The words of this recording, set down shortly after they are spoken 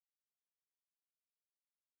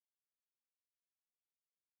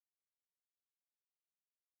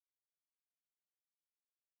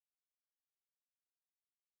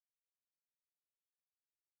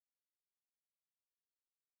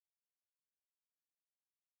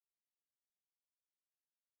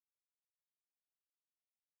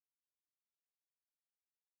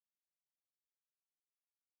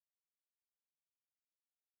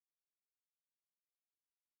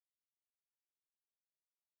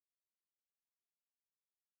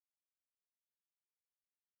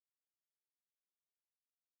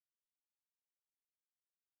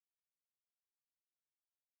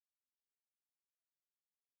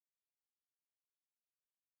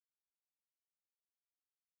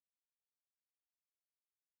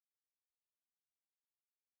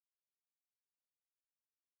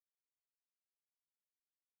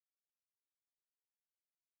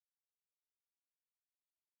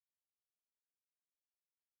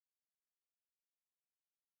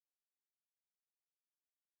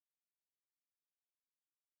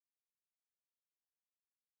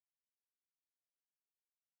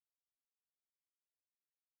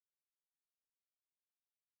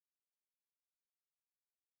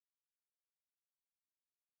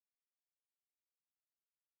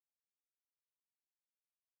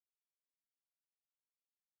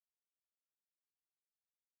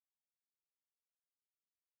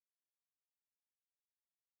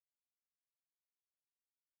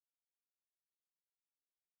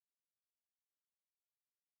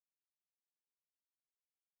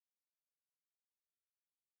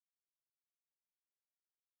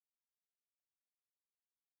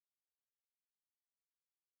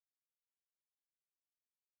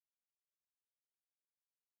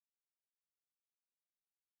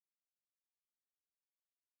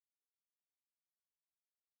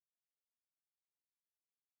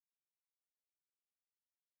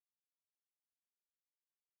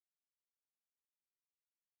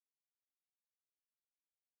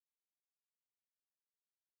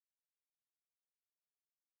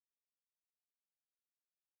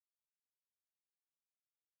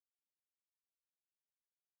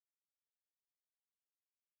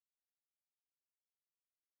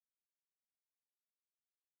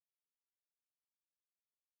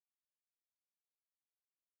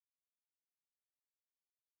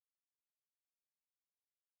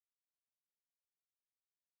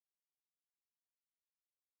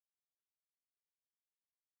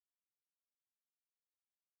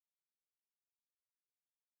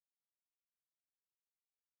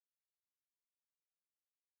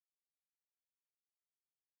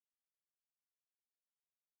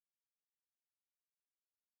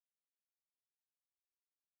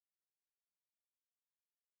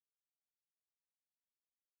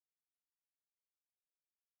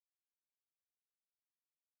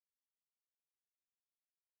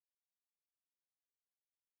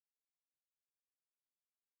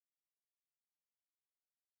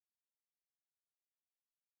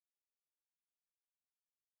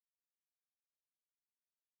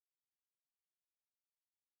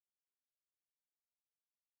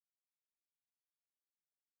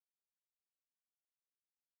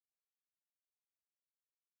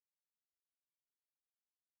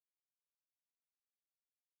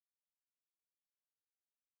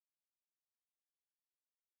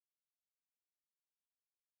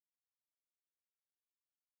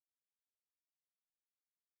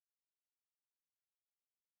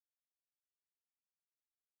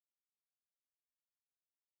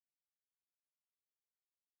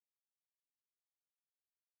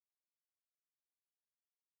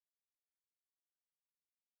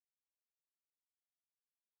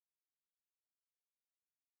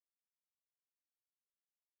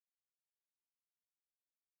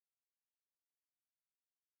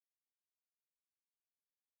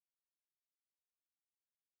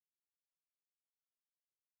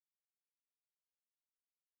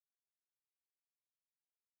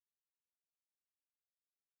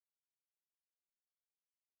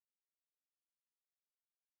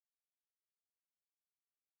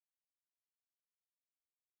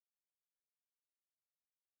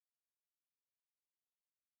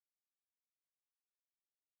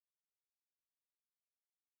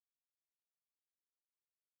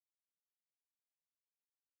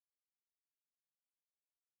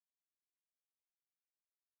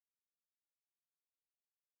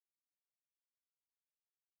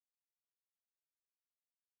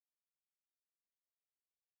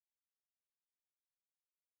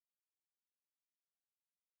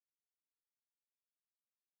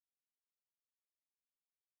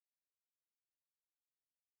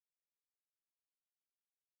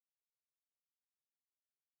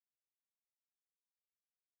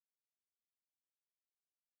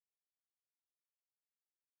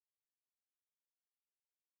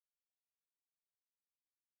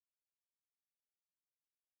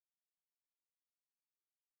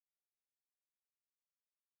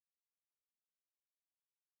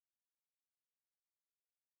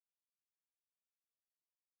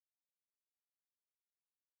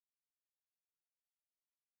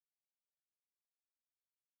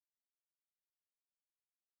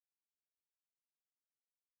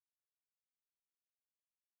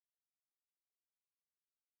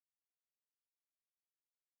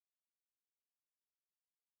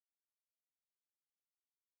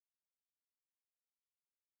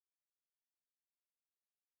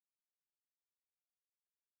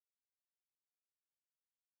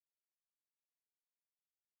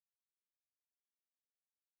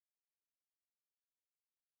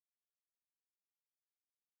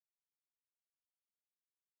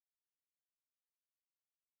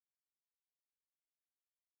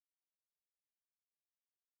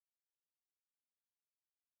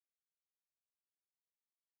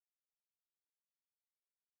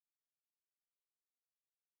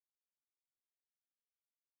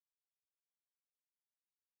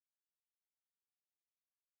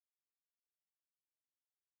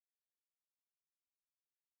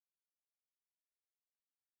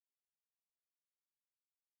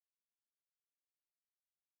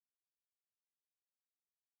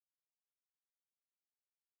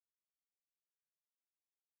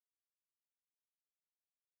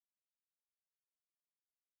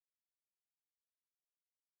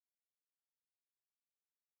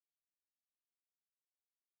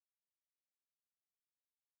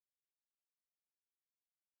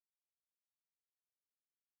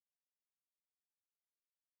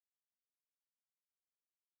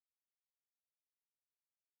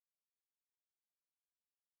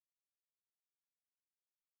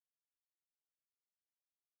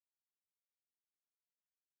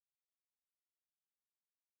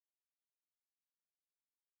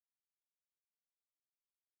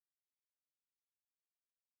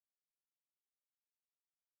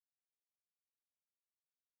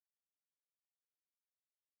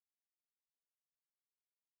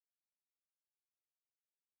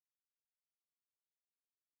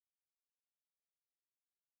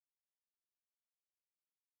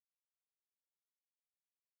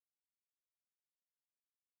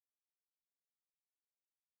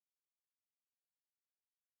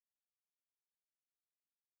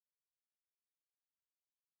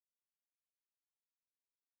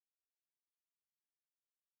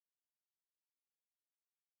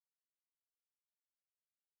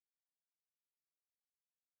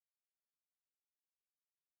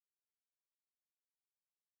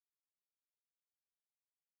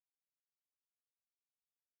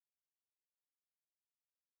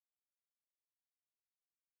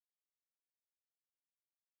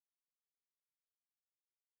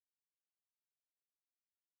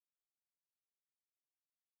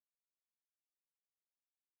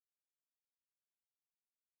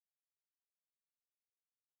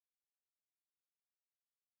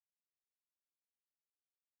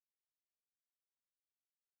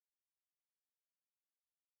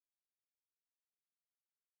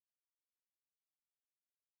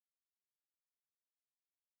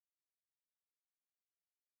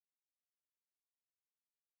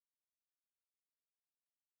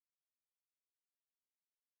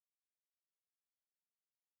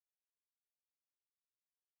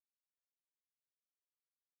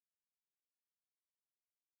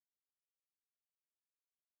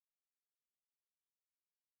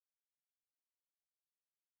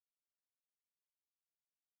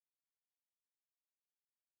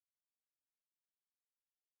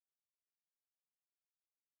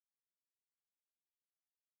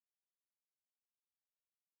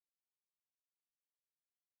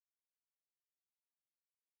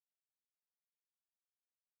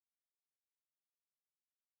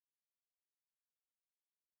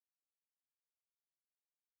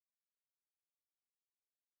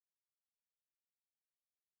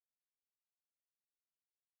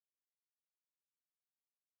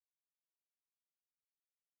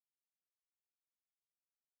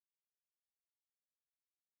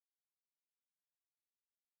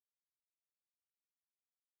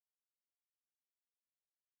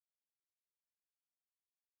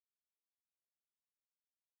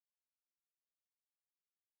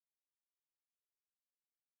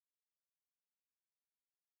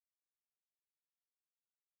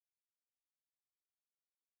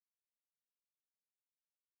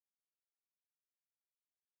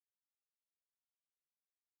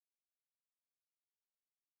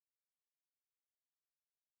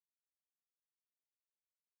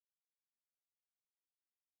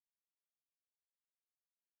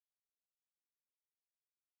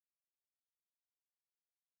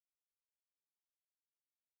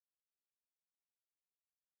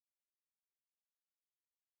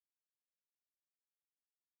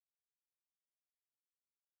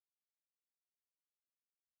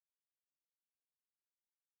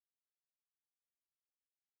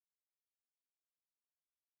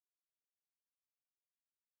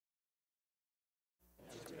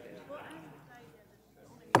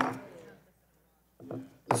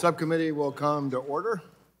The subcommittee will come to order.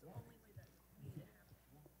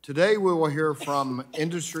 Today we will hear from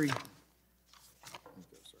industry.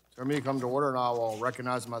 Subcommittee come to order, and I will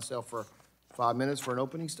recognize myself for 5 minutes for an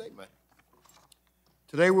opening statement.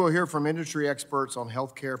 Today we'll hear from industry experts on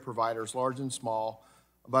healthcare providers, large and small,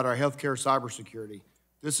 about our healthcare cybersecurity.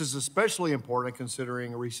 This is especially important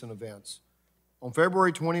considering recent events. On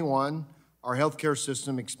February 21, our healthcare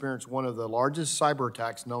system experienced one of the largest cyber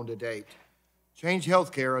attacks known to date. Change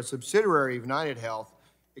Healthcare, a subsidiary of United Health,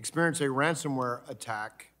 experienced a ransomware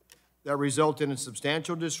attack that resulted in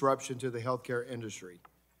substantial disruption to the healthcare industry.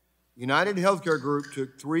 United Healthcare Group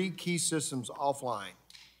took 3 key systems offline,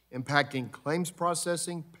 impacting claims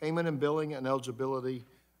processing, payment and billing, and eligibility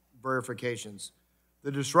verifications.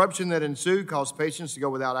 The disruption that ensued caused patients to go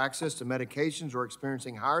without access to medications or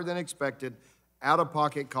experiencing higher than expected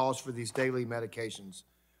out-of-pocket costs for these daily medications.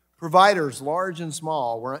 Providers, large and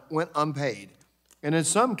small, went unpaid, and in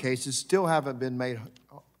some cases still haven't been made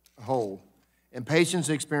whole. And patients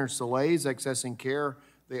experienced delays accessing care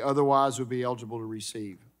they otherwise would be eligible to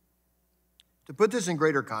receive. To put this in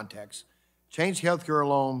greater context, Change Healthcare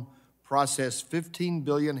alone processed 15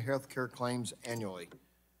 billion healthcare claims annually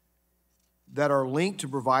that are linked to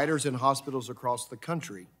providers and hospitals across the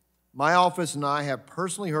country. My office and I have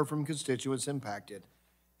personally heard from constituents impacted.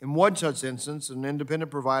 In one such instance, an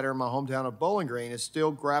independent provider in my hometown of Bowling Green is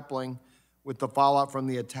still grappling with the fallout from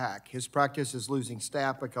the attack. His practice is losing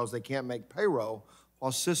staff because they can't make payroll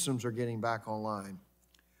while systems are getting back online.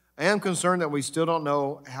 I am concerned that we still don't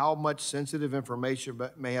know how much sensitive information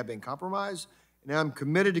may have been compromised, and I'm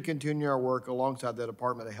committed to continue our work alongside the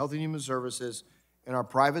Department of Health and Human Services and our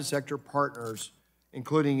private sector partners,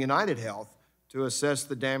 including United Health, to assess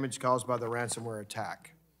the damage caused by the ransomware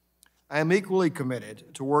attack. I am equally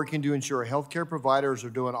committed to working to ensure healthcare providers are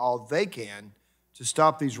doing all they can to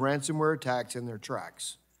stop these ransomware attacks in their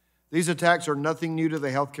tracks. These attacks are nothing new to the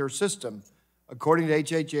healthcare system. According to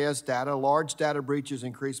HHS data, large data breaches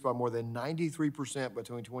increased by more than 93%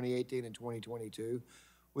 between 2018 and 2022,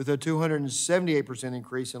 with a 278%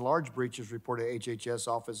 increase in large breaches reported to HHS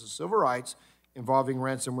Office of Civil Rights involving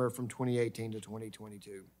ransomware from 2018 to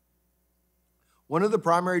 2022. One of the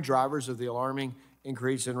primary drivers of the alarming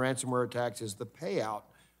increase in ransomware attacks is the payout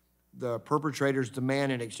the perpetrators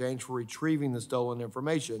demand in exchange for retrieving the stolen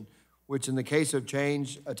information, which in the case of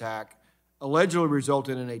Change attack, allegedly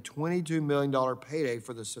resulted in a $22 million payday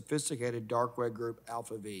for the sophisticated dark web group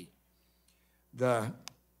Alpha V. The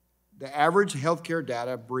average healthcare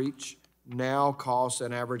data breach now costs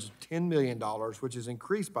an average of $10 million, which has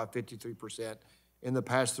increased by 53% in the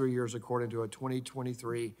past 3 years, according to a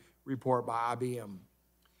 2023 report by IBM.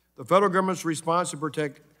 The federal government's response to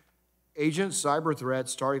protect agent cyber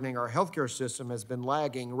threats targeting our healthcare system has been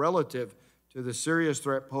lagging relative to the serious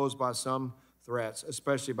threat posed by some threats,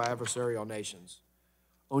 especially by adversarial nations.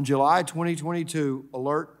 On July 2022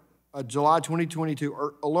 alert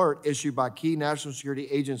issued by key national security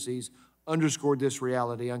agencies underscored this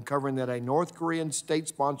reality, uncovering that a North Korean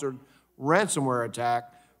state-sponsored ransomware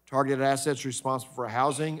attack targeted assets responsible for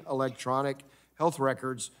housing, electronic health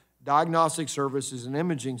records, diagnostic services, and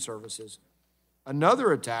imaging services.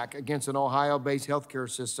 Another attack against an Ohio-based healthcare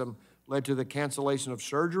system led to the cancellation of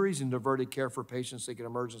surgeries and diverted care for patients seeking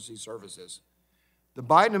emergency services. The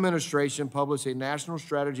Biden administration published a national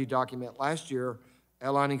strategy document last year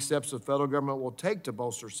outlining steps the federal government will take to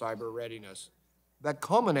bolster cyber readiness. That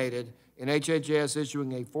culminated in HHS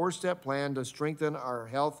issuing a 4-step plan to strengthen our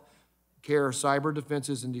health care cyber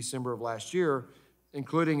defenses in December of last year,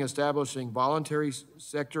 including establishing voluntary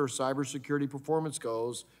sector cybersecurity performance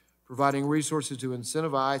goals, providing resources to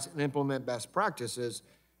incentivize and implement best practices,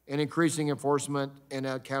 and increasing enforcement and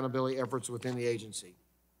accountability efforts within the agency.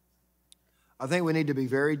 I think we need to be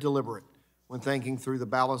very deliberate when thinking through the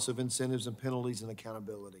balance of incentives and penalties and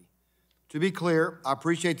accountability. To be clear, I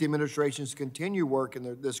appreciate the administration's continued work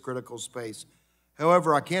in this critical space.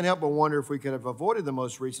 However, I can't help but wonder if we could have avoided the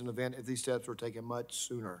most recent event if these steps were taken much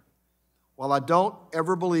sooner. While I don't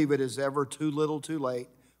ever believe it is ever too little too late,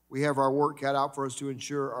 we have our work cut out for us to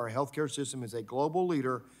ensure our healthcare system is a global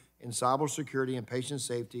leader in cybersecurity and patient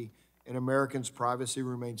safety, and Americans' privacy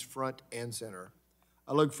remains front and center.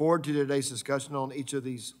 I look forward to today's discussion on each of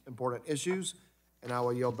these important issues, and I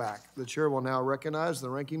will yield back. The chair will now recognize the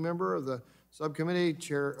ranking member of the subcommittee,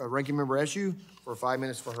 Ranking Member Eshoo, for 5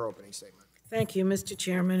 minutes for her opening statement. Thank you, Mr.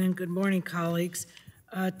 Chairman, and good morning, colleagues.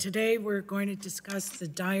 Today we're going to discuss the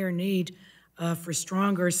dire need for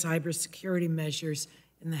stronger cybersecurity measures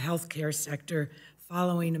in the healthcare sector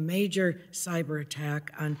following a major cyber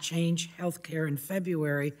attack on Change Healthcare in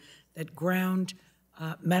February that ground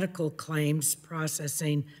medical claims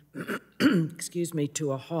processing, excuse me,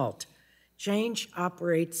 to a halt. Change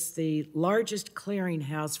operates the largest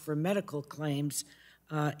clearinghouse for medical claims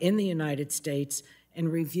in the United States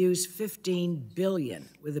and reviews 15 billion,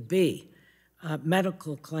 with a B,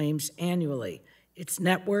 medical claims annually. Its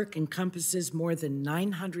network encompasses more than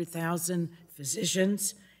 900,000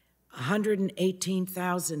 physicians,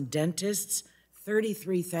 118,000 dentists,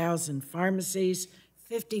 33,000 pharmacies,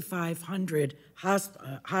 5,500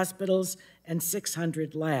 hospitals, and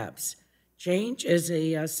 600 labs. Change is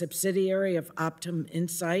a subsidiary of Optum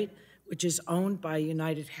Insight, which is owned by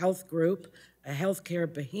United Health Group, a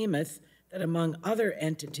healthcare behemoth that, among other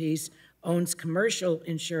entities, owns commercial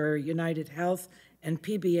insurer United Health and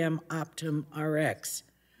PBM Optum Rx.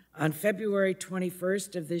 On February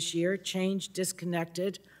 21st of this year, Change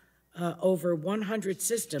disconnected over 100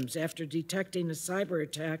 systems after detecting a cyber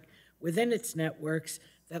attack within its networks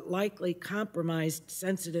that likely compromised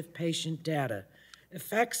sensitive patient data.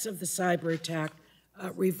 Effects of the cyber attack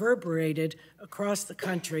reverberated across the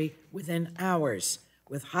country within hours,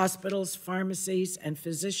 with hospitals, pharmacies, and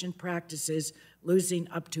physician practices losing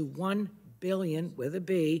up to $1 billion, with a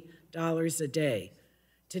B, dollars a day.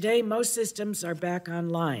 Today, most systems are back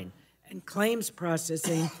online, and claims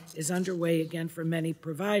processing is underway again for many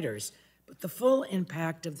providers, but the full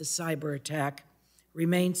impact of the cyber attack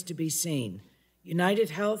remains to be seen. United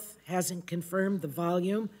Health hasn't confirmed the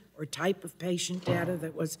volume or type of patient data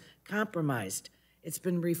that was compromised. It's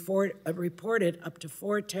been reported up to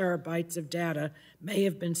 4 terabytes of data may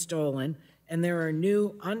have been stolen, and there are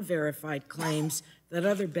new unverified claims that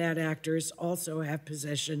other bad actors also have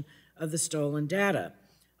possession of the stolen data.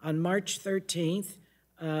 On March 13th,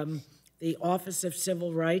 the Office of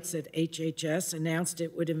Civil Rights at HHS announced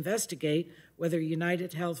it would investigate whether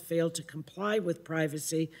United Health failed to comply with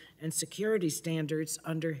privacy and security standards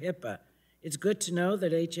under HIPAA. It's good to know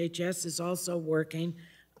that HHS is also working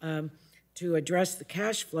to address the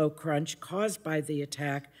cash flow crunch caused by the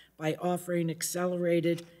attack by offering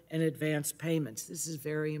accelerated and advanced payments. This is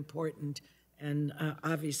very important and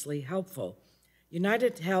obviously helpful.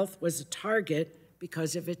 United Health was a target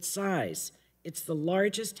because of its size. It's the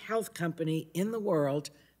largest health company in the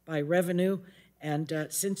world by revenue, and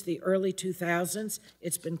since the early 2000s,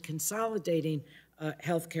 it's been consolidating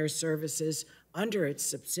healthcare services under its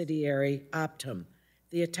subsidiary Optum.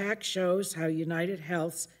 The attack shows how United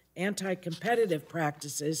Health's anti-competitive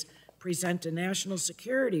practices present a national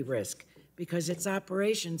security risk because its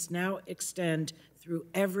operations now extend through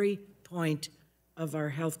every point of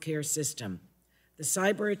our healthcare system. The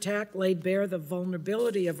cyber attack laid bare the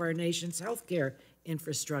vulnerability of our nation's healthcare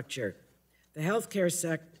infrastructure. The healthcare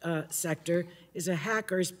sector is a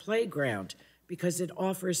hacker's playground because it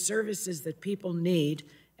offers services that people need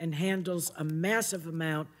and handles a massive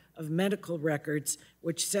amount of medical records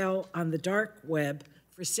which sell on the dark web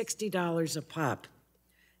for $60 a pop.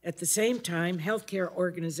 At the same time, healthcare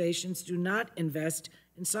organizations do not invest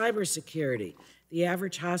in cybersecurity. The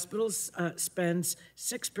average hospital spends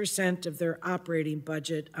 6% of their operating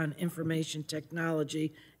budget on information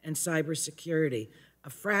technology and cybersecurity, a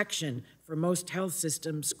fraction for most health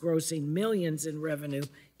systems grossing millions in revenue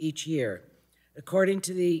each year. According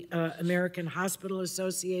to the American Hospital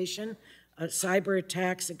Association, cyber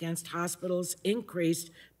attacks against hospitals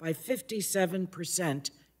increased by 57%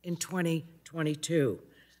 in 2022.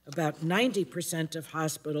 About 90% of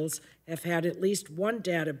hospitals have had at least one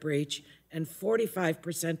data breach, and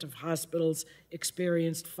 45% of hospitals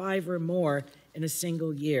experienced 5 or more in a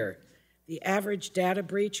single year. The average data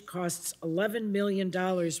breach costs $11 million,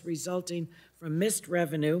 resulting from missed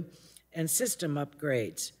revenue and system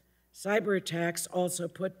upgrades. Cyber attacks also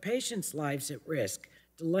put patients' lives at risk,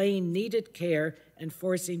 delaying needed care and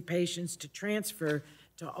forcing patients to transfer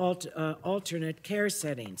to alternate care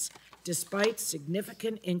settings. Despite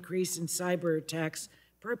significant increase in cyber attacks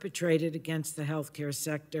perpetrated against the healthcare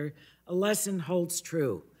sector, a lesson holds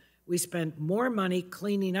true. We spend more money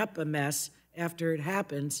cleaning up a mess after it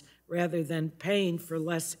happens rather than paying for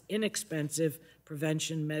less inexpensive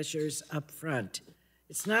prevention measures up front.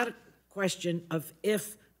 It's not a question of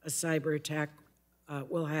if a cyber attack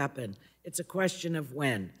will happen. It's a question of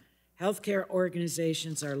when. Healthcare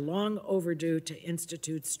organizations are long overdue to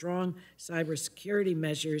institute strong cybersecurity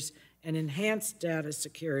measures and enhance data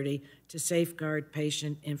security to safeguard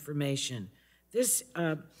patient information. This,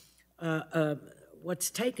 what's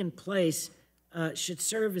taken place should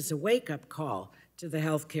serve as a wake-up call to the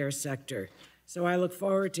healthcare sector. So I look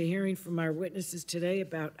forward to hearing from our witnesses today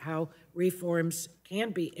about how reforms can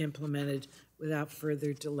be implemented without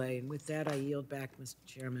further delay. And with that, I yield back, Mr.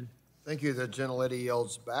 Chairman. Thank you. The gentlelady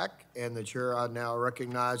yields back, and the chair, I now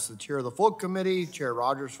recognize the chair of the full committee, Chair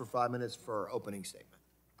Rodgers, for 5 minutes for opening statement.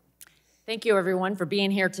 Thank you, everyone, for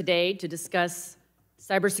being here today to discuss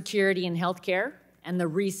cybersecurity in healthcare and the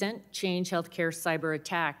recent Change Healthcare cyber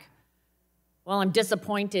attack. While I'm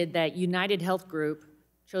disappointed that United Health Group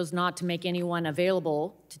chose not to make anyone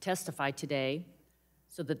available to testify today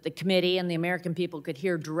so that the committee and the American people could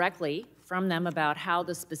hear directly from them about how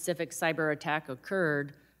the specific cyber attack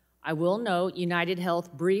occurred, I will note United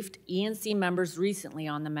Health briefed E&C members recently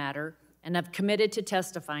on the matter and have committed to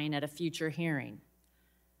testifying at a future hearing.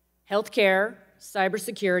 Healthcare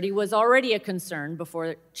cybersecurity was already a concern before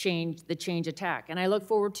the Change attack, and I look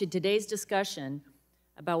forward to today's discussion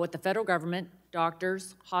about what the federal government,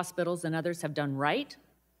 doctors, hospitals, and others have done right,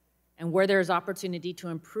 and where there is opportunity to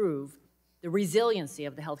improve the resiliency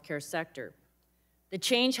of the healthcare sector. The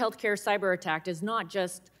Change Healthcare cyber attack is not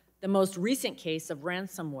just the most recent case of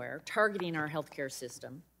ransomware targeting our healthcare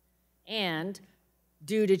system, and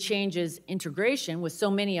due to Change's integration with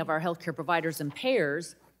so many of our healthcare providers and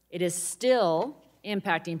payers, it is still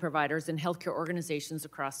impacting providers and healthcare organizations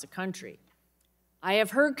across the country. I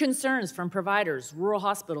have heard concerns from providers, rural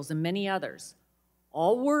hospitals, and many others,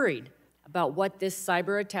 all worried about what this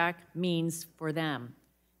cyber attack means for them.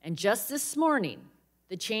 And just this morning,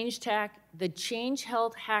 the Change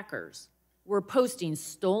Health hackers were posting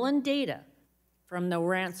stolen data from the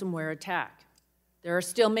ransomware attack. There are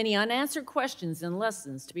still many unanswered questions and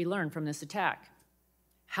lessons to be learned from this attack.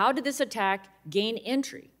 How did this attack gain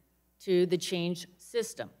entry to the Change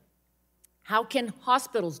system? How can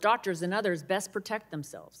hospitals, doctors, and others best protect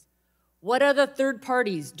themselves? What other third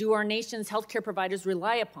parties do our nation's healthcare providers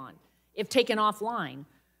rely upon, if taken offline,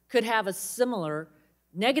 could have a similar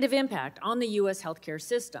negative impact on the U.S. healthcare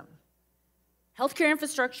system? Healthcare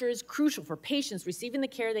infrastructure is crucial for patients receiving the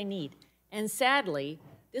care they need, and sadly,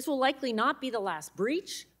 this will likely not be the last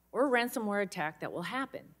breach or ransomware attack that will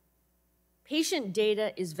happen. Patient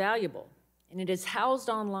data is valuable, and it is housed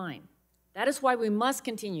online. That is why we must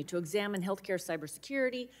continue to examine healthcare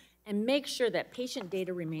cybersecurity and make sure that patient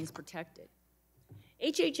data remains protected.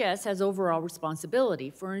 HHS has overall responsibility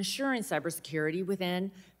for ensuring cybersecurity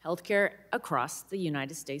within healthcare across the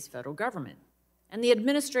United States federal government. And the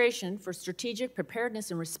Administration for Strategic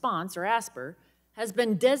Preparedness and Response, or ASPR, has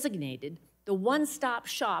been designated the one-stop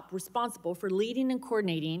shop responsible for leading and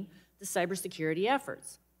coordinating the cybersecurity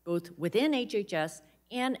efforts, both within HHS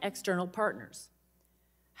and external partners.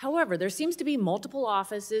 However, there seems to be multiple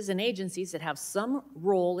offices and agencies that have some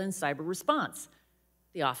role in cyber response.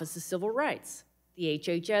 The Office of Civil Rights, the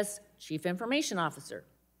HHS Chief Information Officer,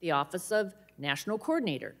 the Office of National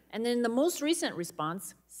Coordinator, and then the most recent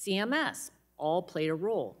response, CMS, all played a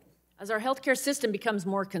role. As our healthcare system becomes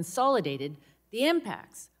more consolidated, the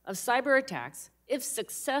impacts of cyber attacks, if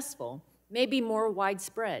successful, may be more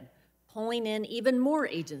widespread, pulling in even more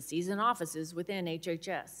agencies and offices within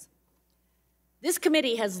HHS. This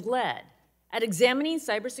committee has led at examining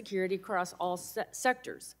cybersecurity across all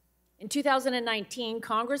sectors. In 2019,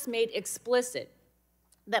 Congress made explicit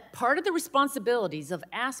that part of the responsibilities of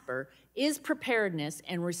ASPR is preparedness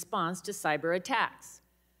and response to cyber attacks.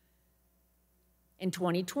 In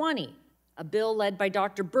 2020, a bill led by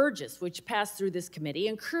Dr. Burgess, which passed through this committee,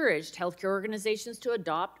 encouraged healthcare organizations to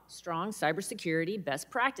adopt strong cybersecurity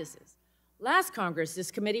best practices. Last Congress,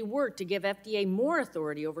 this committee worked to give FDA more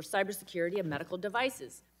authority over cybersecurity of medical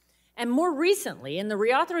devices. And more recently, in the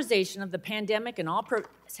reauthorization of the Pandemic and All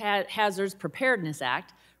Hazards Preparedness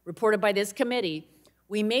Act, reported by this committee,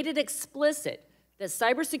 we made it explicit that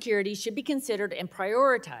cybersecurity should be considered and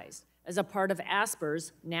prioritized as a part of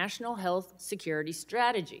ASPR's National Health Security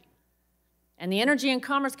Strategy. And the Energy and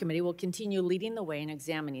Commerce Committee will continue leading the way in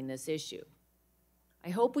examining this issue. I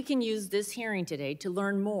hope we can use this hearing today to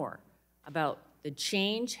learn more about the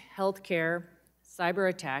Change Healthcare cyber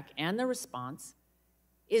attack and the response.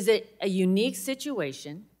 Is it a unique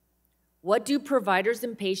situation? What do providers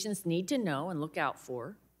and patients need to know and look out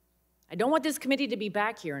for? I don't want this committee to be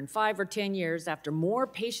back here in 5 or 10 years after more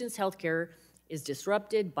patients' healthcare is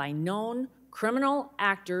disrupted by known criminal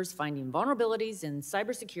actors finding vulnerabilities in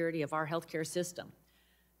cybersecurity of our healthcare system.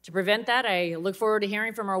 To prevent that, I look forward to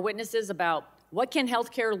hearing from our witnesses about what can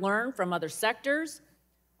healthcare learn from other sectors.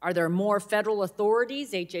 Are there more federal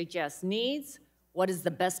authorities HHS needs? What is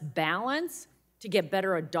the best balance to get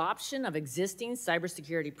better adoption of existing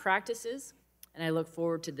cybersecurity practices? And I look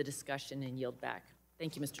forward to the discussion and yield back.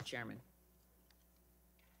 Thank you, Mr. Chairman.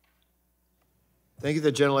 Thank you.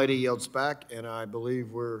 The gentlelady yields back, and I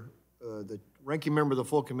believe the ranking member of the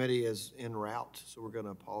full committee is en route, so we're going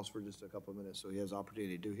to pause for just a couple of minutes so he has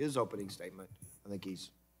opportunity to do his opening statement. I think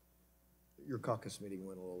he's your caucus meeting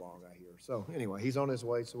went a little long, I hear. So anyway, he's on his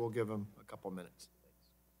way, so we'll give him a couple minutes.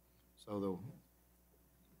 So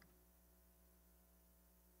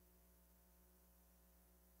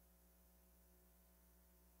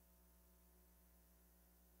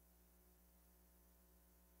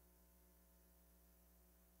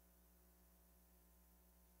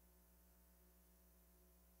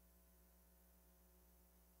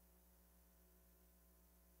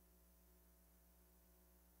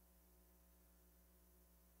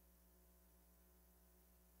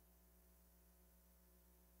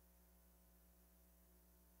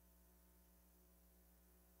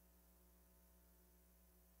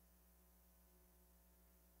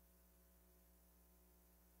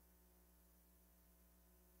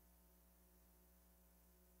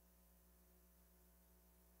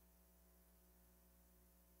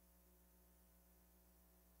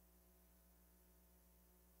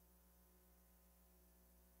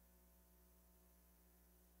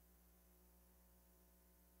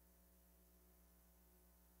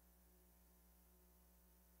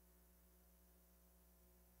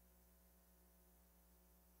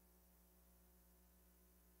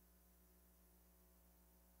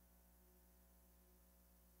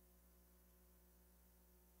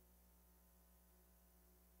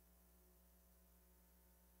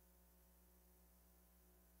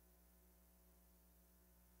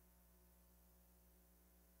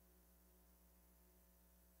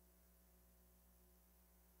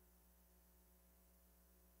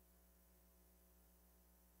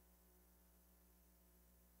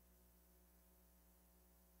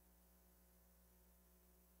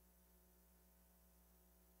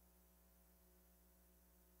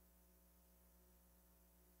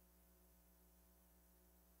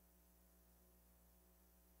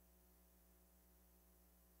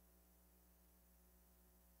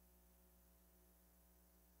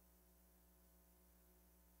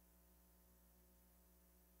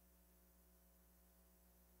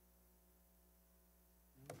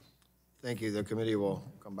thank you. The committee will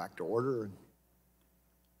come back to order and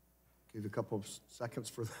give a couple of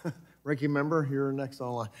seconds for the ranking member. You're next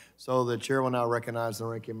on line. So the chair will now recognize the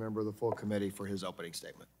ranking member of the full committee for his opening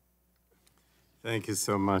statement. Thank you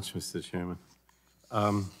so much, Mr. Chairman.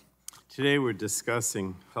 Today we're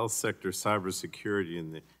discussing health sector cybersecurity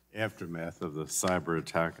in the aftermath of the cyber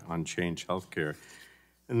attack on Change Healthcare.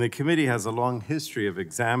 And the committee has a long history of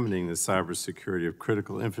examining the cybersecurity of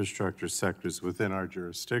critical infrastructure sectors within our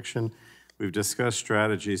jurisdiction. We've discussed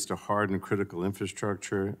strategies to harden critical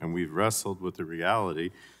infrastructure, and we've wrestled with the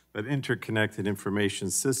reality that interconnected information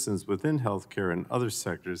systems within healthcare and other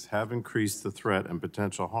sectors have increased the threat and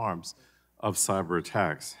potential harms of cyber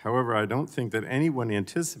attacks. However, I don't think that anyone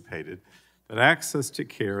anticipated that access to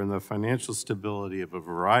care and the financial stability of a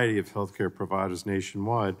variety of healthcare providers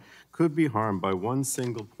nationwide could be harmed by one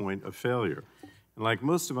single point of failure. And like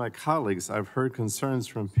most of my colleagues, I've heard concerns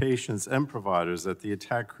from patients and providers that the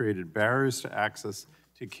attack created barriers to access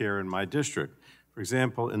to care in my district. For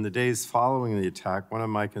example, in the days following the attack, one of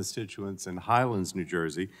my constituents in Highlands, New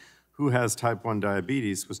Jersey, who has type 1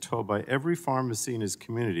 diabetes, was told by every pharmacy in his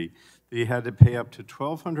community that he had to pay up to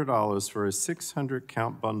 $1,200 for a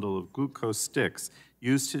 600-count bundle of glucose sticks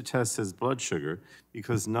used to test his blood sugar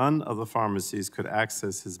because none of the pharmacies could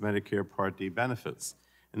access his Medicare Part D benefits.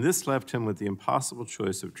 And this left him with the impossible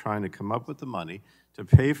choice of trying to come up with the money to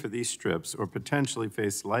pay for these strips or potentially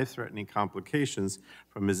face life-threatening complications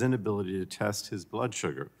from his inability to test his blood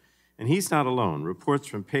sugar. And he's not alone. Reports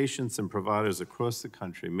from patients and providers across the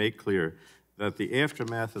country make clear that the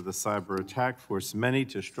aftermath of the cyber attack forced many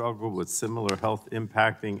to struggle with similar health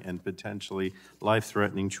impacting and potentially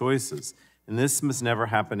life-threatening choices. And this must never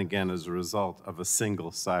happen again as a result of a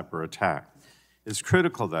single cyber attack. It's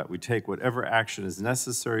critical that we take whatever action is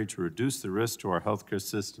necessary to reduce the risk to our healthcare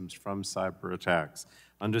systems from cyber attacks,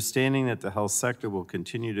 understanding that the health sector will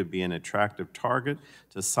continue to be an attractive target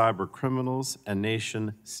to cyber criminals and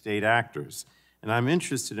nation-state actors. And I'm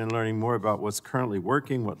interested in learning more about what's currently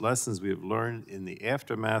working, what lessons we have learned in the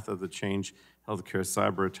aftermath of the Change Healthcare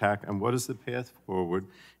cyber attack, and what is the path forward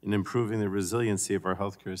in improving the resiliency of our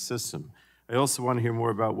healthcare system. I also want to hear more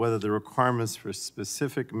about whether the requirements for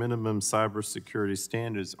specific minimum cybersecurity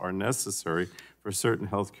standards are necessary for certain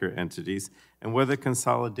healthcare entities, and whether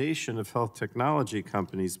consolidation of health technology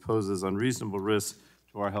companies poses unreasonable risks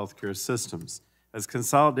to our healthcare systems. As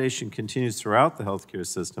consolidation continues throughout the healthcare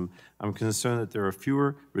system, I'm concerned that there are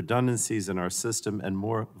fewer redundancies in our system and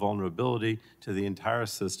more vulnerability to the entire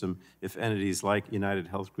system if entities like United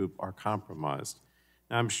Health Group are compromised.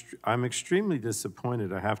 Now, I'm extremely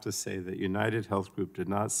disappointed, I have to say, that United Health Group did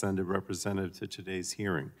not send a representative to today's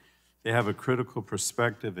hearing. They have a critical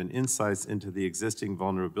perspective and insights into the existing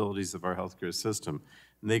vulnerabilities of our healthcare system.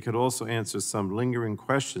 And they could also answer some lingering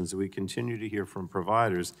questions that we continue to hear from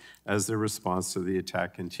providers as their response to the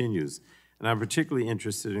attack continues. And I'm particularly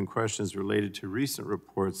interested in questions related to recent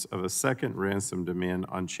reports of a second ransom demand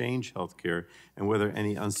on Change Healthcare and whether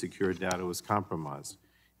any unsecured data was compromised.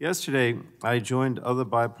 Yesterday, I joined other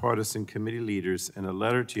bipartisan committee leaders in a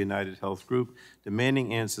letter to United Health Group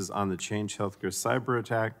demanding answers on the Change Healthcare cyber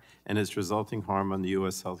attack and its resulting harm on the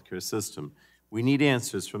U.S. healthcare system. We need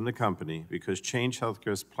answers from the company because Change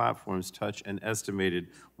Healthcare's platforms touch an estimated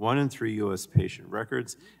 1 in 3 U.S. patient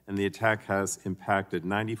records, and the attack has impacted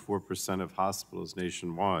 94% of hospitals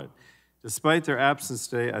nationwide. Despite their absence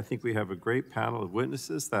today, I think we have a great panel of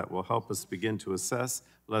witnesses that will help us begin to assess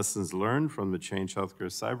lessons learned from the Change Healthcare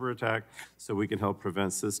cyber attack so we can help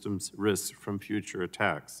prevent systems risks from future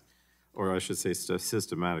attacks, or I should say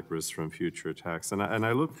systematic risks from future attacks. And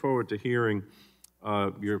I look forward to hearing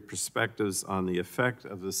your perspectives on the effect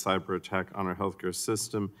of the cyber attack on our healthcare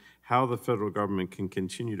system, how the federal government can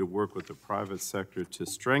continue to work with the private sector to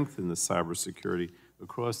strengthen the cybersecurity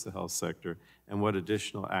across the health sector, and what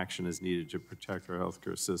additional action is needed to protect our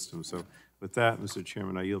healthcare system. So with that, Mr.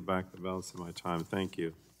 Chairman, I yield back the balance of my time. Thank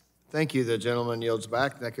you. Thank you. The gentleman yields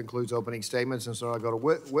back. That concludes opening statements, and so I'll go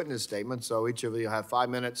to witness statements. So each of you have 5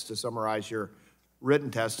 minutes to summarize your written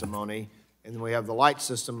testimony. And then we have the light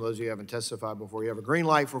system. Those of you who haven't testified before, you have a green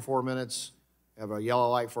light for 4 minutes, you have a yellow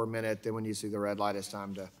light for a minute, then when you see the red light, it's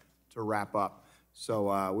time to wrap up.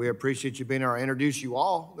 So we appreciate you being here. I'll introduce you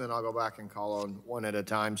all, then I'll go back and call on one at a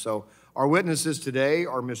time. So our witnesses today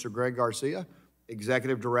are Mr. Greg Garcia,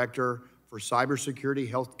 Executive Director for Cybersecurity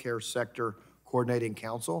Healthcare Sector Coordinating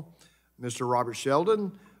Council, Mr. Robert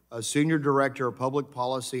Sheldon, Senior Director of Public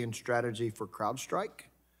Policy and Strategy for CrowdStrike,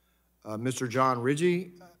 Mr. John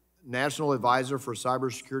Ridgey, National Advisor for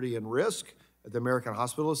Cybersecurity and Risk at the American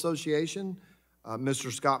Hospital Association,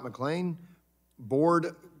 Mr. Scott McLean,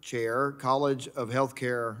 Board Chair, College of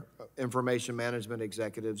Healthcare Information Management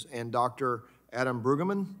Executives, and Dr. Adam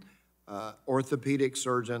Brueggemann, orthopedic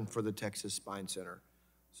surgeon for the Texas Spine Center.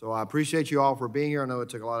 So I appreciate you all for being here. I know it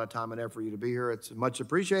took a lot of time and effort for you to be here. It's much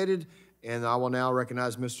appreciated. And I will now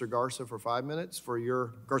recognize Mr. Garcia for 5 minutes for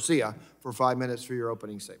your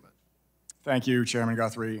opening statement. Thank you, Chairman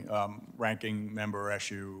Guthrie, Ranking Member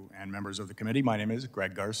Eshoo, and members of the committee. My name is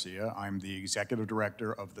Greg Garcia. I'm the Executive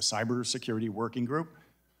Director of the Cybersecurity Working Group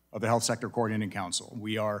of the Health Sector Coordinating Council.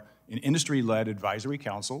 We are an industry-led advisory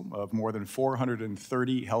council of more than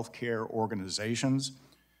 430 healthcare organizations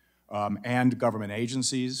and government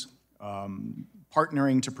agencies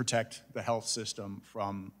partnering to protect the health system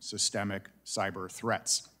from systemic cyber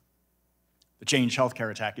threats. The Change Healthcare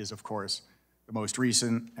attack is, of course, the most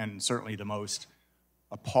recent and certainly the most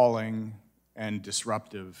appalling and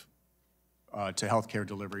disruptive to healthcare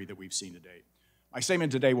delivery that we've seen to date. My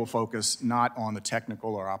statement today will focus not on the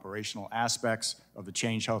technical or operational aspects of the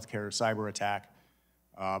Change Healthcare cyber attack.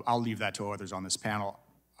 I'll leave that to others on this panel.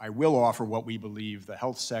 I will offer what we believe the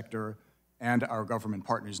health sector and our government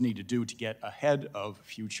partners need to do to get ahead of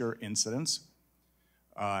future incidents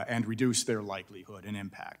and reduce their likelihood and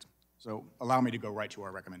impact. So allow me to go right to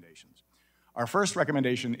our recommendations. Our first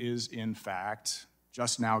recommendation is, in fact,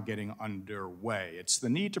 just now getting underway. It's the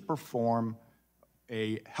need to perform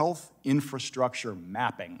a health infrastructure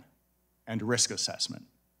mapping and risk assessment.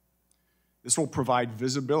 This will provide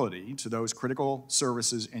visibility to those critical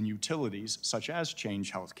services and utilities, such as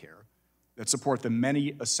Change Healthcare, that support the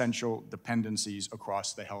many essential dependencies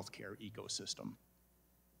across the healthcare ecosystem.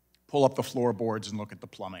 Pull up the floorboards and look at the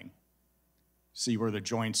plumbing. See where the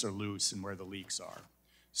joints are loose and where the leaks are.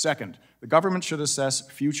 Second, the government should assess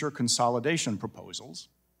future consolidation proposals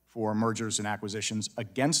for mergers and acquisitions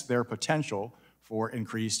against their potential for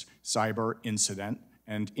increased cyber incident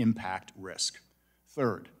and impact risk.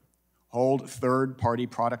 Third, hold third-party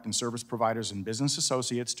product and service providers and business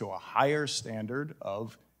associates to a higher standard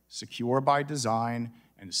of secure by design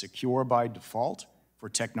and secure by default for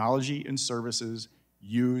technology and services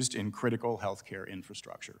used in critical healthcare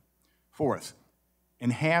infrastructure. Fourth,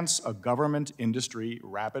 enhance a government industry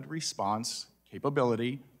rapid response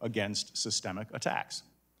capability against systemic attacks.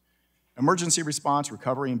 Emergency response,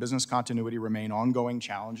 recovery, and business continuity remain ongoing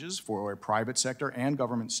challenges for private sector and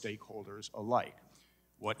government stakeholders alike.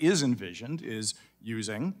 What is envisioned is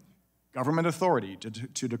using government authority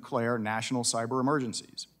to declare national cyber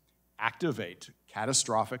emergencies, activate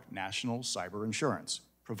catastrophic national cyber insurance,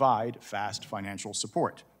 provide fast financial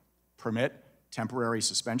support, permit temporary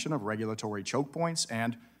suspension of regulatory choke points,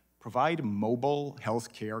 and provide mobile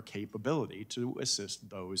healthcare capability to assist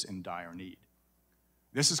those in dire need.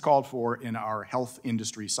 This is called for in our Health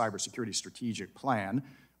Industry Cybersecurity Strategic Plan,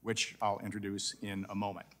 which I'll introduce in a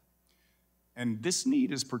moment. And this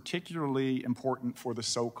need is particularly important for the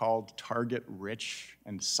so-called target-rich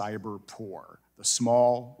and cyber-poor, the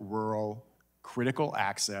small, rural, critical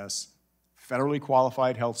access, federally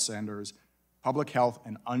qualified health centers, public health,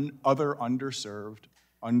 and other underserved,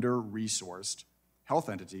 under-resourced health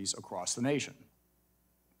entities across the nation.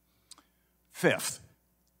 Fifth,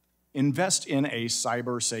 invest in a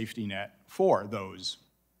cyber safety net for those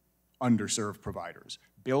underserved providers,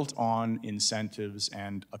 built on incentives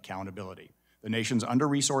and accountability. The nation's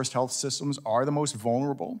under-resourced health systems are the most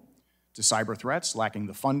vulnerable to cyber threats, lacking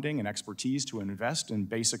the funding and expertise to invest in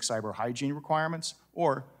basic cyber hygiene requirements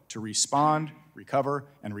or to respond, recover,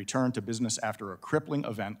 and return to business after a crippling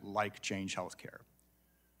event like Change Healthcare.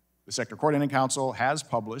 The Sector Coordinating Council has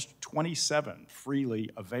published 27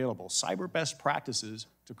 freely available cyber best practices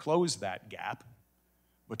to close that gap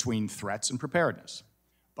between threats and preparedness.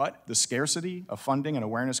 But the scarcity of funding and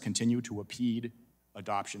awareness continue to impede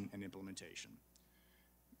adoption and implementation.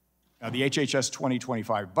 Now, the HHS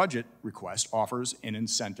 2025 budget request offers an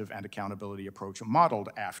incentive and accountability approach modeled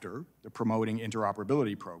after the Promoting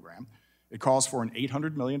Interoperability program. It calls for an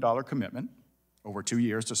 $800 million commitment over 2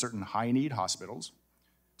 years to certain high-need hospitals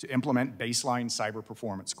to implement baseline cyber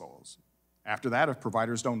performance goals. After that, if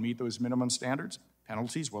providers don't meet those minimum standards,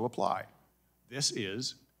 penalties will apply. This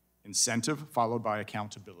is incentive followed by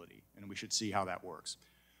accountability, and we should see how that works.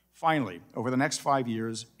 Finally, over the next 5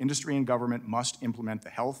 years, industry and government must implement the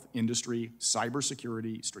Health Industry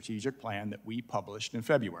Cybersecurity Strategic Plan that we published in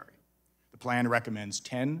February. The plan recommends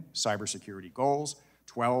 10 cybersecurity goals,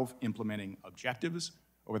 12 implementing objectives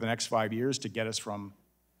over the next 5 years to get us from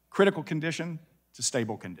critical condition to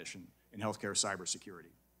stable condition in healthcare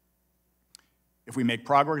cybersecurity. If we make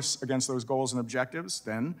progress against those goals and objectives,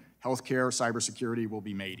 then healthcare cybersecurity will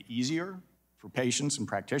be made easier for patients and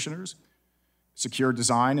practitioners. Secure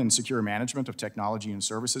design and secure management of technology and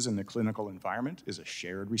services in the clinical environment is a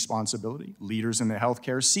shared responsibility. Leaders in the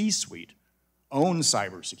healthcare C-suite own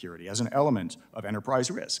cybersecurity as an element of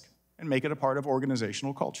enterprise risk and make it a part of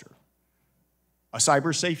organizational culture. A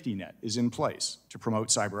cyber safety net is in place to promote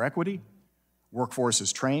cyber equity. Workforce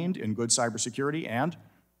is trained in good cybersecurity, and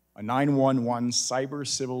a 911 cyber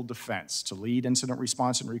civil defense to lead incident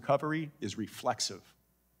response and recovery is reflexive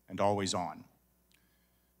and always on.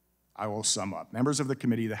 I will sum up. Members of the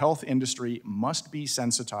committee, the health industry must be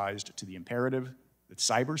sensitized to the imperative that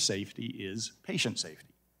cyber safety is patient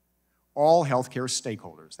safety. All healthcare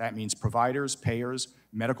stakeholders, that means providers, payers,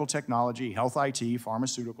 medical technology, health IT,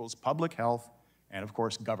 pharmaceuticals, public health, and of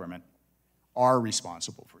course government, are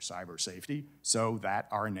responsible for cyber safety so that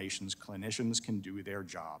our nation's clinicians can do their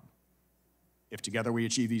job. If together we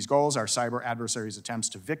achieve these goals, our cyber adversaries' attempts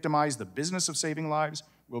to victimize the business of saving lives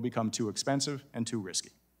will become too expensive and too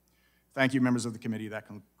risky. Thank you, members of the committee. That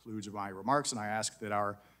concludes my remarks, and I ask that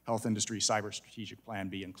our Health Industry Cyber Strategic Plan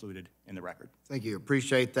be included in the record. Thank you.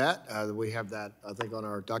 Appreciate that. We have that, I think, on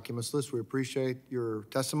our documents list. We appreciate your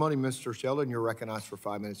testimony. Mr. Sheldon, you're recognized for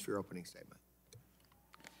 5 minutes for your opening statement.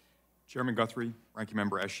 Chairman Guthrie, Ranking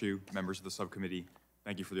Member Eshoo, members of the subcommittee,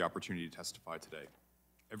 thank you for the opportunity to testify today.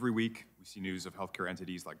 Every week, we see news of healthcare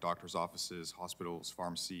entities like doctors' offices, hospitals,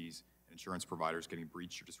 pharmacies, and insurance providers getting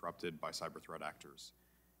breached or disrupted by cyber threat actors.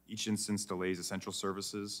 Each instance delays essential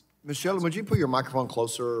services. Ms. Sheldon, would you put your microphone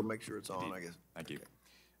closer or make sure it's on, I guess? Thank you.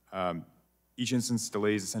 Each instance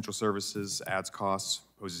delays essential services, adds costs,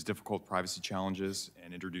 poses difficult privacy challenges,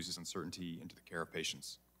 and introduces uncertainty into the care of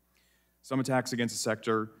patients. Some attacks against the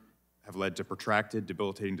sector have led to protracted,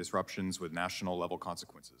 debilitating disruptions with national-level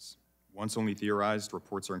consequences. Once only theorized,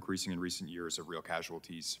 reports are increasing in recent years of real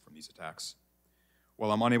casualties from these attacks.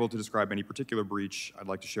 While I'm unable to describe any particular breach, I'd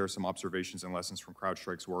like to share some observations and lessons from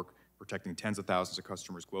CrowdStrike's work protecting tens of thousands of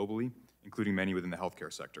customers globally, including many within the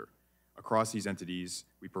healthcare sector. Across these entities,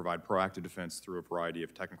 we provide proactive defense through a variety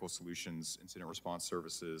of technical solutions, incident response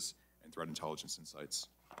services, and threat intelligence insights.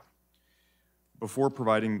 Before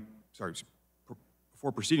proceeding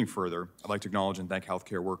further, I'd like to acknowledge and thank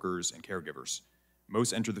healthcare workers and caregivers.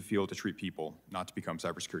 Most enter the field to treat people, not to become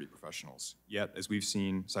cybersecurity professionals. Yet, as we've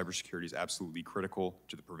seen, cybersecurity is absolutely critical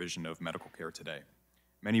to the provision of medical care today.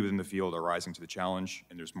 Many within the field are rising to the challenge,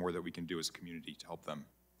 and there's more that we can do as a community to help them.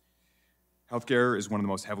 Healthcare is one of the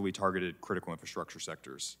most heavily targeted critical infrastructure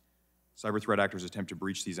sectors. Cyber threat actors attempt to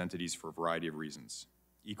breach these entities for a variety of reasons.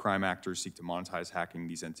 E-crime actors seek to monetize hacking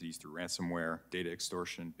these entities through ransomware, data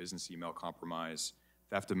extortion, business email compromise,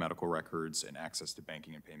 theft of medical records, and access to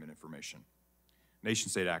banking and payment information.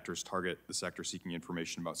 Nation-state actors target the sector seeking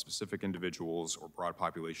information about specific individuals or broad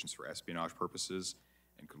populations for espionage purposes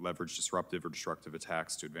and could leverage disruptive or destructive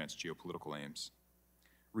attacks to advance geopolitical aims.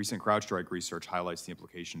 Recent CrowdStrike research highlights the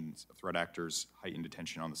implications of threat actors' heightened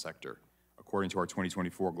attention on the sector. According to our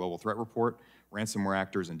 2024 Global Threat Report, ransomware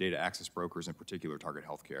actors and data access brokers in particular target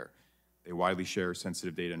healthcare. They widely share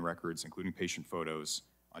sensitive data and records, including patient photos,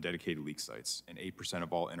 on dedicated leak sites. And 8%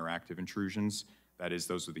 of all interactive intrusions, that is,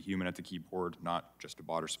 those with a human at the keyboard, not just a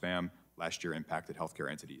bot or spam, last year impacted healthcare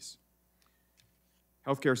entities.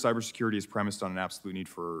 Healthcare cybersecurity is premised on an absolute need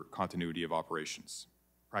for continuity of operations.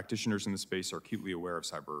 Practitioners in the space are acutely aware of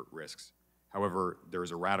cyber risks. However, there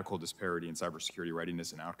is a radical disparity in cybersecurity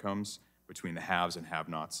readiness and outcomes between the haves and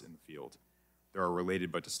have-nots in the field. There are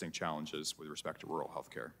related but distinct challenges with respect to rural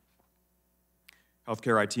healthcare.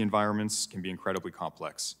 Healthcare IT environments can be incredibly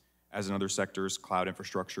complex. As in other sectors, cloud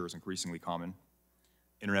infrastructure is increasingly common.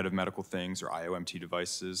 Internet of Medical Things, or IoMT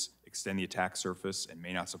devices, extend the attack surface and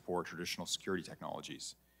may not support traditional security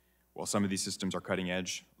technologies. While some of these systems are cutting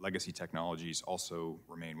edge, legacy technologies also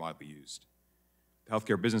remain widely used. The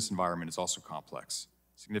healthcare business environment is also complex.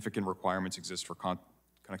 Significant requirements exist for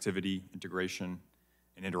connectivity, integration,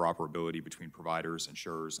 and interoperability between providers,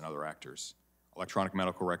 insurers, and other actors. Electronic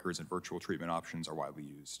medical records and virtual treatment options are widely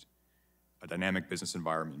used. A dynamic business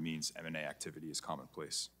environment means M&A activity is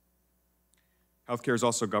commonplace. Healthcare is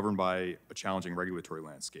also governed by a challenging regulatory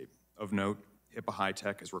landscape. Of note, HIPAA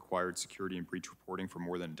High-Tech has required security and breach reporting for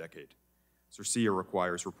more than a decade. CERCIA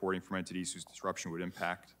requires reporting from entities whose disruption would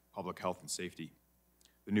impact public health and safety.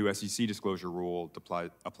 The new SEC disclosure rule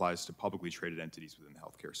applies to publicly traded entities within the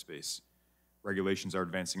healthcare space. Regulations are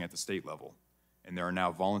advancing at the state level, and there are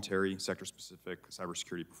now voluntary sector-specific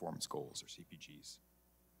cybersecurity performance goals, or CPGs.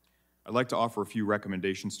 I'd like to offer a few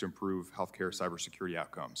recommendations to improve healthcare cybersecurity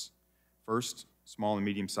outcomes. First, small and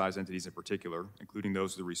medium-sized entities in particular, including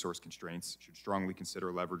those with resource constraints, should strongly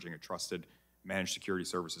consider leveraging a trusted managed security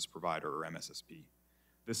services provider, or MSSP.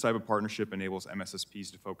 This type of partnership enables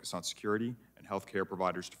MSSPs to focus on security and healthcare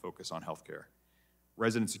providers to focus on healthcare.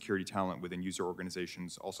 Resident security talent within user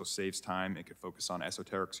organizations also saves time and can focus on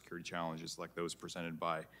esoteric security challenges like those presented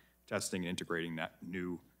by testing and integrating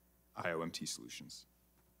new IoMT solutions.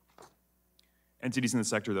 Entities in the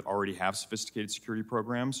sector that already have sophisticated security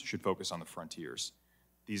programs should focus on the frontiers.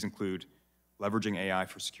 These include leveraging AI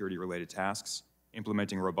for security-related tasks,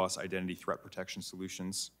 implementing robust identity threat protection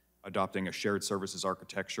solutions, adopting a shared services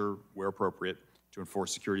architecture where appropriate to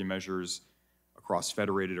enforce security measures across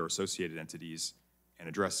federated or associated entities, and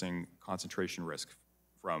addressing concentration risk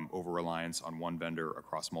from over-reliance on one vendor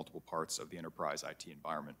across multiple parts of the enterprise IT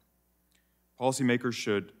environment. Policymakers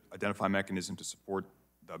should identify mechanisms to support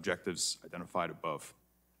the objectives identified above.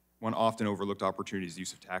 One often overlooked opportunity is the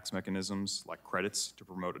use of tax mechanisms like credits to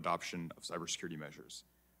promote adoption of cybersecurity measures.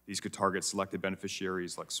 These could target selected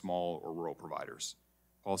beneficiaries like small or rural providers.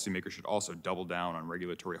 Policymakers should also double down on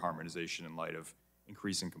regulatory harmonization in light of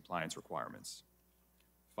increasing compliance requirements.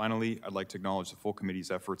 Finally, I'd like to acknowledge the full committee's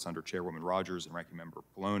efforts under Chairwoman Rodgers and Ranking Member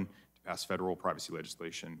Pallone to pass federal privacy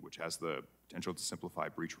legislation, which has the potential to simplify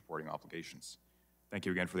breach reporting obligations. Thank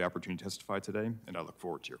you again for the opportunity to testify today, and I look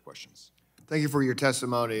forward to your questions. Thank you for your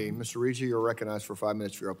testimony. Mr. Ricci, you're recognized for 5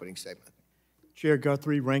 minutes for your opening statement. Chair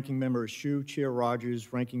Guthrie, Ranking Member Ashew, Chair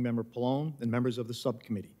Rodgers, Ranking Member Pallone, and members of the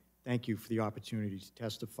subcommittee, thank you for the opportunity to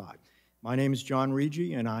testify. My name is John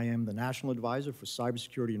Ricci, and I am the National Advisor for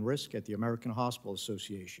Cybersecurity and Risk at the American Hospital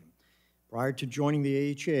Association. Prior to joining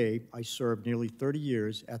the AHA, I served nearly 30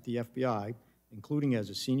 years at the FBI, including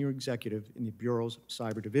as a senior executive in the Bureau's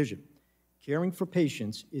Cyber Division. Caring for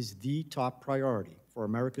patients is the top priority for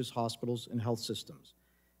America's hospitals and health systems.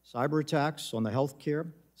 Cyber attacks on the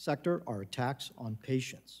healthcare sector are attacks on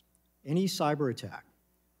patients. Any cyber attack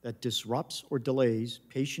that disrupts or delays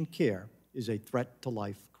patient care is a threat to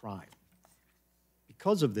life crime.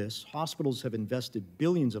 Because of this, hospitals have invested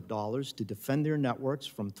billions of dollars to defend their networks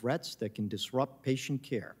from threats that can disrupt patient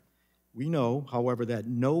care. We know, however, that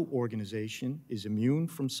no organization is immune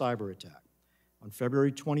from cyber attack. On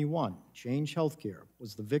February 21, Change Healthcare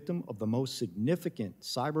was the victim of the most significant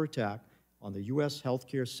cyber attack on the U.S.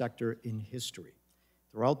 healthcare sector in history.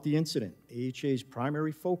 Throughout the incident, AHA's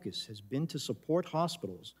primary focus has been to support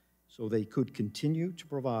hospitals so they could continue to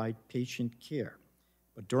provide patient care.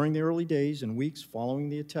 But during the early days and weeks following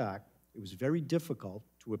the attack, it was very difficult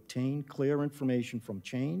to obtain clear information from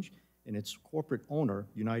Change and its corporate owner,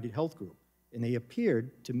 United Health Group, and they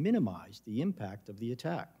appeared to minimize the impact of the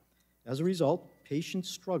attack. As a result, patients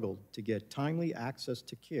struggled to get timely access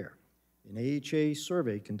to care. An AHA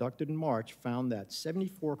survey conducted in March found that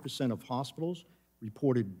 74% of hospitals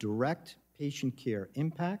reported direct patient care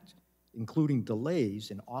impact, including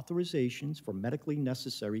delays in authorizations for medically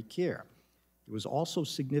necessary care. There was also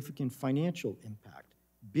significant financial impact.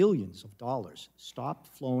 billions of dollars stopped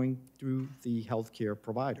flowing through the healthcare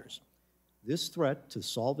providers. This threat to the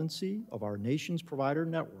solvency of our nation's provider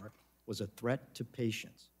network was a threat to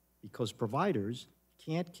patients, because providers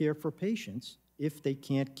can't care for patients if they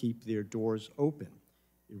can't keep their doors open.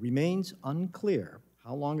 It remains unclear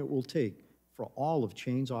how long it will take for all of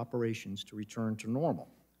Chain's operations to return to normal.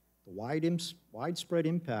 The widespread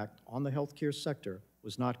impact on the healthcare sector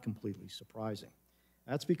was not completely surprising.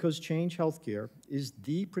 That's because Change Healthcare is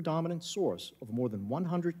the predominant source of more than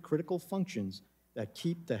 100 critical functions that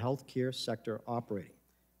keep the healthcare sector operating.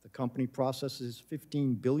 The company processes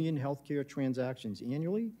 15 billion healthcare transactions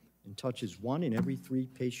annually and touches 1 in every 3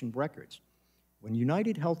 patient records. When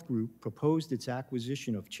United Health Group proposed its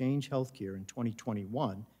acquisition of Change Healthcare in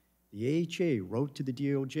 2021, the AHA wrote to the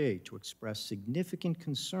DOJ to express significant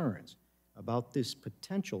concerns about this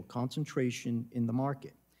potential concentration in the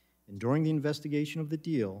market. And during the investigation of the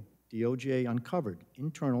deal, DOJ uncovered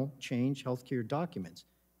internal Change Healthcare documents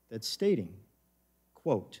that stating,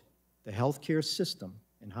 quote, the healthcare system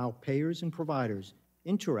and how payers and providers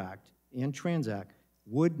interact and transact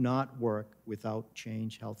would not work without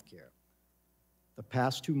Change Healthcare. The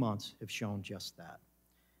past 2 months have shown just that.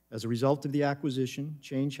 As a result of the acquisition,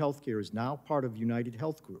 Change Healthcare is now part of United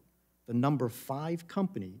Health Group, the number 5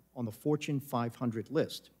 company on the Fortune 500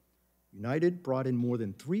 list. United brought in more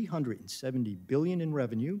than $370 billion in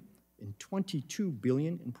revenue and $22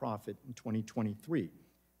 billion in profit in 2023.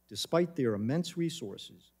 Despite their immense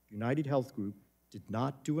resources, United Health Group did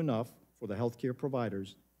not do enough for the healthcare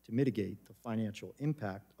providers to mitigate the financial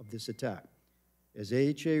impact of this attack. As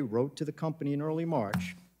AHA wrote to the company in early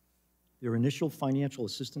March, their initial financial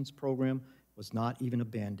assistance program was not even a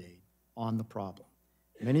Band-Aid on the problem.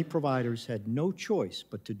 Many providers had no choice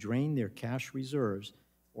but to drain their cash reserves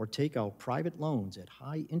or take out private loans at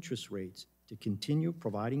high interest rates to continue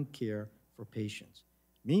providing care for patients.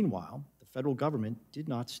 Meanwhile, the federal government did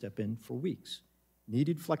not step in for weeks.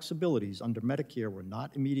 Needed flexibilities under Medicare were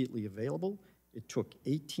not immediately available. It took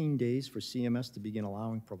 18 days for CMS to begin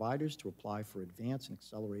allowing providers to apply for advance and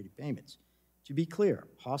accelerated payments. To be clear,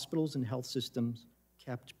 hospitals and health systems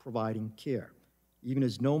kept providing care. Even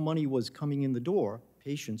as no money was coming in the door,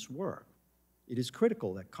 patients were. It is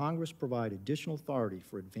critical that Congress provide additional authority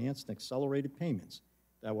for advanced and accelerated payments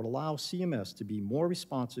that would allow CMS to be more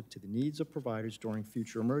responsive to the needs of providers during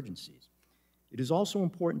future emergencies. It is also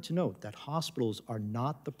important to note that hospitals are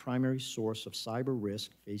not the primary source of cyber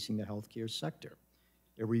risk facing the healthcare sector.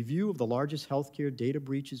 A review of the largest healthcare data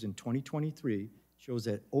breaches in 2023 shows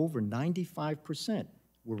that over 95%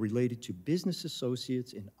 were related to business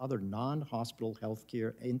associates and other non-hospital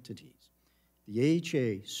healthcare entities. The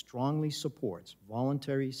AHA strongly supports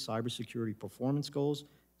voluntary cybersecurity performance goals,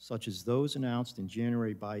 such as those announced in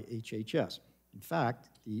January by HHS. In fact,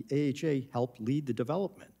 the AHA helped lead the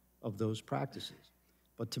development of those practices.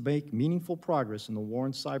 But to make meaningful progress in the war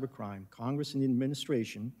on cybercrime, Congress and the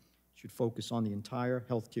administration should focus on the entire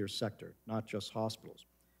healthcare sector, not just hospitals.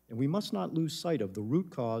 And we must not lose sight of the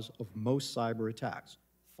root cause of most cyber attacks: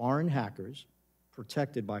 foreign hackers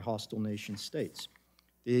protected by hostile nation states.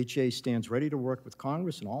 The AHA stands ready to work with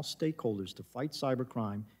Congress and all stakeholders to fight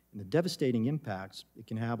cybercrime and the devastating impacts it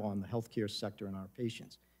can have on the healthcare sector and our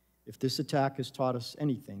patients. If this attack has taught us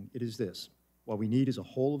anything, it is this: what we need is a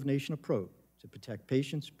whole-of-nation approach to protect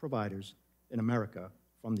patients, providers in America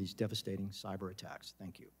from these devastating cyber attacks.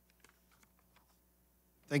 Thank you.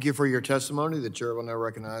 Thank you for your testimony. The chair will now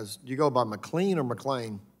recognize, do you go by McLean or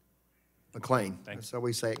McLean? McLean. That's how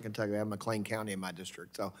we say it in Kentucky. I have McLean County in my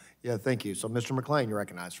district. So, yeah, thank you. So, Mr. McLean, you're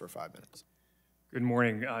recognized for 5 minutes. Good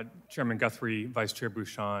morning, Chairman Guthrie, Vice Chair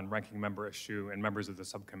Bouchon, Ranking Member Eshoo, and members of the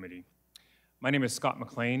subcommittee. My name is Scott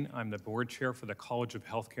McLean. I'm the board chair for the College of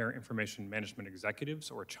Healthcare Information Management Executives,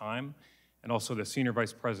 or CHIME, and also the Senior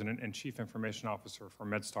Vice President and Chief Information Officer for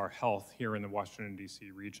MedStar Health here in the Washington,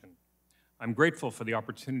 D.C. region. I'm grateful for the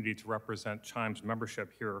opportunity to represent CHIME's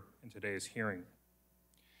membership here in today's hearing.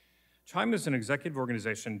 CHIME is an executive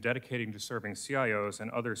organization dedicated to serving CIOs and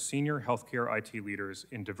other senior healthcare IT leaders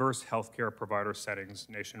in diverse healthcare provider settings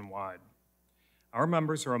nationwide. Our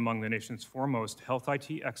members are among the nation's foremost health IT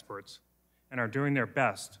experts and are doing their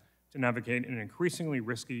best to navigate an increasingly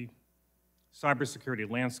risky cybersecurity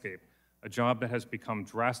landscape, a job that has become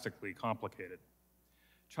drastically complicated.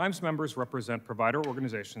 CHIME's members represent provider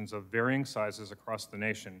organizations of varying sizes across the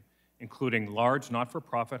nation, including large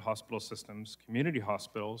not-for-profit hospital systems, community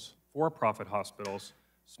hospitals, for-profit hospitals,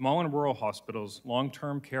 small and rural hospitals,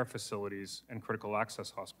 long-term care facilities, and critical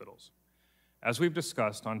access hospitals. As we've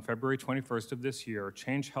discussed, on February 21st of this year,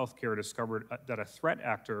 Change Healthcare discovered that a threat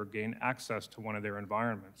actor gained access to one of their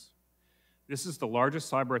environments. This is the largest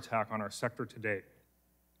cyber attack on our sector to date.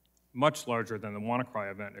 much larger than the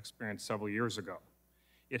WannaCry event experienced several years ago.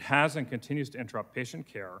 It has and continues to interrupt patient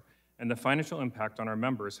care, and the financial impact on our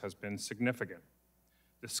members has been significant.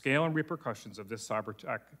 The scale and repercussions of this cyber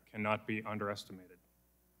attack cannot be underestimated.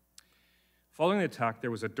 Following the attack,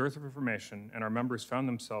 there was a dearth of information, and our members found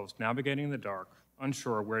themselves navigating in the dark,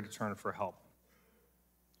 unsure where to turn for help.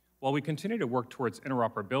 While we continue to work towards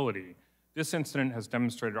interoperability, this incident has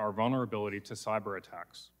demonstrated our vulnerability to cyber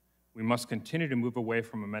attacks. We must continue to move away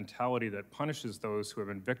from a mentality that punishes those who have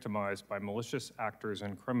been victimized by malicious actors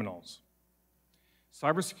and criminals.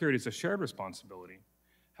 Cybersecurity is a shared responsibility.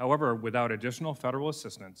 However, without additional federal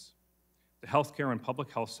assistance, the healthcare and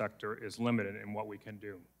public health sector is limited in what we can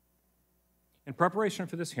do. In preparation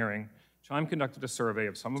for this hearing, CHIME conducted a survey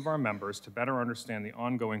of some of our members to better understand the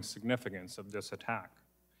ongoing significance of this attack.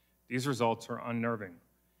 These results are unnerving,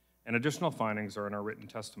 and additional findings are in our written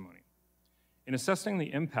testimony. In assessing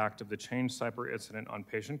the impact of the Change cyber incident on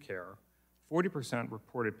patient care, 40%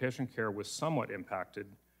 reported patient care was somewhat impacted,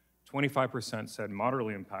 25% said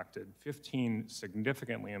moderately impacted, 15%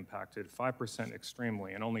 significantly impacted, 5%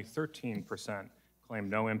 extremely, and only 13% claimed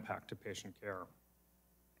no impact to patient care.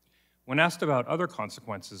 When asked about other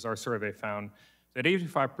consequences, our survey found that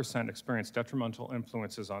 85% experienced detrimental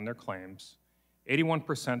influences on their claims,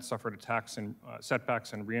 81% suffered attacks and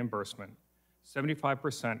setbacks in reimbursement,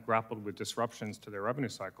 75% grappled with disruptions to their revenue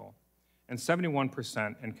cycle, and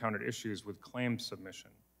 71% encountered issues with claim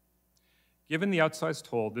submission. Given the outsized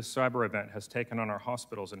toll this cyber event has taken on our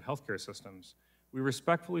hospitals and healthcare systems, we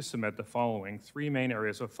respectfully submit the following three main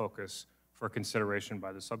areas of focus for consideration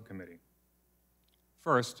by the subcommittee.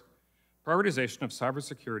 First, prioritization of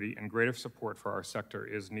cybersecurity and greater support for our sector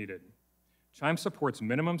is needed. CHIME supports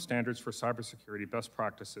minimum standards for cybersecurity best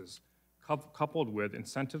practices coupled with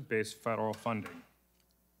incentive-based federal funding.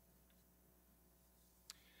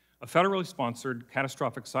 A federally sponsored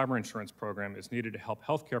catastrophic cyber insurance program is needed to help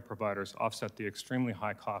healthcare providers offset the extremely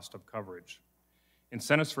high cost of coverage.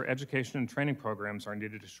 Incentives for education and training programs are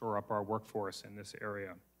needed to shore up our workforce in this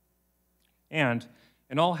area. And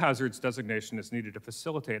an all hazards designation is needed to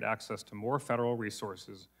facilitate access to more federal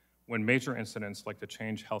resources when major incidents like the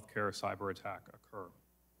Change Healthcare cyber attack occur.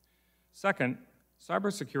 Second,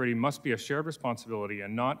 cybersecurity must be a shared responsibility,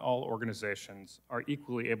 and not all organizations are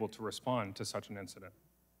equally able to respond to such an incident.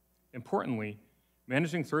 Importantly,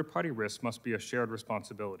 managing third-party risks must be a shared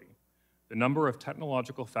responsibility. The number of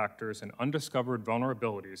technological factors and undiscovered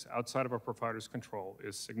vulnerabilities outside of a provider's control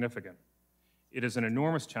is significant. It is an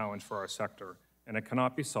enormous challenge for our sector, and it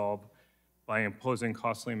cannot be solved by imposing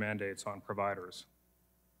costly mandates on providers.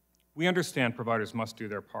 We understand providers must do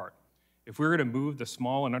their part. If we're going to move the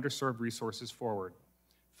small and underserved resources forward,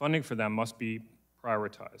 funding for them must be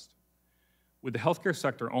prioritized. With the healthcare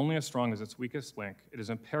sector only as strong as its weakest link, it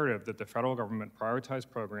is imperative that the federal government prioritize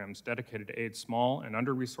programs dedicated to aid small and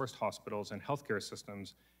under-resourced hospitals and healthcare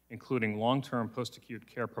systems, including long-term post-acute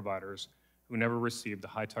care providers who never received the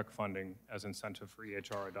high-tech funding as incentive for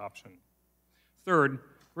EHR adoption. Third,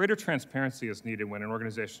 greater transparency is needed when an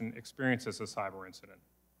organization experiences a cyber incident.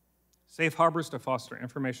 Safe harbors to foster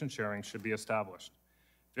information sharing should be established.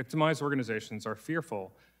 Victimized organizations are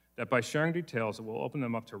fearful that by sharing details, it will open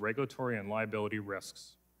them up to regulatory and liability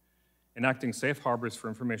risks. Enacting safe harbors for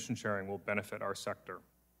information sharing will benefit our sector.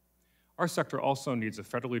 Our sector also needs a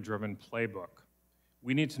federally driven playbook.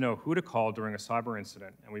 We need to know who to call during a cyber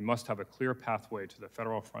incident, and we must have a clear pathway to the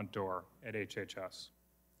federal front door at HHS.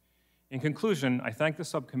 In conclusion, I thank the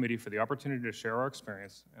subcommittee for the opportunity to share our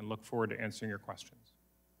experience and look forward to answering your questions.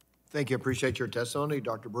 Thank you. Appreciate your testimony.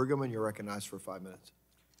 Dr. Brueggemann, you're recognized for 5 minutes.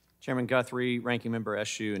 Chairman Guthrie, Ranking Member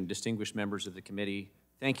Eshoo, and distinguished members of the committee,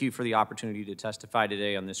 thank you for the opportunity to testify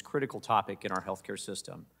today on this critical topic in our healthcare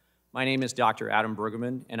system. My name is Dr. Adam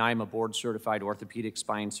Brueggemann, and I am a board-certified orthopedic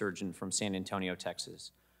spine surgeon from San Antonio,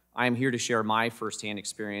 Texas. I am here to share my firsthand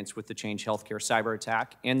experience with the Change Healthcare cyber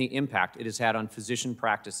attack and the impact it has had on physician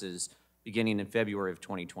practices beginning in February of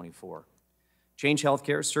 2024. Change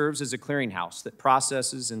Healthcare serves as a clearinghouse that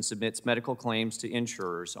processes and submits medical claims to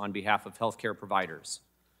insurers on behalf of healthcare providers.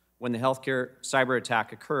 When the healthcare cyber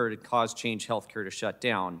attack occurred, it caused Change Healthcare to shut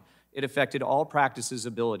down. It affected all practices'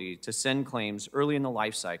 ability to send claims early in the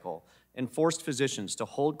life cycle and forced physicians to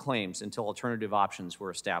hold claims until alternative options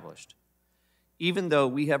were established. Even though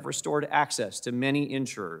we have restored access to many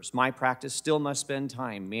insurers, my practice still must spend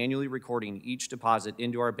time manually recording each deposit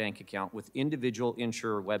into our bank account with individual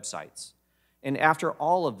insurer websites. And after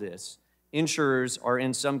all of this, insurers are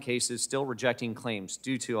in some cases still rejecting claims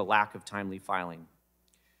due to a lack of timely filing.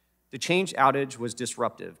 The Change outage was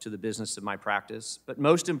disruptive to the business of my practice, but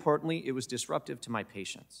most importantly, it was disruptive to my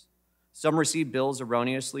patients. Some received bills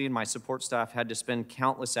erroneously, and my support staff had to spend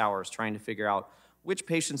countless hours trying to figure out which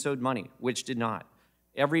patients owed money, which did not.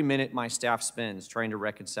 Every minute my staff spends trying to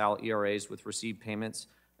reconcile ERAs with received payments,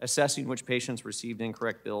 assessing which patients received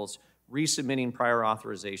incorrect bills, resubmitting prior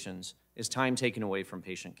authorizations, is time taken away from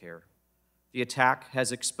patient care. The attack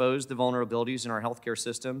has exposed the vulnerabilities in our healthcare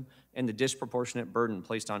system and the disproportionate burden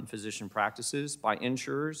placed on physician practices by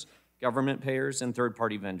insurers, government payers, and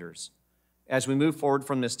third-party vendors. As we move forward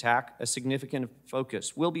from this attack, a significant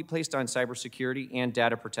focus will be placed on cybersecurity and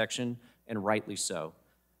data protection, and rightly so.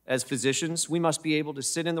 As physicians, we must be able to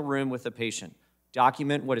sit in the room with the patient,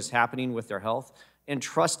 document what is happening with their health, and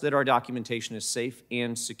trust that our documentation is safe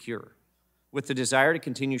and secure. With the desire to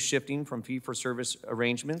continue shifting from fee-for-service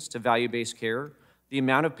arrangements to value-based care, the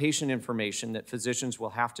amount of patient information that physicians will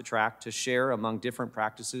have to track to share among different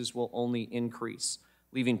practices will only increase,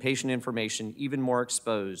 leaving patient information even more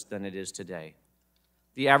exposed than it is today.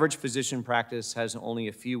 The average physician practice has only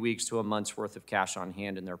a few weeks to a month's worth of cash on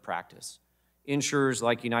hand in their practice. Insurers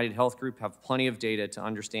like United Health Group have plenty of data to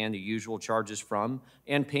understand the usual charges from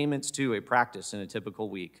and payments to a practice in a typical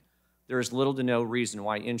week. There is little to no reason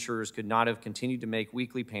why insurers could not have continued to make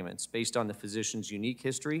weekly payments based on the physician's unique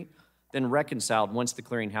history, then reconciled once the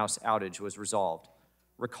clearinghouse outage was resolved.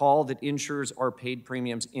 Recall that insurers are paid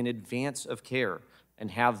premiums in advance of care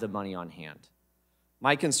and have the money on hand.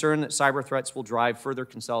 My concern that cyber threats will drive further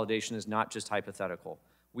consolidation is not just hypothetical.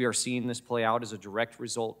 We are seeing this play out as a direct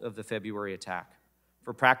result of the February attack.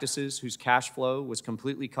 For practices whose cash flow was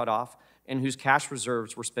completely cut off and whose cash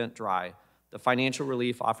reserves were spent dry, the financial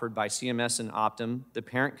relief offered by CMS and Optum, the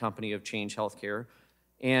parent company of Change Healthcare,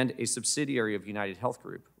 and a subsidiary of United Health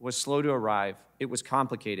Group, was slow to arrive, it was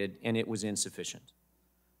complicated, and it was insufficient.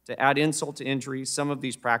 To add insult to injury, some of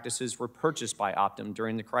these practices were purchased by Optum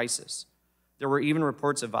during the crisis. There were even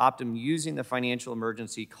reports of Optum using the financial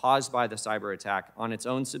emergency caused by the cyber attack on its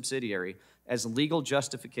own subsidiary as legal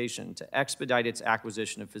justification to expedite its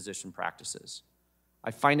acquisition of physician practices. I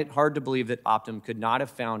find it hard to believe that Optum could not have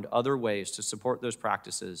found other ways to support those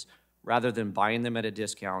practices rather than buying them at a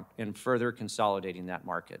discount and further consolidating that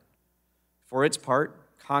market. For its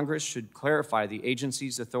part, Congress should clarify the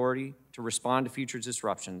agency's authority to respond to future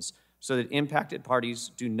disruptions so that impacted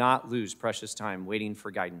parties do not lose precious time waiting for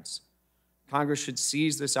guidance. Congress should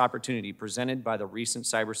seize this opportunity presented by the recent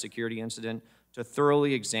cybersecurity incident to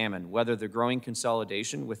thoroughly examine whether the growing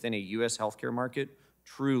consolidation within a U.S. healthcare market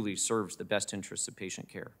truly serves the best interests of patient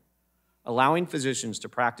care. Allowing physicians to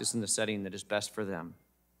practice in the setting that is best for them,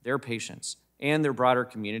 their patients, and their broader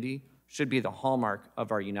community should be the hallmark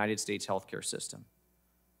of our United States healthcare system.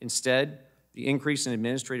 Instead, the increase in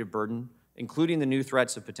administrative burden, including the new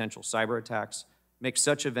threats of potential cyber attacks, makes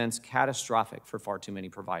such events catastrophic for far too many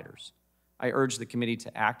providers. I urge the committee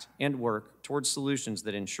to act and work towards solutions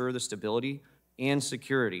that ensure the stability and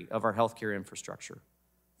security of our healthcare infrastructure.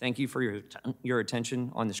 Thank you for your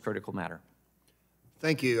attention on this critical matter.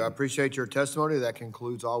 Thank you. I appreciate your testimony. That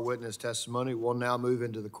concludes all witness testimony. We'll now move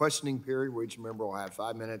into the questioning period, where each member will have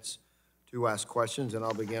 5 minutes to ask questions, and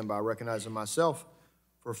I'll begin by recognizing myself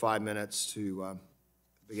for 5 minutes to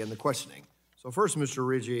begin the questioning. So first, Mr.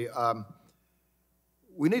 Riggi,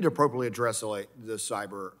 we need to appropriately address the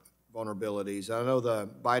cyber vulnerabilities. I know the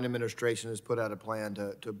Biden administration has put out a plan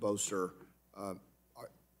to bolster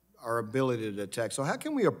our ability to detect. So how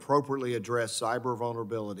can we appropriately address cyber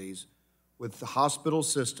vulnerabilities with the hospital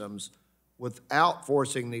systems without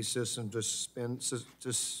forcing these systems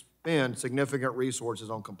to spend significant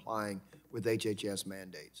resources on complying with HHS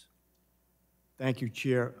mandates? Thank you,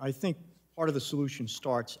 Chair. I think part of the solution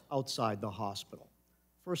starts outside the hospital.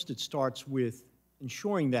 First, it starts with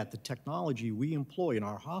ensuring that the technology we employ in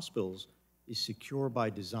our hospitals is secure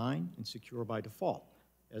by design and secure by default,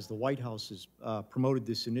 as the White House has promoted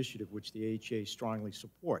this initiative, which the AHA strongly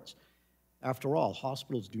supports. After all,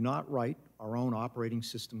 hospitals do not write our own operating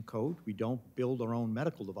system code. We don't build our own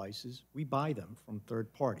medical devices. We buy them from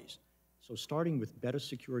third parties. So starting with better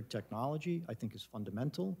secured technology, I think, is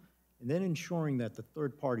fundamental, and then ensuring that the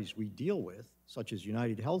third parties we deal with, such as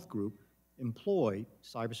United Health Group, employ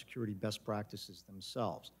cybersecurity best practices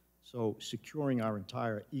themselves. So securing our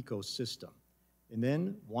entire ecosystem. And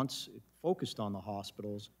then once focused on the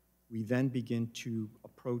hospitals, we then begin to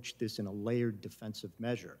approach this in a layered defensive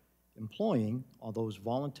measure, employing all those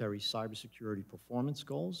voluntary cybersecurity performance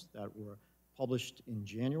goals that were published in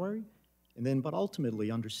January, and then, but ultimately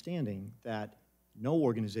understanding that no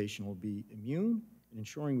organization will be immune, and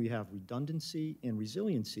ensuring we have redundancy and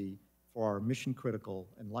resiliency for our mission-critical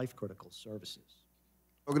and life-critical services.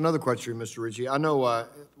 Okay, another question, Mr. Riggi. I know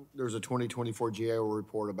there's a 2024 GAO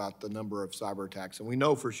report about the number of cyber attacks, and we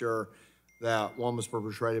know for sure that one was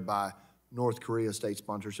perpetrated by North Korea state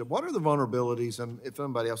sponsorship. What are the vulnerabilities? And if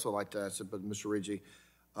anybody else would like to ask it, but Mr. Rigi,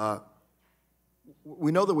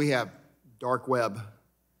 we know that we have dark web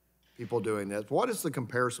people doing this. What is the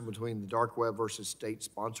comparison between the dark web versus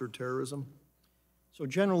state-sponsored terrorism? So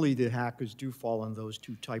generally, the hackers do fall in those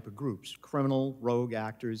two type of groups: criminal, rogue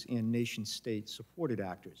actors, and nation-state supported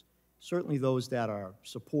actors. Certainly those that are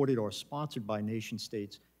supported or sponsored by nation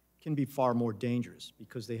states can be far more dangerous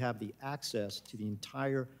because they have the access to the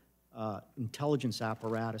entire intelligence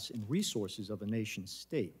apparatus and resources of a nation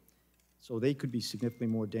state. So they could be significantly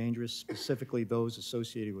more dangerous, specifically those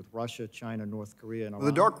associated with Russia, China, North Korea, and Iran.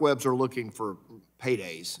 Well, the dark webs are looking for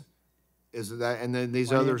paydays. Is that, and then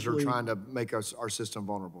these others are trying to make our system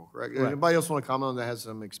vulnerable, correct? Anybody else want to comment on that, has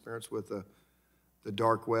some experience with the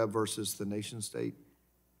dark web versus the nation state?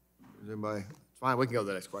 Is anybody? Fine, we can go to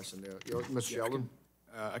the next question. Mr. Sheldon?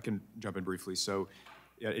 I can jump in briefly. So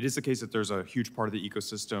yeah, it is the case that there's a huge part of the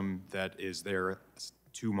ecosystem that is there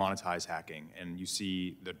to monetize hacking, and you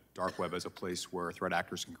see the dark web as a place where threat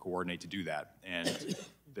actors can coordinate to do that. And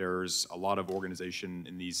there's a lot of organization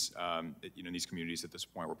in these, in these communities at this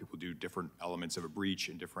point where people do different elements of a breach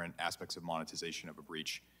and different aspects of monetization of a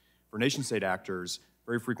breach. For nation-state actors,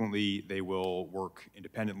 very frequently they will work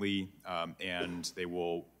independently and they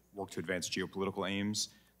will work to advance geopolitical aims.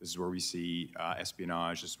 This is where we see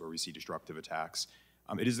espionage. This is where we see destructive attacks.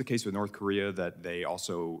 It is the case with North Korea that they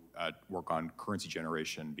also work on currency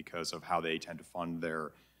generation because of how they tend to fund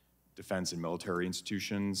their defense and military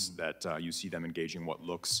institutions, that you see them engaging what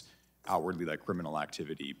looks outwardly like criminal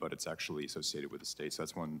activity, but it's actually associated with the state. So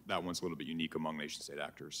that one's a little bit unique among nation-state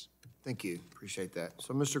actors. Thank you, appreciate that.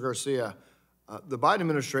 So Mr. Garcia, the Biden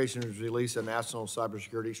administration has released a national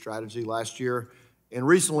cybersecurity strategy last year and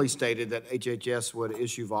recently stated that HHS would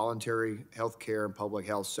issue voluntary health care and public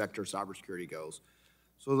health sector cybersecurity goals.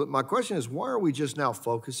 So my question is, why are we just now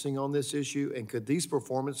focusing on this issue? And could these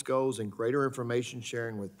performance goals and greater information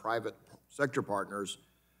sharing with private sector partners,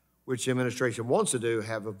 which the administration wants to do,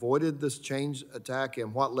 have avoided this change attack?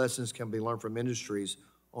 And what lessons can be learned from industries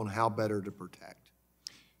on how better to protect?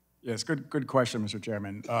 Yes, good question, Mr.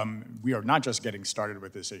 Chairman. We are not just getting started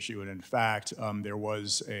with this issue, and in fact, there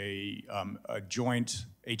was a joint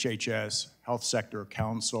HHS Health Sector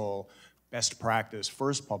Council best practice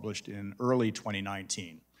first published in early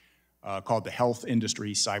 2019 called the Health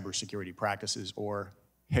Industry Cybersecurity Practices, or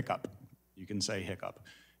HICCUP. You can say HICCUP.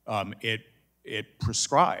 It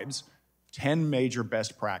prescribes 10 major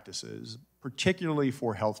best practices, particularly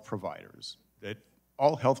for health providers, that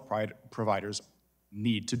all health providers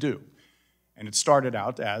need to do. And it started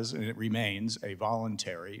out as, and it remains, a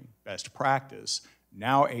voluntary best practice.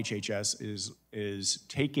 Now HHS is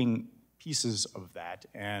taking pieces of that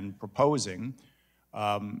and proposing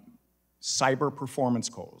cyber performance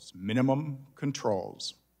goals, minimum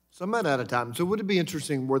controls. So I'm out of time. So would it be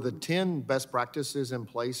interesting, were the 10 best practices in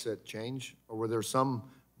place at change, or were there some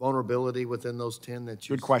vulnerability within those 10 that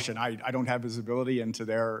you? Good question. I don't have visibility into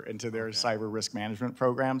their cyber risk management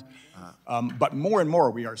programs, but more and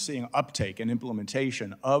more we are seeing uptake and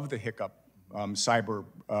implementation of the HICCUP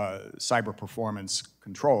cyber performance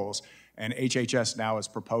controls. And HHS now is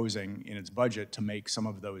proposing in its budget to make some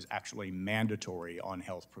of those actually mandatory on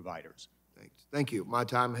health providers. Thanks. Thank you. My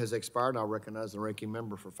time has expired. I'll recognize the ranking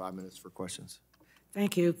member for 5 minutes for questions.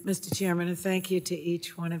 Thank you, Mr. Chairman, and thank you to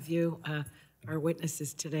each one of you, our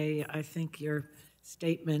witnesses today. I think your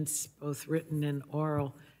statements, both written and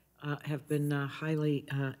oral, have been highly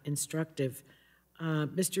instructive.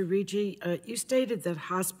 Mr. Rigi, you stated that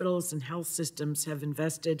hospitals and health systems have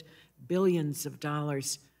invested billions of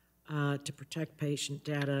dollars to protect patient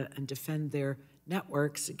data and defend their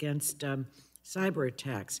networks against cyber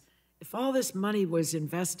attacks. If all this money was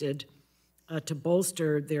invested to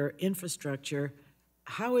bolster their infrastructure,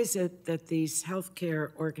 how is it that these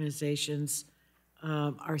healthcare organizations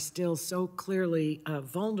are still so clearly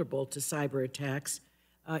vulnerable to cyber attacks?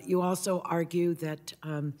 You also argue that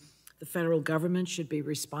the federal government should be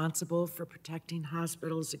responsible for protecting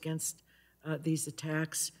hospitals against these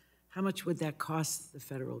attacks. How much would that cost the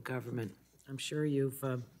federal government? I'm sure you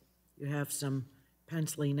have some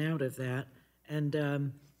penciling out of that.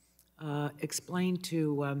 And explain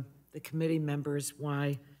to the committee members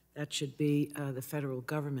why that should be the federal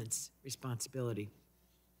government's responsibility.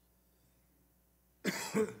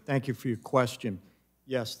 Thank you for your question.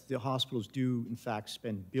 Yes, the hospitals do, in fact,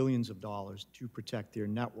 spend billions of dollars to protect their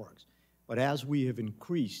networks. But as we have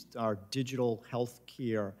increased our digital health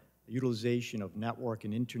care utilization of network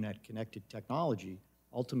and internet-connected technology,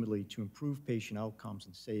 ultimately to improve patient outcomes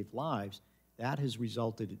and save lives, that has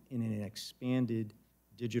resulted in an expanded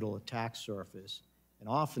digital attack surface. And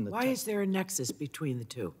often Why is there a nexus between the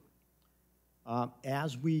two?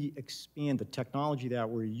 as we expand, the technology that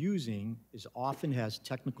we're using often has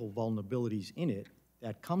technical vulnerabilities in it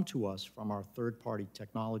that come to us from our third-party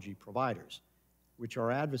technology providers, which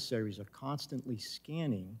our adversaries are constantly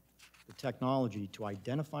scanning the technology to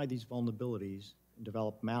identify these vulnerabilities and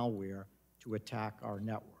develop malware to attack our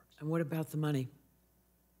networks. And what about the money?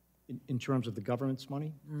 In terms of the government's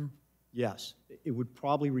money? Yes. It would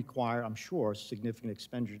probably require, I'm sure, significant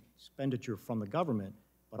expenditure from the government,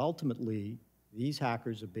 but ultimately, these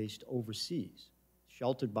hackers are based overseas,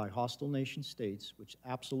 sheltered by hostile nation states, which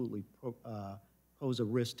absolutely pose a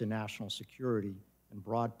risk to national security and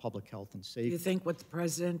broad public health and safety. Do you think what the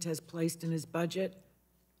president has placed in his budget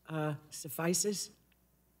suffices?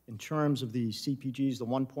 In terms of the CPGs, the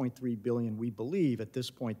 $1.3 billion, we believe at this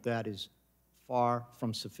point that is far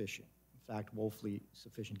from sufficient. In fact, woefully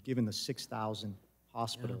sufficient, given the 6,000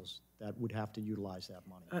 hospitals that would have to utilize that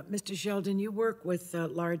money. Mr. Sheldon, you work with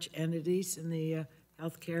large entities in the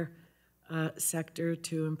healthcare sector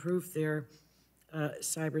to improve their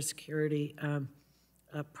cybersecurity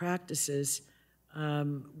practices.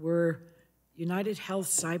 Were United Health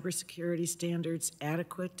cybersecurity standards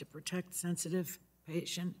adequate to protect sensitive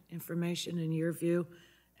patient information in your view?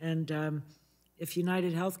 And if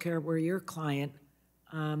United Healthcare were your client,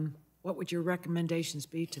 what would your recommendations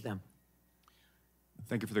be to them?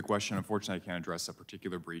 Thank you for the question. Unfortunately, I can't address a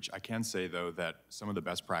particular breach. I can say, though, that some of the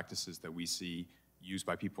best practices that we see used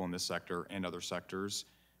by people in this sector and other sectors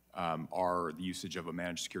are the usage of a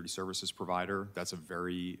managed security services provider. That's a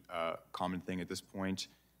very common thing at this point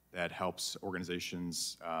that helps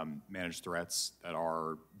organizations manage threats that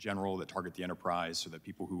are general, that target the enterprise, so that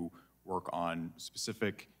people who work on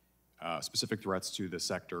specific threats to the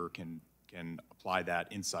sector can apply that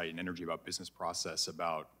insight and energy about business process,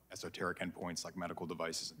 about esoteric endpoints like medical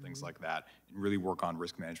devices and things like that, and really work on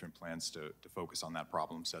risk management plans to focus on that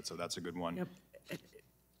problem set. So that's a good one. Yep.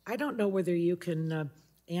 I don't know whether you can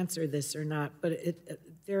answer this or not, but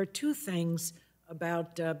there are two things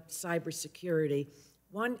about cybersecurity.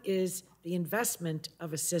 One is the investment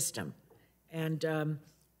of a system, and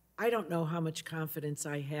I don't know how much confidence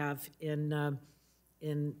I have in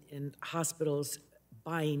hospitals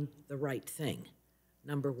buying the right thing,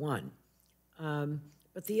 number one.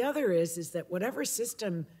 But the other is that whatever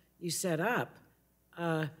system you set up,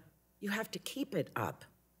 you have to keep it up.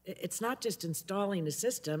 It's not just installing a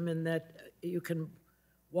system and that you can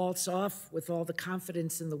waltz off with all the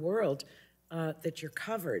confidence in the world that you're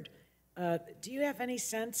covered. Do you have any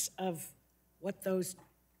sense of what those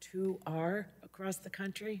two are across the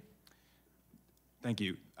country? Thank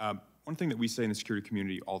you. One thing that we say in the security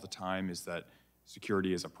community all the time is that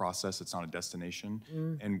security is a process, it's not a destination.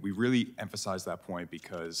 And we really emphasize that point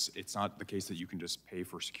because it's not the case that you can just pay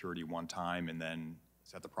for security one time and then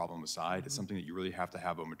set the problem aside. It's something that you really have to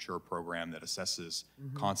have a mature program that assesses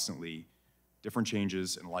constantly different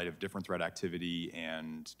changes in light of different threat activity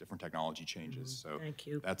and different technology changes. So Thank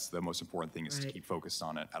you. that's the most important thing, is to keep focused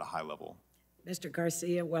on it at a high level. Mr.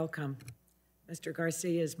 Garcia, welcome. Mr.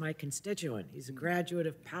 Garcia is my constituent. He's a graduate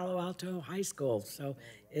of Palo Alto High School, so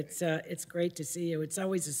it's great to see you. It's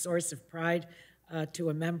always a source of pride to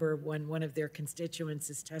a member when one of their constituents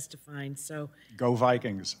is testifying. So Go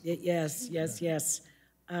Vikings. yes.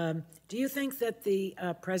 Do you think that the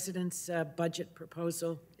president's budget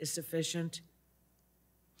proposal is sufficient?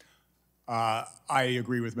 I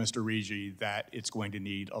agree with Mr. Rigi that it's going to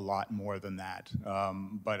need a lot more than that.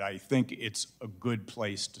 But I think it's a good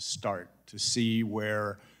place to start, to see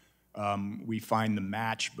where we find the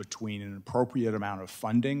match between an appropriate amount of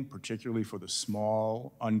funding, particularly for the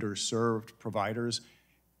small, underserved providers,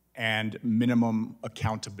 and minimum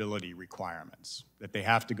accountability requirements, that they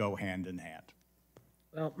have to go hand in hand.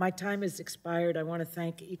 Well, my time has expired. I want to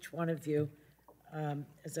thank each one of you.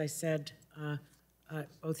 As I said,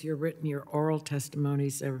 both your written, your oral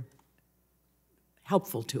testimonies are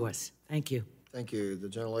helpful to us. Thank you. Thank you. The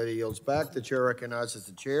gentlelady yields back. The chair recognizes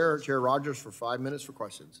the chair. Chair Rodgers for 5 minutes for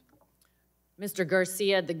questions. Mr.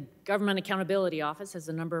 Garcia, the Government Accountability Office has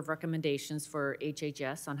a number of recommendations for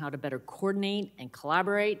HHS on how to better coordinate and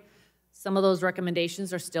collaborate. Some of those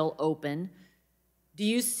recommendations are still open. Do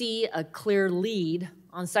you see a clear lead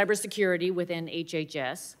on cybersecurity within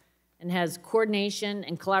HHS? And has coordination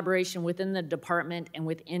and collaboration within the department and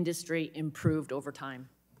with industry improved over time?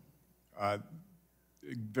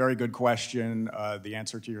 Very good question. The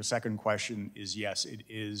answer to your second question is yes, it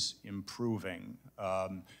is improving.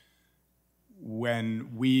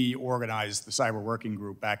 When we organized the Cyber Working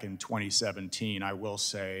Group back in 2017, I will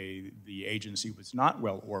say the agency was not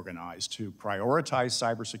well organized to prioritize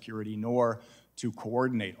cybersecurity nor to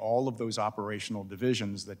coordinate all of those operational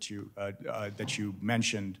divisions that you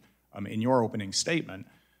mentioned in your opening statement.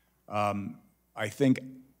 I think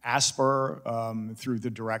ASPR, through the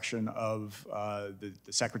direction of the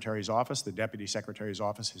Secretary's office, the Deputy Secretary's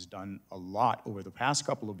office, has done a lot over the past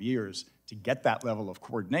couple of years to get that level of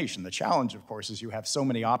coordination. The challenge, of course, is you have so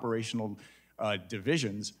many operational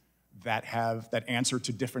divisions that answer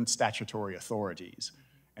to different statutory authorities.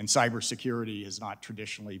 And cybersecurity has not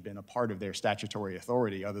traditionally been a part of their statutory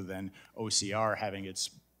authority other than OCR having its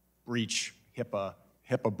HIPAA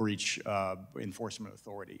breach enforcement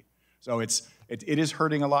authority. So it is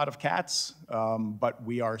hurting a lot of cats, but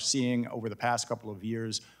we are seeing over the past couple of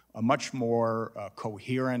years a much more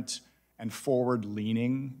coherent and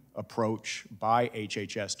forward-leaning approach by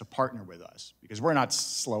HHS to partner with us, because we're not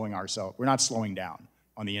slowing down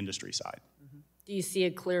on the industry side. Do you see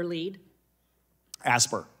a clear lead?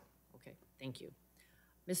 ASPR. Okay, thank you.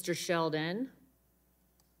 Mr. Sheldon,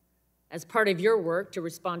 as part of your work to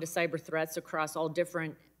respond to cyber threats across all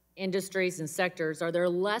different industries and sectors, are there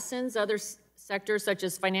lessons other sectors such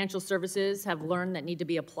as financial services have learned that need to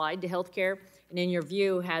be applied to healthcare? And in your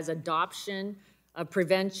view, has adoption of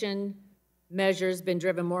prevention measures been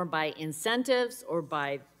driven more by incentives or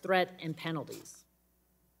by threat and penalties?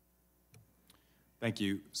 Thank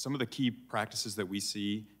you. Some of the key practices that we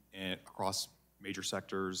see across major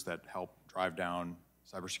sectors that help drive down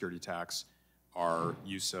cybersecurity attacks are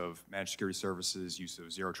use of managed security services, use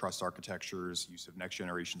of zero trust architectures, use of next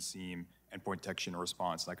generation SIEM, endpoint detection and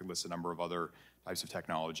response, and I could list a number of other types of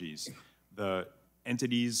technologies. The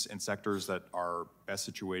entities and sectors that are best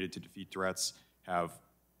situated to defeat threats have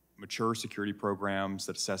mature security programs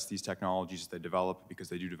that assess these technologies as they develop, because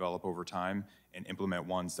they do develop over time, and implement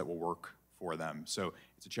ones that will work for them. So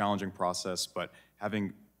it's a challenging process, but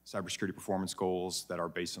having cybersecurity performance goals that are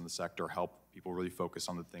based on the sector help people really focus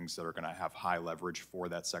on the things that are going to have high leverage for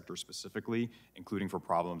that sector specifically, including for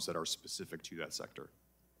problems that are specific to that sector.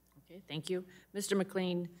 Okay, thank you. Mr.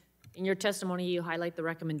 McLean, in your testimony, you highlight the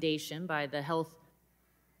recommendation by the Health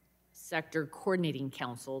Sector Coordinating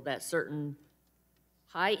Council that certain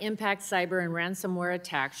high-impact cyber and ransomware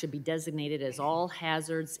attacks should be designated as all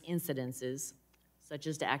hazards incidences, such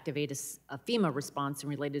as to activate a FEMA response and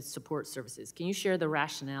related support services. Can you share the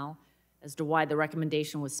rationale as to why the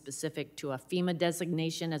recommendation was specific to a FEMA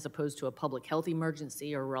designation as opposed to a public health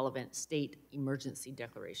emergency or relevant state emergency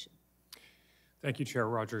declaration? Thank you, Chair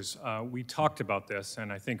Rodgers. We talked about this,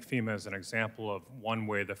 and I think FEMA is an example of one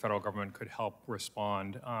way the federal government could help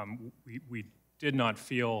respond. We did not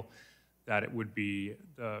feel that it would be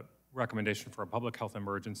the recommendation for a public health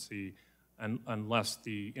emergency unless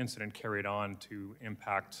the incident carried on to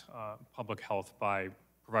impact public health by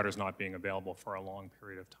providers not being available for a long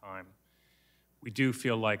period of time. We do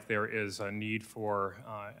feel like there is a need for,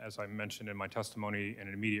 as I mentioned in my testimony,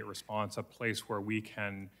 an immediate response, a place where we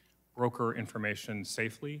can broker information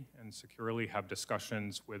safely and securely, have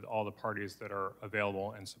discussions with all the parties that are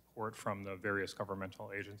available, and support from the various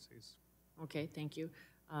governmental agencies. Okay, thank you.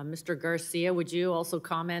 Mr. Garcia, would you also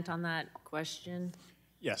comment on that question?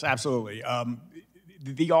 Yes, absolutely.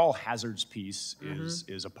 The all hazards piece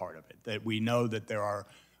is a part of it. That we know that there are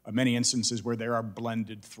many instances where there are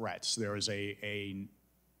blended threats. There is a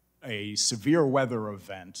severe weather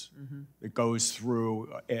event that goes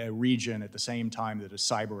through a region at the same time that a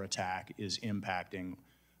cyber attack is impacting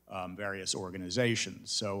various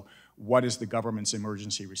organizations. So what is the government's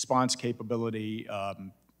emergency response capability?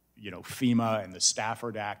 FEMA and the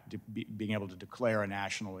Stafford Act being able to declare a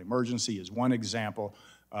national emergency is one example.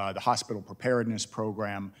 The hospital preparedness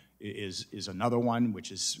program is another one,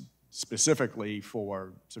 which is specifically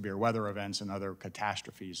for severe weather events and other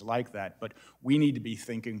catastrophes like that. But we need to be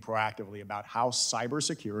thinking proactively about how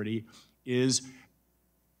cybersecurity is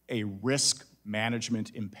a risk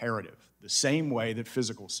management imperative, the same way that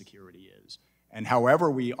physical security is. And however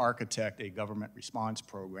we architect a government response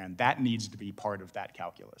program, that needs to be part of that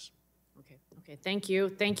calculus. Okay, thank you.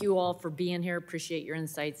 Thank you all for being here. Appreciate your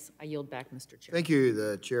insights. I yield back, Mr. Chair. Thank you.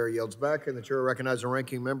 The chair yields back, and the chair recognizes the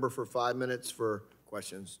ranking member for 5 minutes for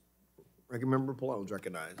questions. Ranking Member Pallone is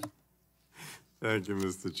recognized. Thank you,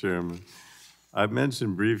 Mr. Chairman. I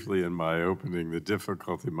mentioned briefly in my opening the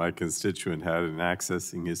difficulty my constituent had in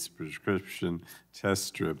accessing his prescription test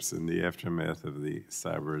strips in the aftermath of the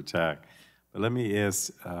cyber attack. But let me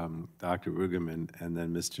ask Dr. Brueggemann and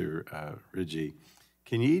then Mr. Ridgey,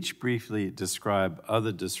 can you each briefly describe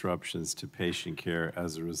other disruptions to patient care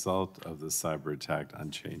as a result of the cyber attack on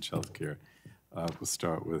Change Healthcare? We'll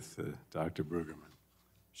start with Dr. Brueggemann.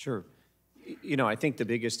 Sure. You know, I think the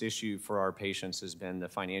biggest issue for our patients has been the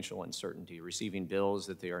financial uncertainty, receiving bills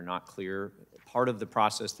that they are not clear. Part of the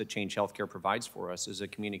process that Change Healthcare provides for us is a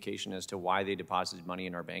communication as to why they deposited money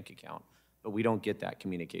in our bank account. But we don't get that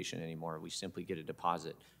communication anymore. We simply get a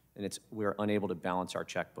deposit. And we're unable to balance our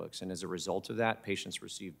checkbooks. And as a result of that, patients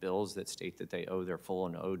receive bills that state that they owe their full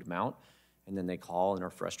and owed amount, and then they call and are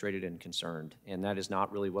frustrated and concerned. And that is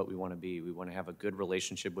not really what we want to be. We want to have a good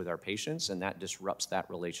relationship with our patients, and that disrupts that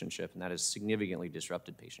relationship, and that has significantly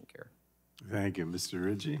disrupted patient care. Thank you. Mr.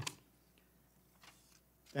 Ridgey?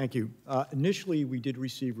 Thank you. Initially, we did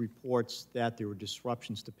receive reports that there were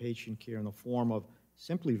disruptions to patient care in the form of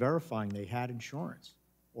simply verifying they had insurance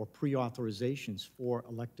or pre-authorizations for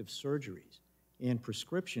elective surgeries. And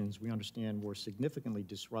prescriptions, we understand, were significantly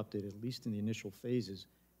disrupted, at least in the initial phases,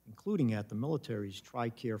 including at the military's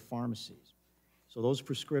TRICARE pharmacies. So those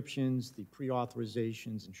prescriptions, the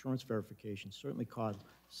pre-authorizations, insurance verifications certainly caused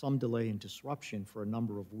some delay and disruption for a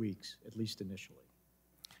number of weeks, at least initially.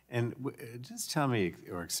 And just tell me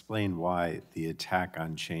or explain why the attack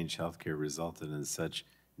on Change Healthcare resulted in such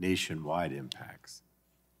nationwide impacts,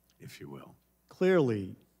 if you will.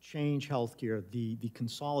 Clearly, Change Healthcare, the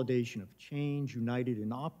consolidation of Change, United,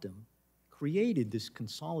 and Optum created this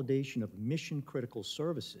consolidation of mission-critical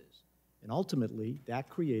services. And ultimately, that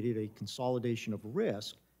created a consolidation of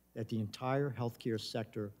risk that the entire healthcare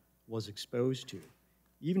sector was exposed to.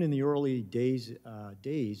 Even in the early days,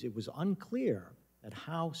 it was unclear at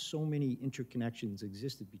how so many interconnections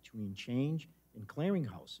existed between Change and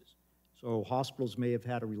clearinghouses. So hospitals may have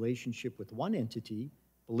had a relationship with one entity,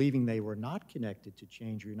 believing they were not connected to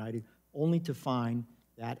Change or United, only to find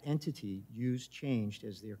that entity used Change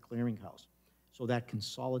as their clearinghouse. So that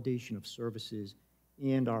consolidation of services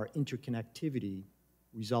and our interconnectivity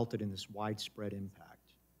resulted in this widespread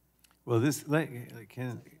impact. Well,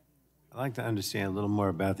 I'd like to understand a little more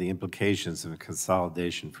about the implications of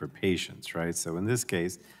consolidation for patients, right? So in this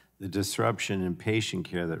case, the disruption in patient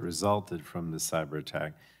care that resulted from the cyber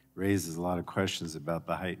attack raises a lot of questions about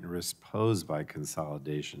the heightened risk posed by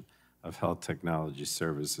consolidation of health technology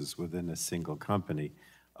services within a single company.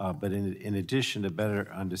 But in addition to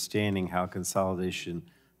better understanding how consolidation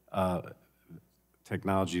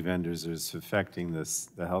technology vendors is affecting the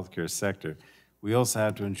healthcare sector, we also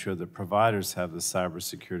have to ensure that providers have the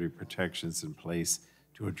cybersecurity protections in place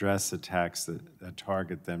to address attacks that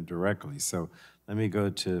target them directly. So let me go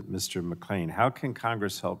to Mr. McLean. How can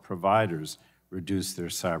Congress help providers reduce their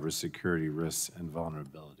cybersecurity risks and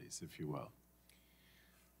vulnerabilities, if you will?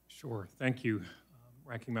 Sure. Thank you,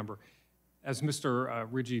 Ranking Member. As Mr.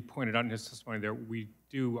 Ridgey pointed out in his testimony there,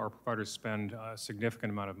 our providers spend a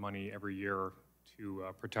significant amount of money every year to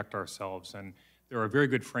protect ourselves. And there are very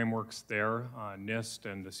good frameworks there, NIST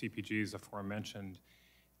and the CPGs aforementioned.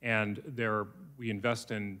 And we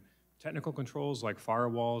invest in technical controls like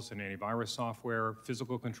firewalls and antivirus software,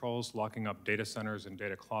 physical controls, locking up data centers and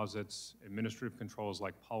data closets, administrative controls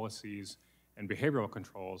like policies, and behavioral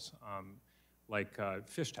controls like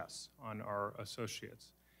fish tests on our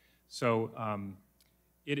associates. So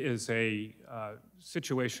it is a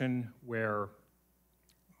situation where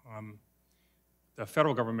the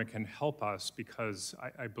federal government can help us because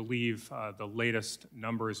I believe the latest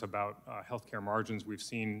numbers about healthcare margins, we've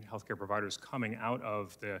seen healthcare providers coming out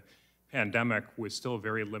of the pandemic with still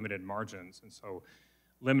very limited margins, and so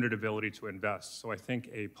limited ability to invest. So I think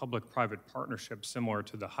a public-private partnership similar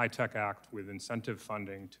to the HITECH Act with incentive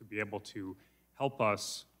funding to be able to help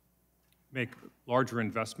us make larger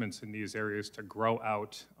investments in these areas to grow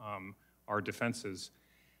out our defenses.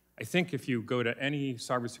 I think if you go to any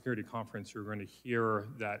cybersecurity conference, you're going to hear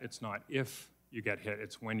that it's not if you get hit,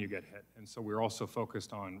 it's when you get hit. And so we're also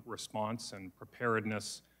focused on response and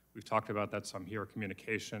preparedness. We've talked about that some here,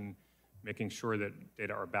 communication, making sure that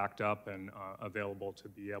data are backed up and available to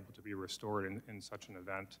be able to be restored in such an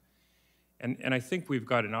event. And I think we've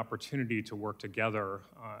got an opportunity to work together,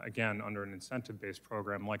 again, under an incentive-based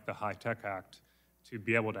program like the HITECH Act, to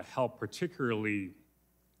be able to help, particularly,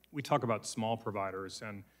 we talk about small providers,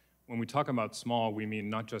 and when we talk about small, we mean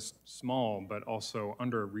not just small, but also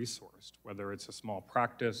under-resourced, whether it's a small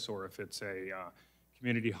practice or if it's a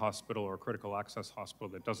community hospital or critical access hospital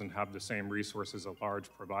that doesn't have the same resources as a large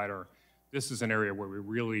provider. This is an area where we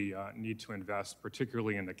really need to invest,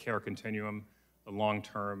 particularly in the care continuum, the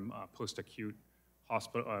long-term post-acute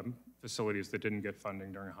hospital facilities that didn't get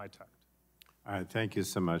funding during HITECH. All right, thank you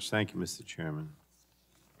so much. Thank you, Mr. Chairman.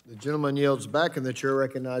 The gentleman yields back, and the chair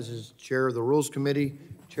recognizes Chair of the Rules Committee,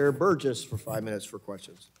 Chair Burgess, for 5 minutes for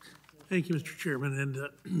questions. Thank you, Mr. Chairman.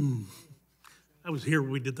 And I was here when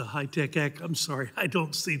we did the HITECH Act. I'm sorry, I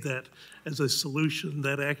don't see that as a solution.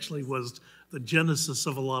 That actually was the genesis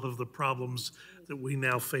of a lot of the problems that we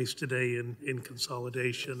now face today in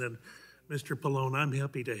consolidation. And Mr. Pallone, I'm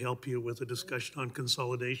happy to help you with a discussion on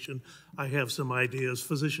consolidation. I have some ideas.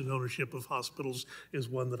 Physician ownership of hospitals is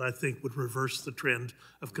one that I think would reverse the trend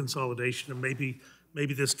of consolidation, and maybe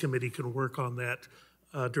this committee can work on that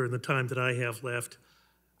during the time that I have left.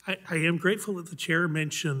 I am grateful that the chair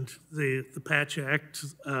mentioned the Patch Act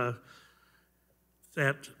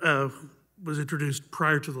that was introduced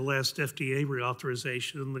prior to the last FDA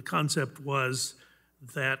reauthorization. And the concept was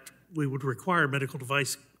that we would require medical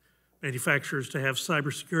device manufacturers to have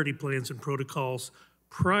cybersecurity plans and protocols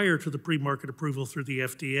prior to the pre-market approval through the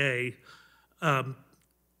FDA.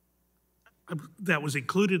 That was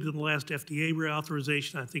included in the last FDA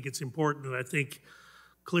reauthorization. I think it's important, and I think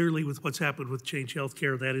clearly with what's happened with Change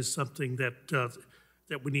Healthcare, that is something that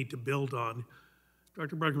that we need to build on.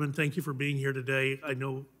 Dr. Bruggeman, thank you for being here today. I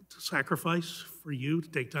know it's a sacrifice for you to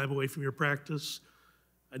take time away from your practice.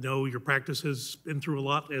 I know your practice has been through a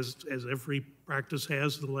lot, as every practice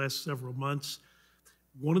has in the last several months.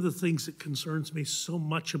 One of the things that concerns me so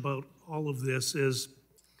much about all of this is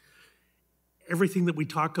everything that we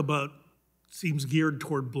talk about seems geared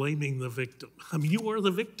toward blaming the victim. I mean, you are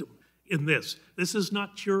the victim in this. This is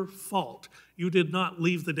not your fault. You did not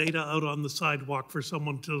leave the data out on the sidewalk for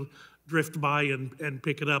someone to drift by and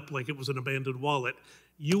pick it up like it was an abandoned wallet.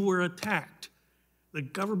 You were attacked. The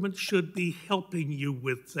government should be helping you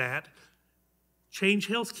with that. Change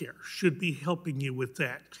Healthcare should be helping you with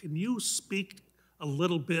that. Can you speak a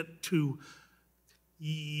little bit to,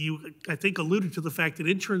 you, I think, alluded to the fact that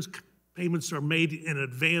insurance payments are made in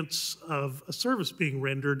advance of a service being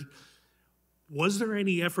rendered. Was there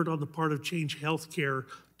any effort on the part of Change Healthcare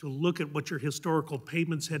to look at what your historical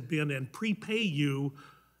payments had been and prepay you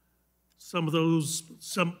some of those,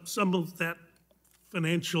 some of that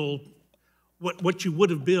financial, what you would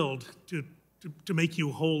have billed to make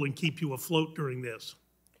you whole and keep you afloat during this?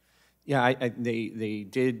 Yeah, they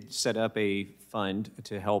did set up a fund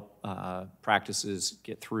to help practices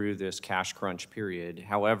get through this cash crunch period.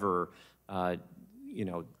 However, you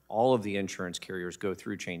know, all of the insurance carriers go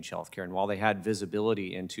through Change Healthcare, and while they had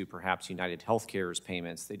visibility into perhaps United Healthcare's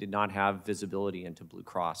payments, they did not have visibility into Blue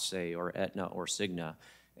Cross, say, or Aetna or Cigna.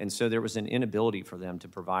 And so there was an inability for them to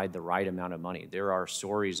provide the right amount of money. There are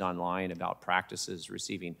stories online about practices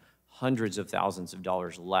receiving hundreds of thousands of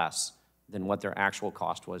dollars less than what their actual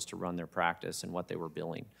cost was to run their practice and what they were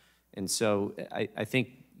billing. And so I think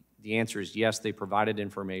the answer is yes, they provided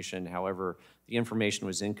information. However, the information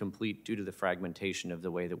was incomplete due to the fragmentation of the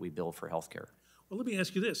way that we bill for healthcare. Well, let me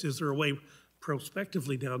ask you this. Is there a way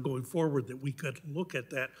prospectively now going forward that we could look at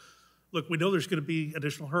that? Look, we know there's going to be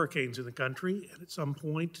additional hurricanes in the country, and at some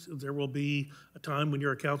point there will be a time when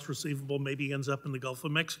your accounts receivable maybe ends up in the Gulf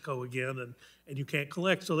of Mexico again, and you can't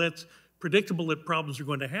collect. So that's predictable that problems are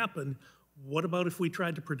going to happen. What about if we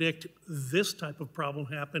tried to predict this type of problem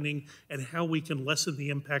happening and how we can lessen the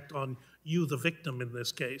impact on you, the victim, in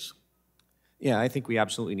this case? Yeah, I think we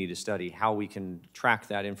absolutely need to study how we can track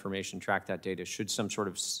that information, track that data. Should some sort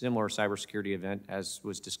of similar cybersecurity event, as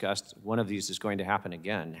was discussed, one of these is going to happen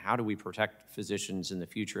again, how do we protect physicians in the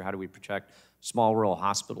future? How do we protect small rural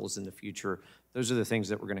hospitals in the future? Those are the things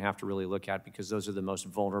that we're going to have to really look at because those are the most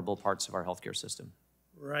vulnerable parts of our healthcare system.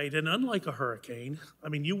 Right, and unlike a hurricane, I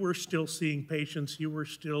mean, you were still seeing patients, you were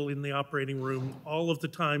still in the operating room all of the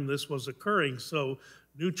time this was occurring, so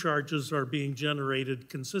new charges are being generated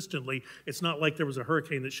consistently. It's not like there was a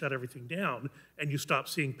hurricane that shut everything down and you stopped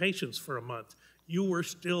seeing patients for a month. You were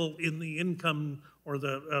still in the income or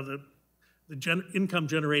the income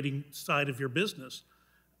generating side of your business.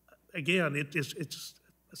 Again, it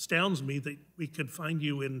astounds me that we could find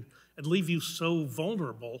you in and leave you so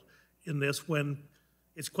vulnerable in this when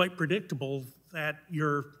it's quite predictable that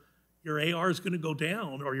your AR is going to go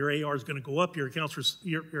down or your AR is going to go up, your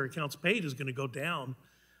accounts paid is going to go down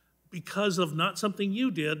because of not something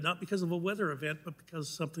you did, not because of a weather event, but because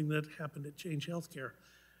of something that happened at Change Healthcare.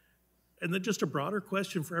 And then just a broader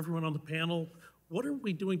question for everyone on the panel, what are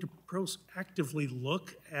we doing to proactively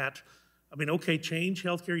look at, I mean, okay, Change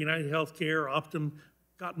Healthcare, United Healthcare, Optum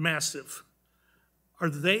got massive. Are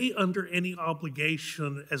they under any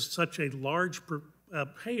obligation as such a large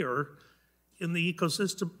payer in the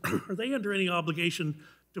ecosystem, are they under any obligation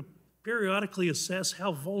to periodically assess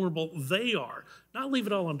how vulnerable they are? Not leave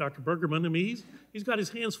it all on Dr. Bruggeman. I mean, he's got his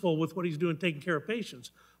hands full with what he's doing taking care of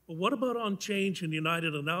patients. But what about on Change and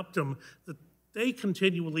United and Optum that they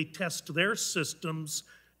continually test their systems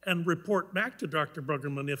and report back to Dr.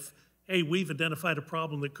 Bruggeman if, hey, we've identified a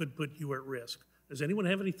problem that could put you at risk? Does anyone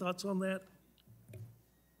have any thoughts on that?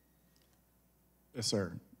 Yes,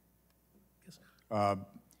 sir. Yes.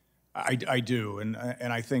 I do, and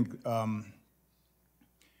I think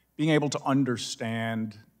being able to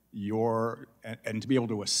understand and to be able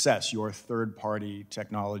to assess your third-party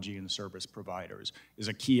technology and service providers is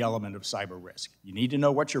a key element of cyber risk. You need to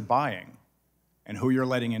know what you're buying and who you're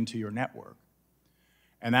letting into your network.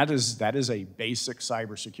 And that is a basic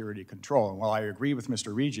cybersecurity control. And while I agree with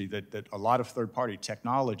Mr. Rigi that a lot of third-party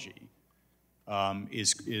technology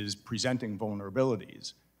is presenting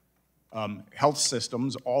vulnerabilities, health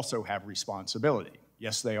systems also have responsibility.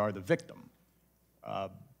 Yes, they are the victim.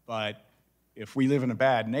 But if we live in a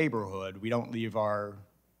bad neighborhood, we don't leave our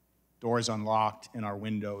doors unlocked and our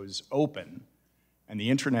windows open, and the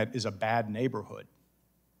internet is a bad neighborhood.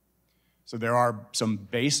 So there are some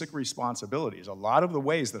basic responsibilities. A lot of the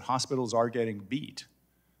ways that hospitals are getting beat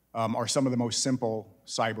are some of the most simple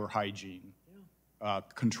cyber hygiene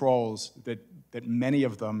controls that many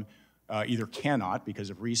of them either cannot because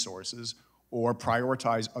of resources or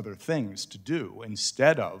prioritize other things to do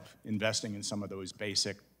instead of investing in some of those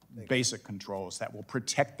basic controls that will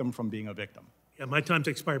protect them from being a victim. Yeah, my time's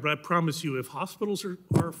expired, but I promise you, if hospitals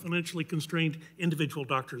are financially constrained, individual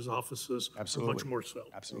doctors' offices are much more so.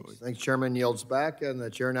 Absolutely. Thanks, Chairman yields back, and the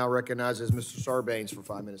chair now recognizes Mr. Sarbanes for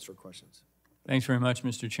 5 minutes for questions. Thanks very much,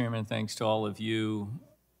 Mr. Chairman. Thanks to all of you.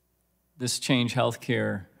 This Change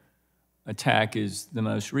Healthcare attack is the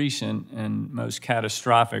most recent and most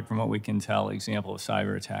catastrophic, from what we can tell, example of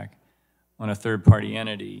cyber attack on a third-party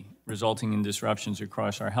entity, resulting in disruptions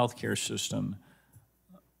across our healthcare system.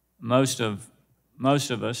 Most of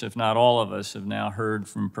us, if not all of us, have now heard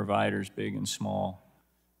from providers, big and small,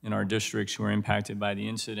 in our districts who are impacted by the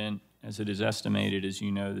incident. As it is estimated, as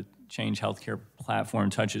you know, the Change Healthcare platform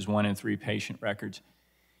touches 1 in 3 patient records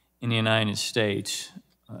in the United States.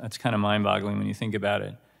 That's kind of mind-boggling when you think about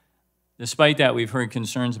it. Despite that, we've heard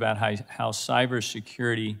concerns about how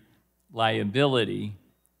cybersecurity liability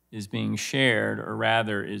is being shared, or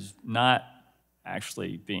rather is not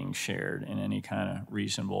actually being shared in any kind of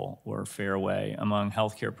reasonable or fair way among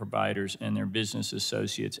healthcare providers and their business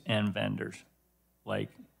associates and vendors, like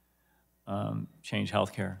Change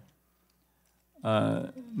Healthcare.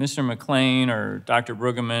 Mr. McLean or Dr.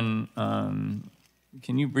 Brueggemann,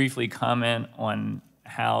 can you briefly comment on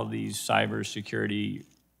how these cybersecurity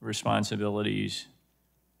responsibilities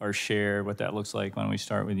are shared, what that looks like? Why don't we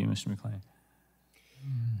start with you, Mr. McLean?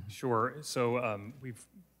 Sure. So we've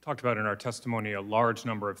talked about in our testimony a large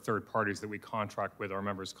number of third parties that we contract with, our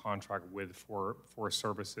members contract with for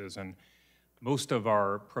services. And most of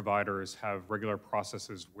our providers have regular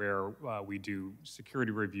processes where we do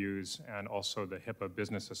security reviews and also the HIPAA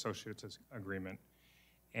Business Associates Agreement.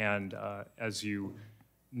 And as you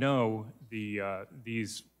know,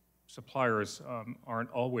 these suppliers aren't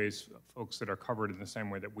always folks that are covered in the same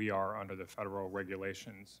way that we are under the federal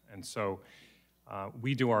regulations. And so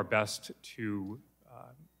we do our best to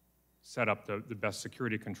set up the best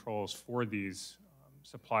security controls for these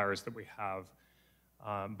suppliers that we have.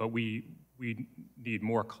 But we need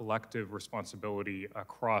more collective responsibility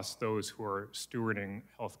across those who are stewarding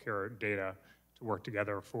healthcare data to work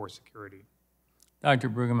together for security. Dr.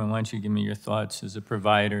 Brueggemann, why don't you give me your thoughts as a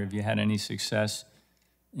provider? Have you had any success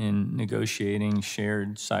in negotiating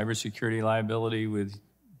shared cybersecurity liability with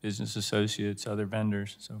business associates, other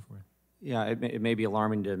vendors, and so forth? Yeah, it may be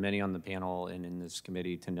alarming to many on the panel and in this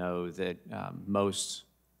committee to know that most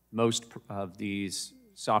of these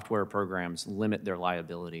software programs limit their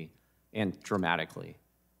liability, and dramatically.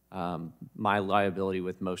 My liability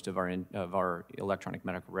with most of our electronic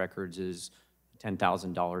medical records is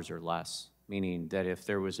 $10,000 or less, meaning that if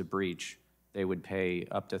there was a breach, they would pay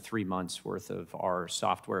up to 3 months worth of our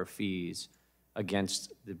software fees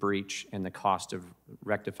against the breach and the cost of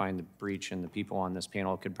rectifying the breach. And the people on this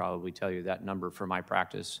panel could probably tell you that number for my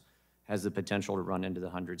practice has the potential to run into the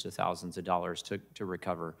hundreds of thousands of dollars to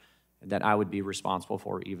recover that I would be responsible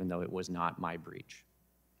for, even though it was not my breach.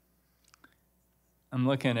 I'm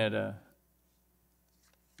looking at a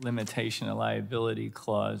limitation of liability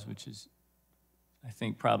clause, which is, I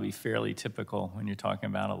think, probably fairly typical when you're talking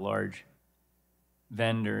about a large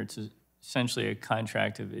vendor. It's essentially a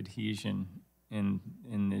contract of adhesion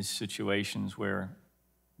in these situations where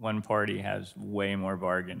one party has way more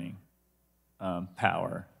bargaining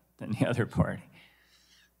power than the other party,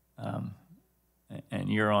 and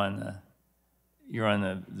you're on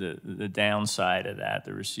the downside of that,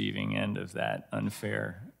 the receiving end of that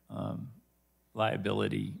unfair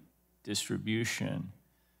liability distribution.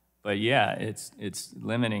 But yeah, it's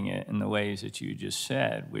limiting it in the ways that you just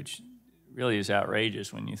said, which really is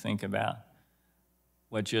outrageous when you think about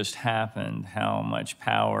what just happened, how much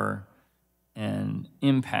power and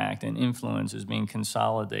impact and influence is being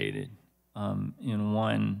consolidated in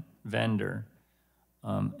one vendor,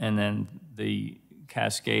 and then the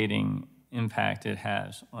cascading impact it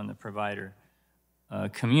has on the provider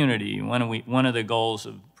community. One of the goals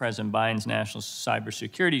of President Biden's national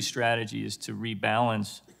cybersecurity strategy is to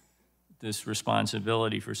rebalance this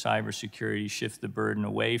responsibility for cybersecurity, shift the burden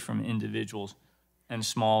away from individuals and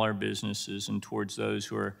smaller businesses and towards those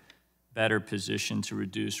who are better positioned to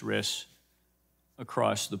reduce risks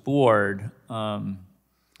across the board.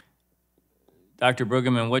 Dr.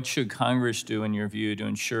 Brueggemann, what should Congress do, in your view, to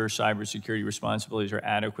ensure cybersecurity responsibilities are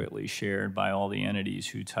adequately shared by all the entities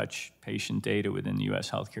who touch patient data within the U.S.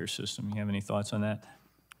 healthcare system? You have any thoughts on that?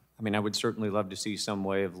 I mean, I would certainly love to see some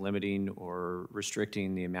way of limiting or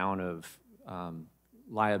restricting the amount of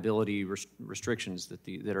liability restrictions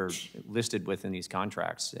that are listed within these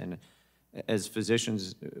contracts. And as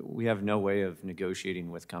physicians, we have no way of negotiating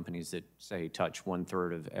with companies that, say, touch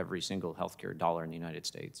 1/3 of every single healthcare dollar in the United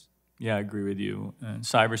States. Yeah, I agree with you.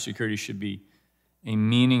 Cybersecurity should be a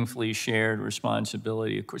meaningfully shared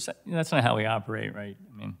responsibility. Of course, that's not how we operate, right?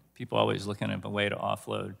 I mean, people are always looking at a way to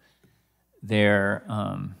offload their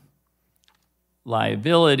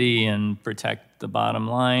liability and protect the bottom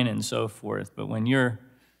line and so forth. But when you're,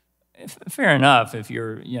 fair enough, if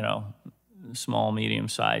you're, a small,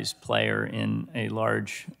 medium-sized player in a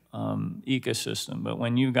large ecosystem, but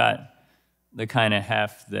when you got the kind of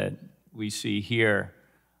heft that we see here,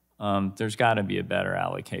 there's got to be a better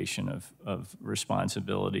allocation of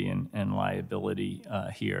responsibility and liability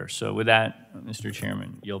here. So with that, Mr.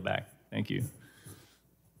 Chairman, yield back. Thank you.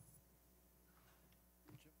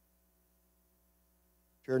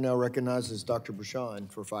 Chair now recognizes Dr. Bouchon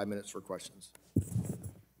for 5 minutes for questions.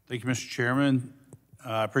 Thank you, Mr. Chairman.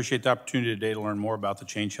 I appreciate the opportunity today to learn more about the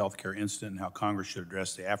Change Healthcare incident and how Congress should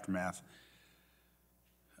address the aftermath.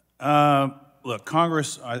 Look,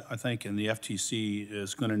 Congress, I think, and the FTC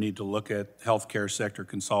is going to need to look at healthcare sector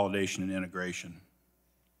consolidation and integration.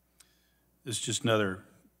 It's just another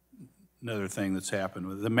thing that's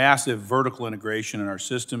happened. The massive vertical integration in our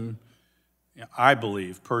system, I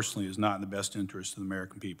believe, personally, is not in the best interest of the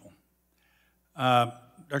American people.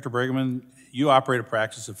 Dr. Brueggemann, you operate a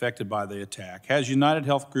practice affected by the attack. Has United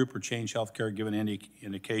Health Group or Change Healthcare given any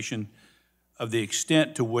indication of the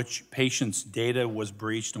extent to which patients' data was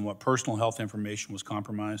breached and what personal health information was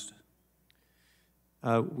compromised?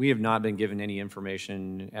 We have not been given any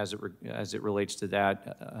information as it relates to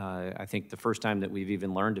that. I think the first time that we've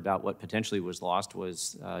even learned about what potentially was lost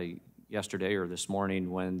was yesterday or this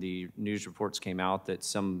morning when the news reports came out that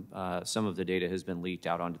some of the data has been leaked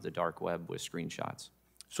out onto the dark web with screenshots.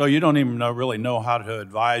 So you don't even really know how to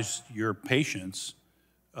advise your patients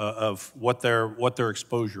of what their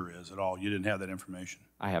exposure is at all. You didn't have that information.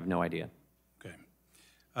 I have no idea. Okay.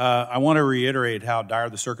 I want to reiterate how dire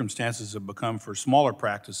the circumstances have become for smaller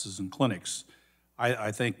practices and clinics.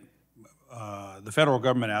 I think the federal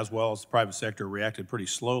government, as well as the private sector, reacted pretty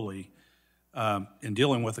slowly in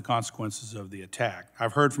dealing with the consequences of the attack.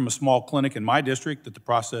 I've heard from a small clinic in my district that the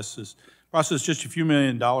process just a few $1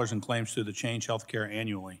 million in claims through the Change Healthcare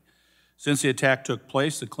annually. Since the attack took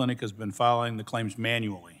place, the clinic has been filing the claims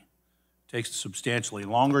manually. It takes substantially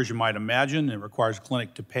longer, as you might imagine. It requires the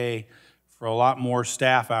clinic to pay for a lot more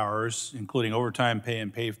staff hours, including overtime pay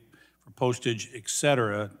and pay for postage, et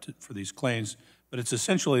cetera, for these claims. But it's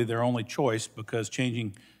essentially their only choice because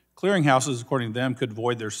changing clearinghouses, according to them, could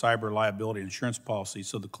void their cyber liability insurance policy.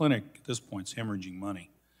 So the clinic, at this point, is hemorrhaging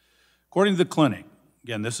money. According to the clinic,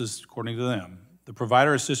 again, this is according to them, the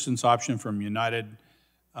provider assistance option from United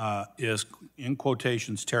is, in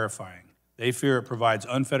quotations, terrifying. They fear it provides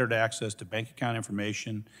unfettered access to bank account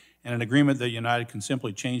information and an agreement that United can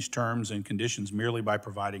simply change terms and conditions merely by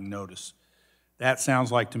providing notice. That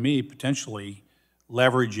sounds like, to me, potentially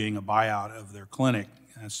leveraging a buyout of their clinic.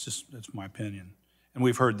 That's my opinion. And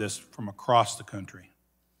we've heard this from across the country.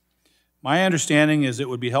 My understanding is it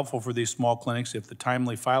would be helpful for these small clinics if the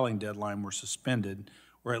timely filing deadline were suspended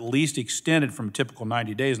or at least extended from a typical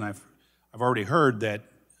 90 days. And I've already heard that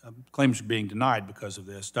claims are being denied because of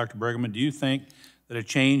this. Dr. Brueggemann, do you think that a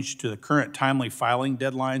change to the current timely filing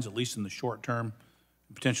deadlines, at least in the short term,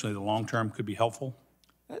 and potentially the long term, could be helpful?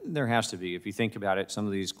 There has to be. If you think about it, some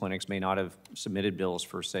of these clinics may not have submitted bills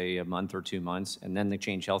for, say, a month or 2 months, and then the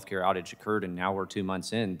Change Healthcare outage occurred, and now we're 2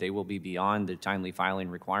 months in. They will be beyond the timely filing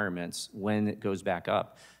requirements when it goes back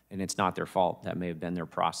up, and it's not their fault. That may have been their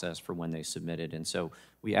process for when they submitted, and so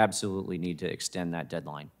we absolutely need to extend that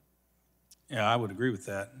deadline. Yeah, I would agree with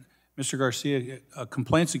that. Mr. Garcia,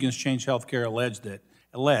 complaints against Change Healthcare allege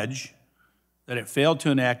that it failed to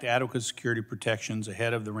enact adequate security protections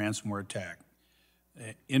ahead of the ransomware attack.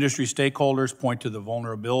 Industry stakeholders point to the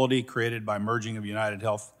vulnerability created by merging of United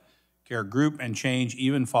Healthcare care group and change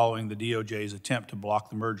even following the DOJ's attempt to block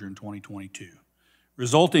the merger in 2022,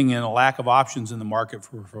 resulting in a lack of options in the market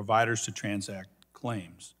for providers to transact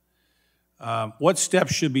claims. What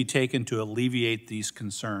steps should be taken to alleviate these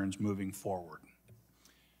concerns moving forward?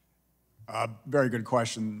 Very good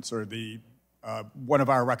question, sir. One of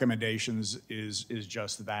our recommendations is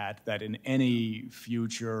just that in any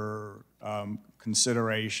future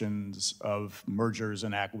considerations of mergers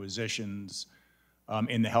and acquisitions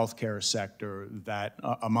in the healthcare sector, that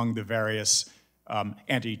among the various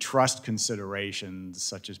antitrust considerations,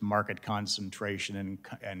 such as market concentration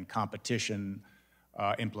and competition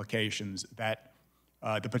implications, that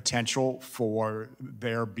the potential for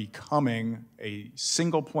there becoming a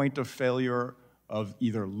single point of failure of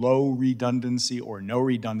either low redundancy or no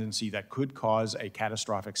redundancy that could cause a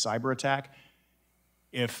catastrophic cyber attack.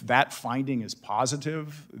 If that finding is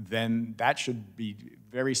positive, then that should be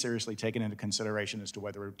very seriously taken into consideration as to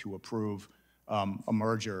whether to approve a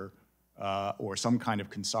merger or some kind of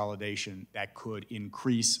consolidation that could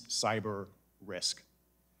increase cyber risk.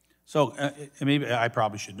 So maybe I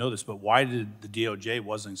probably should know this, but why did the DOJ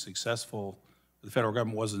wasn't successful, the federal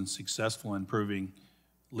government wasn't successful in proving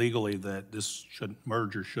legally that this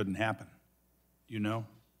merger shouldn't happen? Do you know?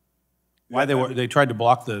 Why they tried to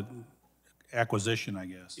block the acquisition, I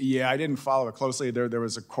guess. Yeah, I didn't follow it closely. There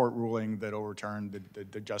was a court ruling that overturned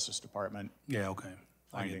the Justice Department. Yeah, okay,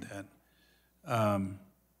 I get that.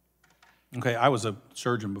 Okay, I was a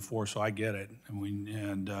surgeon before, so I get it. And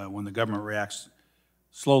when the government reacts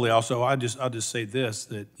slowly, also, I'll just say this,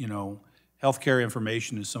 that, you know, healthcare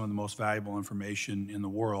information is some of the most valuable information in the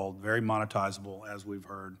world, very monetizable, as we've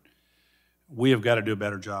heard. We have got to do a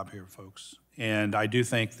better job here, folks. And I do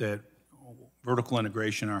think that vertical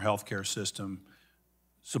integration in our healthcare system,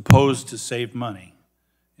 supposed to save money,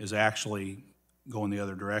 is actually going the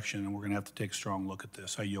other direction, and we're going to have to take a strong look at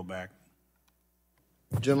this. I yield back.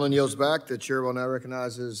 Gentleman yields back. The chair will now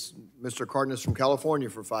recognize Mr. Cardenas from California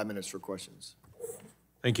for 5 minutes for questions.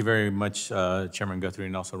 Thank you very much, Chairman Guthrie,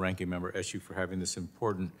 and also Ranking Member Eshoo, for having this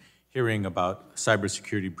important hearing about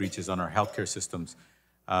cybersecurity breaches on our healthcare systems.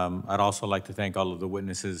 I'd also like to thank all of the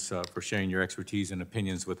witnesses for sharing your expertise and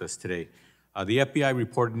opinions with us today. The FBI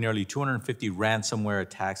reported nearly 250 ransomware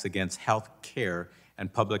attacks against healthcare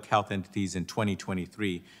and public health entities in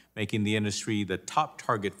 2023, making the industry the top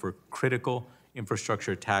target for critical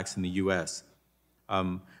infrastructure attacks in the U.S.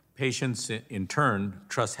 Patients, in turn,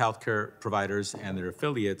 trust healthcare providers and their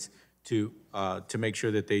affiliates to make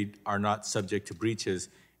sure that they are not subject to breaches.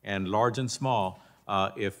 And large and small,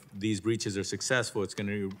 if these breaches are successful, it's going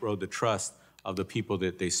to erode the trust of the people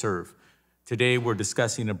that they serve. Today, we're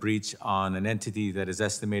discussing a breach on an entity that is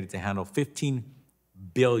estimated to handle 15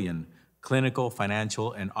 billion clinical,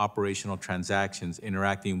 financial, and operational transactions,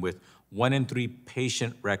 interacting with 1 in 3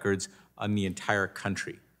 patient records on the entire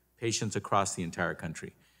country, patients across the entire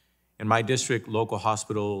country. In my district, local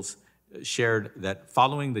hospitals shared that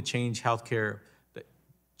following the Change Healthcare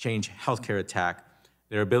attack,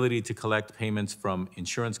 their ability to collect payments from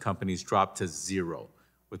insurance companies dropped to 0,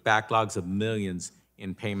 with backlogs of millions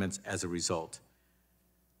in payments as a result.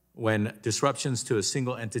 When disruptions to a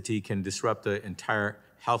single entity can disrupt the entire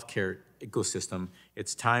healthcare ecosystem,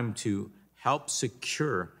 it's time to help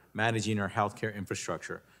secure managing our healthcare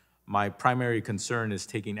infrastructure. My primary concern is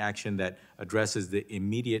taking action that addresses the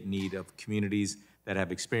immediate need of communities that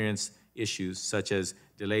have experienced issues such as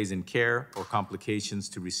delays in care or complications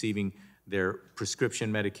to receiving their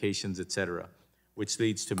prescription medications, et cetera, which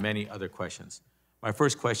leads to many other questions. My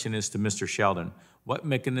first question is to Mr. Sheldon. What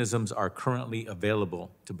mechanisms are currently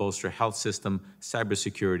available to bolster health system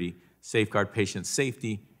cybersecurity, safeguard patient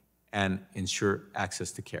safety, and ensure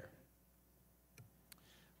access to care?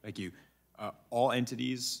 Thank you. All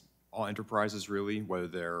entities, all enterprises really, whether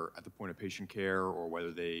they're at the point of patient care or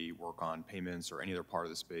whether they work on payments or any other part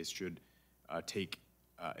of the space, should take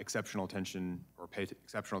exceptional attention or pay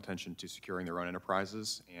exceptional attention to securing their own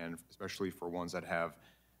enterprises, and especially for ones that have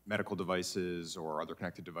medical devices or other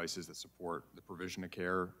connected devices that support the provision of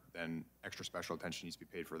care, then extra special attention needs to be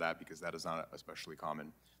paid for that, because that is not especially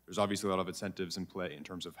common. There's obviously a lot of incentives in play in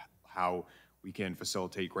terms of how we can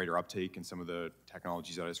facilitate greater uptake in some of the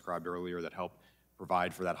technologies that I described earlier that help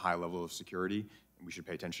provide for that high level of security, and we should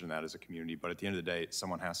pay attention to that as a community. But at the end of the day,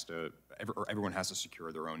 everyone has to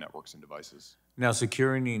secure their own networks and devices. Now,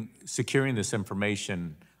 securing this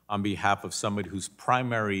information on behalf of somebody whose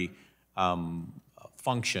primary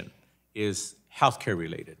function is healthcare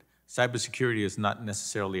related. Cybersecurity is not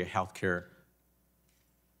necessarily a healthcare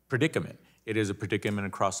predicament. It is a predicament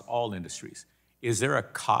across all industries. Is there a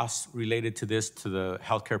cost related to this to the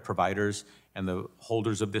healthcare providers and the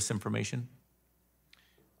holders of this information?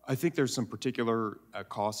 I think there's some particular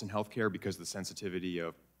costs in healthcare because of the sensitivity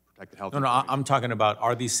of protected health No, no, information. I'm talking about,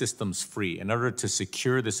 are these systems free? In order to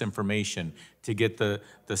secure this information, to get the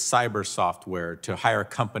cyber software, to hire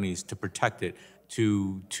companies to protect it,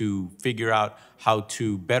 to figure out how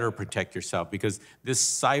to better protect yourself, because these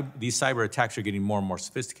cyber attacks are getting more and more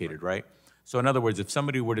sophisticated, right? So in other words, if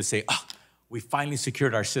somebody were to say, oh, we finally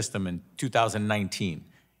secured our system in 2019,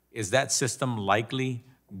 is that system likely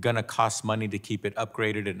gonna cost money to keep it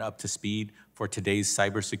upgraded and up to speed for today's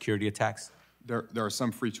cybersecurity attacks? There are some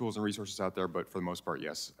free tools and resources out there, but for the most part,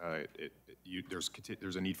 yes,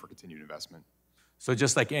 there's a need for continued investment. So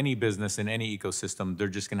just like any business in any ecosystem, they're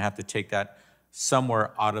just gonna have to take that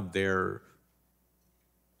somewhere out of the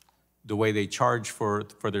way they charge for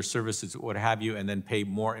their services, what have you, and then pay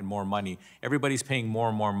more and more money. Everybody's paying more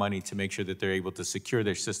and more money to make sure that they're able to secure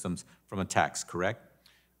their systems from attacks, correct?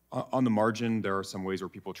 On the margin, there are some ways where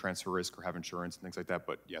people transfer risk or have insurance and things like that,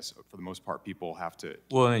 but yes, for the most part, people have to.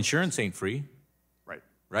 Well, insurance ain't free.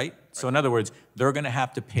 Right? So in other words, they're gonna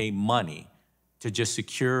have to pay money to just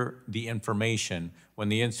secure the information when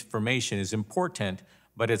the information is important,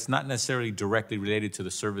 but it's not necessarily directly related to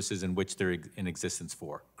the services in which they're in existence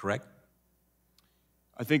for, correct?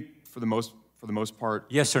 I think for the most part.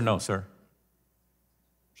 Yes or no, sir?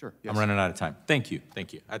 Sure, yes. I'm running out of time. Thank you,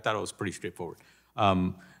 thank you. I thought it was pretty straightforward.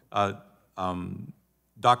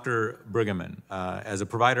 Dr. Bruggeman, as a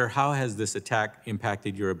provider, how has this attack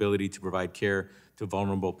impacted your ability to provide care to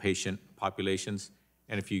vulnerable patient populations?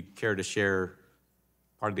 And if you care to share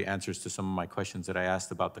part of the answers to some of my questions that I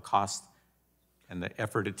asked about the cost and the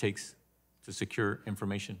effort it takes to secure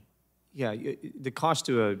information. Yeah, the cost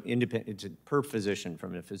to an independent, per physician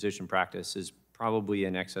from a physician practice is probably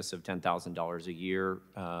in excess of $10,000 a year,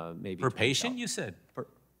 maybe. Per patient, you said?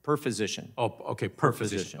 Per physician. Oh, okay, per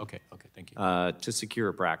physician. Okay, thank you. To secure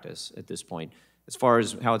a practice at this point. As far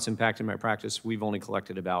as how it's impacted my practice, we've only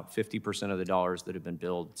collected about 50% of the dollars that have been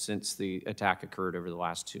billed since the attack occurred over the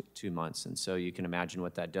last two months. And so you can imagine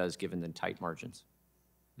what that does given the tight margins.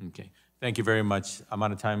 Okay, thank you very much. I'm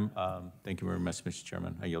out of time. Thank you very much, Mr.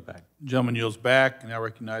 Chairman. I yield back. Gentleman yields back. Now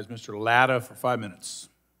recognize Mr. Latta for 5 minutes.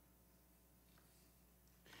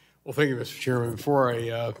 Well, thank you, Mr. Chairman. Before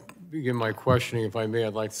I begin my questioning, if I may,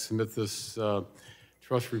 I'd like to submit this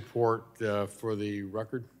trust report for the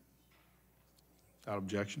record. Without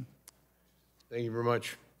objection. Thank you very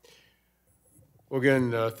much. Well,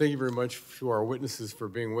 again, thank you very much to our witnesses for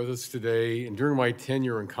being with us today. And during my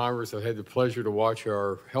tenure in Congress, I've had the pleasure to watch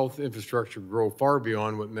our health infrastructure grow far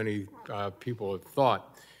beyond what many people have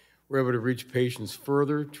thought. We're able to reach patients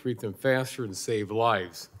further, treat them faster, and save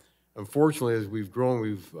lives. Unfortunately, as we've grown,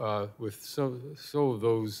 we've with so of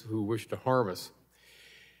those who wish to harm us.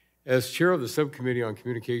 As chair of the Subcommittee on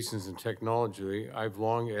Communications and Technology, I've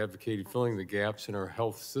long advocated filling the gaps in our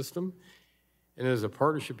health system, and as a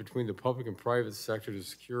partnership between the public and private sector to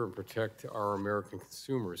secure and protect our American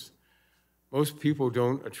consumers. Most people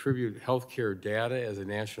don't attribute healthcare data as a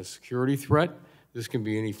national security threat. This can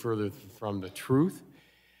be any further from the truth.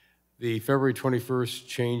 The February 21st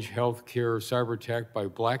Change Healthcare cyber attack by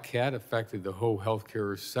Black Cat affected the whole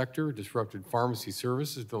healthcare sector, disrupted pharmacy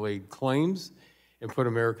services, delayed claims, and put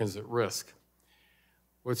Americans at risk.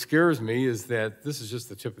 What scares me is that this is just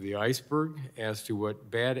the tip of the iceberg as to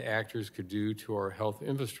what bad actors could do to our health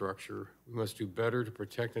infrastructure. We must do better to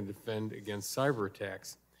protect and defend against cyber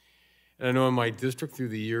attacks. And I know in my district through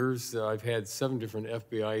the years, I've had 7 different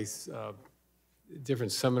FBI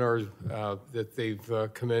different seminars that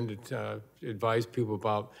they've commended to advise people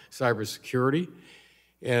about cybersecurity.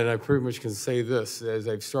 And I pretty much can say this, as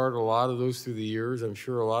I've started a lot of those through the years, I'm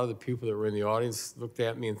sure a lot of the people that were in the audience looked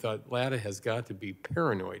at me and thought, Latta has got to be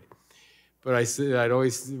paranoid. But I said, I'd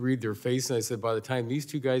always read their face, and I said, by the time these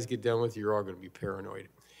 2 guys get done with you, you're all going to be paranoid.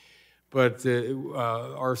 But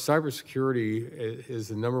our cybersecurity is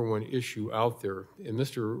the #1 issue out there. And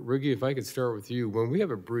Mr. Riggi, if I could start with you, when we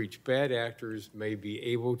have a breach, bad actors may be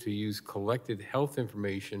able to use collected health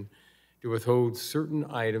information to withhold certain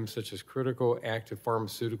items such as critical active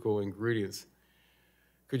pharmaceutical ingredients.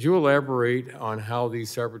 Could you elaborate on how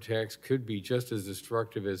these cyber attacks could be just as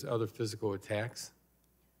destructive as other physical attacks?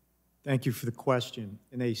 Thank you for the question,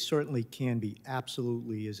 and they certainly can be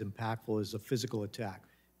absolutely as impactful as a physical attack.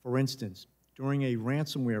 For instance, during a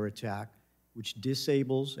ransomware attack, which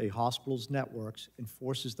disables a hospital's networks and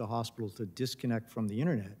forces the hospital to disconnect from the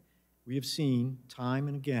internet, we have seen time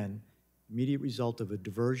and again immediate result of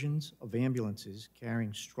diversions of ambulances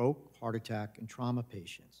carrying stroke, heart attack, and trauma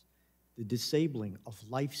patients, the disabling of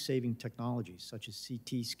life-saving technologies such as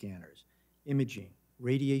CT scanners, imaging,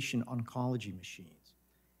 radiation oncology machines.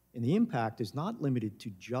 And the impact is not limited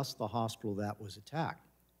to just the hospital that was attacked.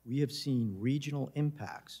 we have seen regional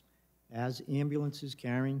impacts as ambulances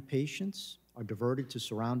carrying patients are diverted to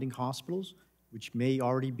surrounding hospitals, which may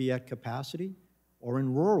already be at capacity, or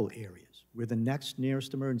in rural areas where the next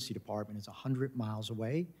nearest emergency department is 100 miles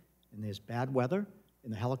away and there's bad weather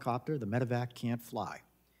and the helicopter, the medevac can't fly.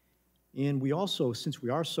 And we also, since we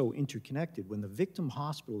are so interconnected, when the victim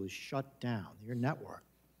hospital is shut down, their network,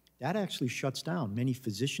 that actually shuts down many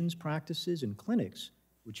physicians' practices and clinics,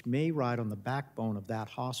 which may ride on the backbone of that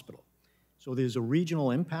hospital. So there's a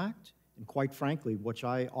regional impact, and quite frankly, what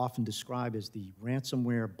I often describe as the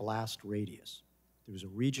ransomware blast radius. There's a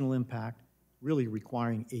regional impact, really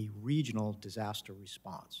requiring a regional disaster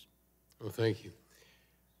response. Well, thank you.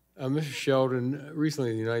 Mr. Sheldon,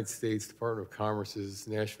 recently the United States Department of Commerce's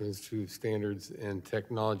National Institute of Standards and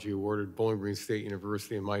Technology awarded Bowling Green State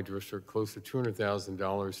University in my district close to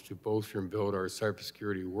 $200,000 to bolster and build our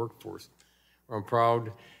cybersecurity workforce. I'm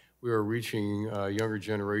proud we are reaching younger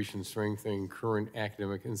generations, strengthening current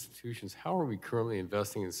academic institutions. How are we currently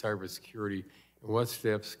investing in cybersecurity, and what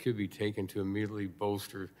steps could be taken to immediately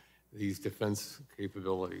bolster these defense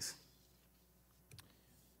capabilities?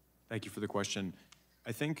 Thank you for the question.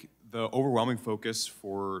 I think the overwhelming focus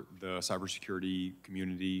for the cybersecurity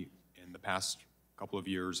community in the past couple of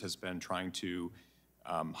years has been trying to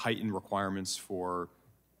heighten requirements for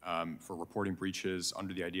reporting breaches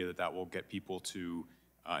under the idea that that will get people to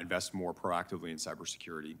invest more proactively in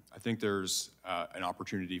cybersecurity. I think there's an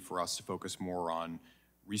opportunity for us to focus more on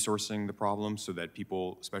resourcing the problem so that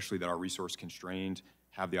people, especially that are resource constrained,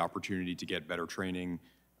 have the opportunity to get better training,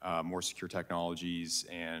 more secure technologies,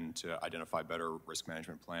 and to identify better risk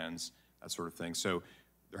management plans, that sort of thing. So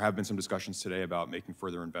there have been some discussions today about making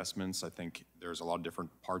further investments. I think there's a lot of different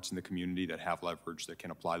parts in the community that have leverage that can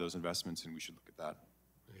apply those investments, and we should look at that.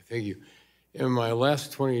 Okay, thank you. In my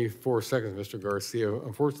last 24 seconds, Mr. Garcia,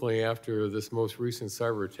 unfortunately, after this most recent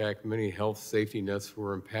cyber attack, many health safety nets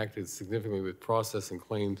were impacted significantly with processing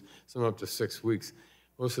claims, some up to 6 weeks.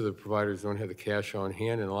 Most of the providers don't have the cash on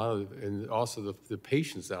hand, and also the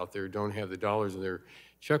patients out there don't have the dollars in their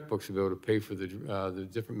checkbooks to be able to pay for the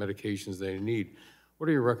different medications they need. What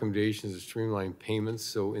are your recommendations to streamline payments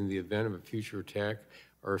so in the event of a future attack,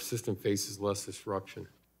 our system faces less disruption?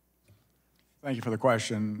 Thank you for the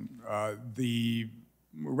question. The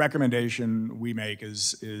recommendation we make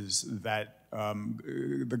is that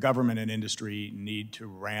the government and industry need to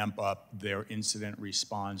ramp up their incident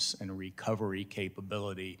response and recovery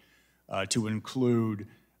capability to include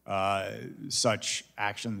such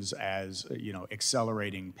actions as,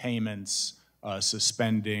 accelerating payments,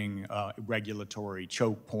 suspending regulatory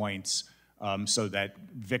choke points, so that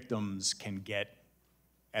victims can get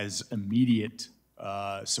as immediate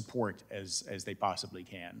support as they possibly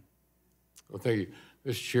can. Well, thank you.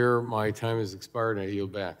 Mr. Chair, my time has expired and I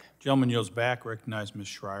yield back. Gentleman yields back. Recognize Ms.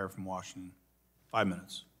 Schreier from Washington. 5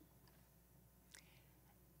 minutes.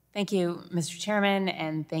 Thank you, Mr. Chairman,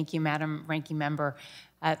 and thank you, Madam Ranking Member.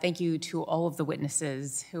 Thank you to all of the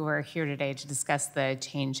witnesses who are here today to discuss the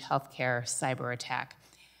Change Healthcare cyber attack.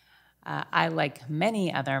 I, like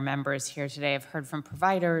many other members here today, have heard from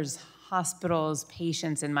providers, hospitals,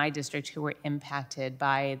 patients in my district who were impacted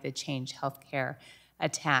by the Change Healthcare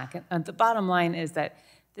attack. And the bottom line is that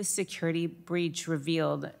this security breach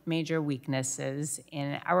revealed major weaknesses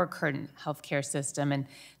in our current healthcare system, and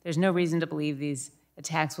there's no reason to believe these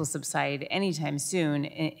attacks will subside anytime soon.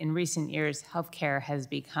 In recent years, healthcare has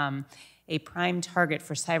become a prime target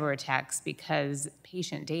for cyber attacks because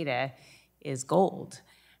patient data is gold.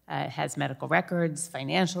 It has medical records,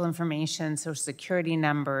 financial information, social security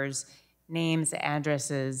numbers, names,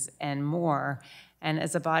 addresses, and more. And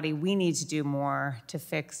as a body, we need to do more to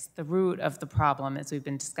fix the root of the problem, as we've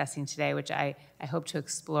been discussing today, which I hope to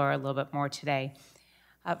explore a little bit more today.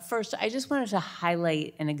 First, I just wanted to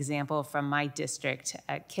highlight an example from my district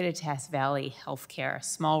at Kittitas Valley Healthcare, a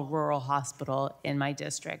small rural hospital in my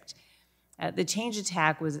district. The Change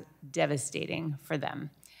attack was devastating for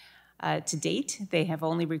them. To date, they have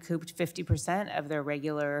only recouped 50% of their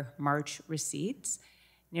regular March receipts.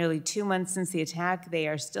 Nearly 2 months since the attack, they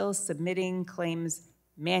are still submitting claims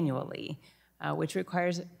manually, which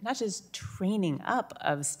requires not just training up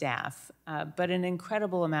of staff, but an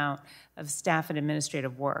incredible amount of staff and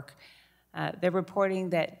administrative work. They're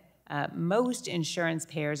reporting that most insurance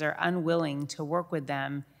payers are unwilling to work with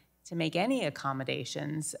them to make any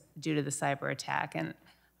accommodations due to the cyber attack. And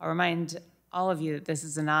I'll remind all of you that this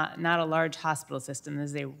is not a large hospital system.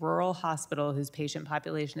 This is a rural hospital whose patient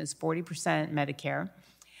population is 40% Medicare.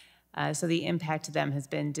 So the impact to them has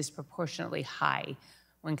been disproportionately high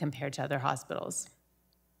when compared to other hospitals.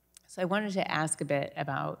 So I wanted to ask a bit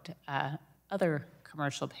about other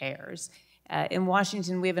commercial payers. In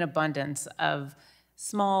Washington, we have an abundance of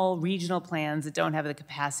small regional plans that don't have the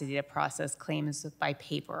capacity to process claims by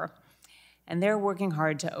paper, and they're working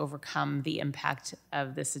hard to overcome the impact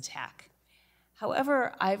of this attack.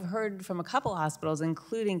 However, I've heard from a couple hospitals,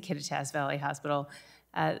 including Kittitas Valley Hospital,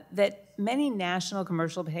 that many national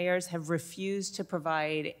commercial payers have refused to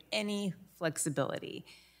provide any flexibility.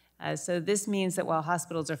 So this means that while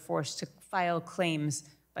hospitals are forced to file claims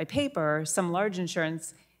by paper, some large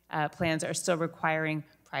insurance plans are still requiring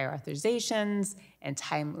prior authorizations and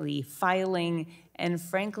timely filing. And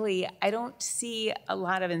frankly, I don't see a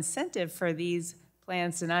lot of incentive for these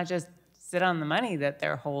plans to not just sit on the money that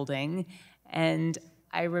they're holding. And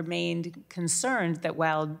I remained concerned that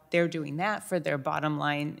while they're doing that for their bottom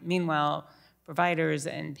line, meanwhile, providers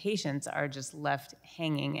and patients are just left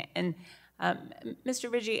hanging. And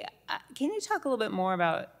Mr. Ridgey, can you talk a little bit more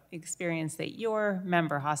about the experience that your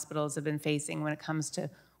member hospitals have been facing when it comes to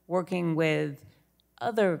working with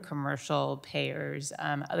other commercial payers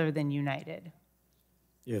other than United?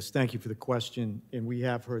 Yes, thank you for the question. And we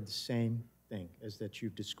have heard the same thing as that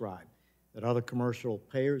you've described, that other commercial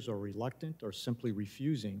payers are reluctant or simply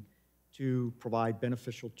refusing to provide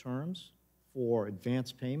beneficial terms for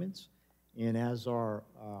advance payments. And as our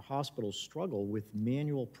hospitals struggle with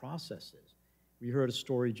manual processes, we heard a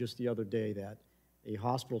story just the other day that a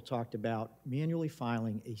hospital talked about manually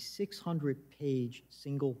filing a 600-page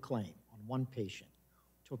single claim on one patient.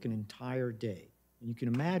 It took an entire day. And you can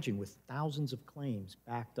imagine with thousands of claims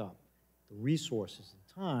backed up, the resources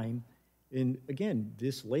and time. And again,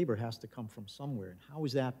 this labor has to come from somewhere. And how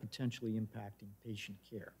is that potentially impacting patient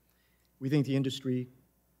care? We think the industry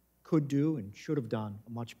could do and should have done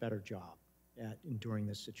a much better job at enduring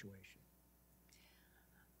this situation.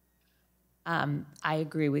 I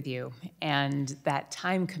agree with you. And that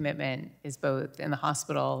time commitment is both in the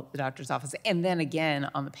hospital, the doctor's office, and then again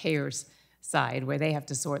on the payer's side where they have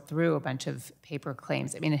to sort through a bunch of paper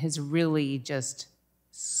claims. I mean, it has really just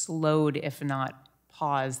slowed, if not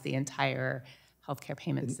paused, the entire healthcare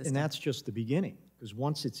payment system. And that's just the beginning, because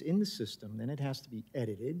once it's in the system, then it has to be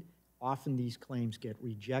edited. Often these claims get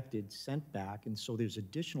rejected, sent back, and so there's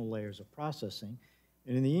additional layers of processing.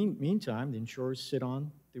 And in the meantime, the insurers sit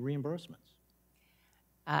on the reimbursements.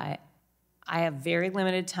 I have very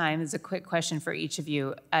limited time. There's a quick question for each of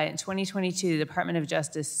you. In 2022, the Department of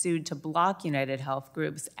Justice sued to block United Health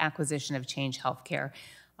Group's acquisition of Change Healthcare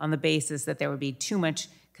on the basis that there would be too much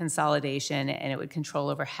consolidation and it would control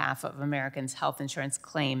over half of Americans' health insurance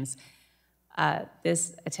claims.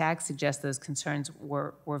 This attack suggests those concerns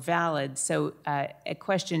were valid. So a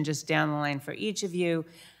question just down the line for each of you.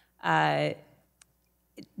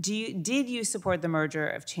 Did you support the merger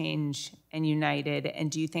of Change and United, and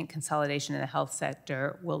do you think consolidation in the health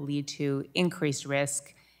sector will lead to increased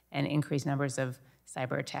risk and increased numbers of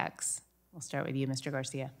cyber attacks? We'll start with you, Mr.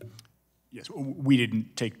 Garcia. Yes, we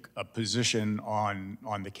didn't take a position on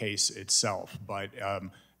the case itself, but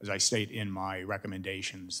as I state in my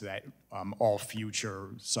recommendations, that all future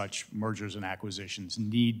such mergers and acquisitions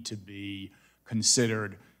need to be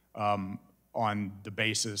considered on the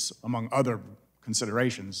basis, among other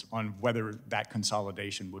considerations, on whether that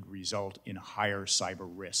consolidation would result in higher cyber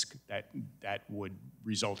risk that would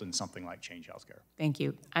result in something like Change Healthcare. Thank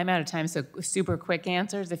you. I'm out of time, so super quick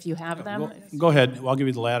answers if you have them. Go ahead. I'll give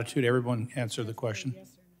you the latitude. Everyone answer the question.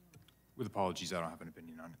 With apologies, I don't have an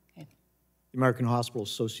opinion on it. Okay. The American Hospital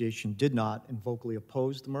Association did not and vocally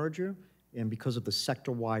oppose the merger, and because of the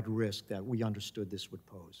sector-wide risk that we understood this would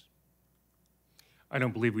pose. I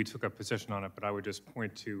don't believe we took a position on it, but I would just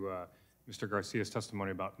point to Mr. Garcia's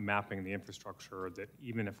testimony about mapping the infrastructure, that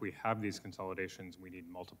even if we have these consolidations, we need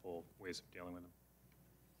multiple ways of dealing with them.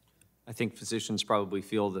 I think physicians probably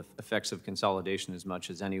feel the effects of consolidation as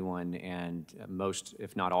much as anyone, and most,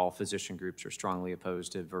 if not all, physician groups are strongly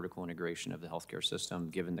opposed to vertical integration of the healthcare system,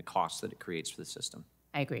 given the cost that it creates for the system.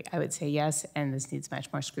 I agree. I would say yes, and this needs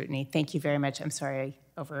much more scrutiny. Thank you very much. I'm sorry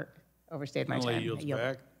I overstayed my time. Yields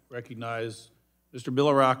back. Recognize Mr.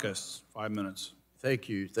 Bilirakis, 5 minutes. Thank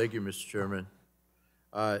you, Mr. Chairman.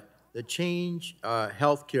 The Change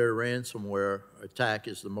Healthcare ransomware attack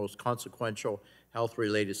is the most consequential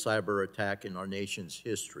health-related cyber attack in our nation's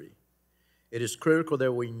history. It is critical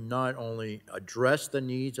that we not only address the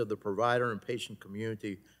needs of the provider and patient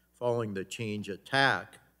community following the Change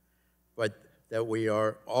attack, but that we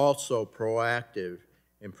are also proactive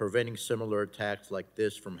in preventing similar attacks like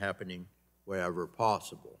this from happening wherever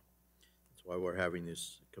possible. That's why we're having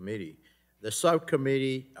this committee. The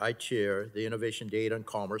subcommittee I chair, the Innovation, Data, and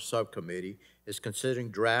Commerce Subcommittee, is considering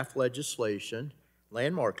draft legislation,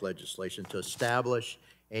 landmark legislation, to establish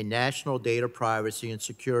a national data privacy and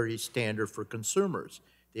security standard for consumers,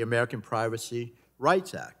 the American Privacy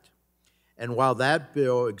Rights Act. And while that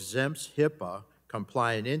bill exempts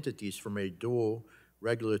HIPAA-compliant entities from a dual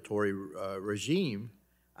regulatory regime,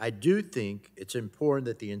 I do think it's important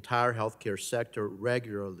that the entire healthcare sector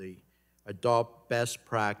regularly adopt best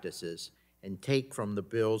practices and take from the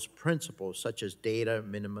bill's principles such as data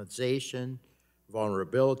minimization,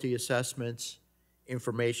 vulnerability assessments,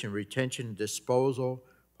 information retention and disposal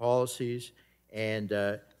policies, and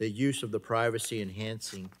the use of the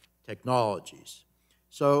privacy-enhancing technologies.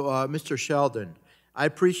 So, Mr. Sheldon, I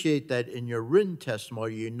appreciate that in your written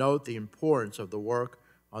testimony you note the importance of the work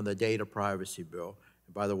on the data privacy bill,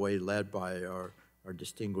 by the way, led by our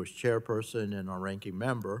distinguished chairperson and our ranking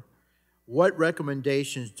member. What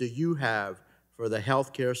recommendations do you have for the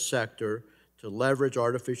healthcare sector to leverage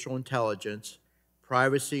artificial intelligence,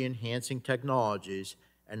 privacy-enhancing technologies,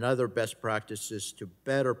 and other best practices to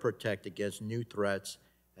better protect against new threats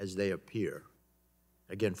as they appear?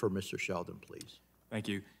 Again, for Mr. Sheldon, please. Thank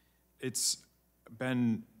you. It's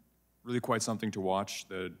been really quite something to watch,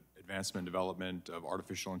 the advancement and development of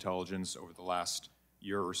artificial intelligence over the last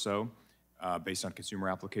year or so, based on consumer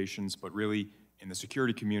applications, but really in the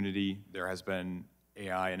security community, there has been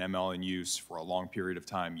AI and ML in use for a long period of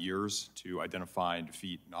time, years, to identify and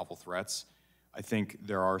defeat novel threats. I think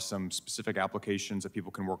there are some specific applications that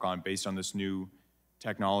people can work on based on this new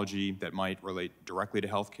technology that might relate directly to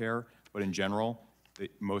healthcare, but in general, the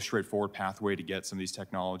most straightforward pathway to get some of these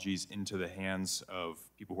technologies into the hands of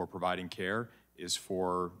people who are providing care is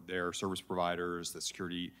for their service providers, the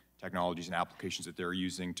security technologies and applications that they're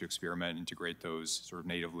using to experiment and integrate those sort of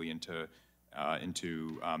natively into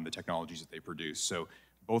the technologies that they produce. So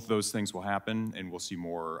both of those things will happen, and we'll see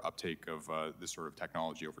more uptake of this sort of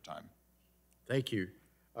technology over time. Thank you.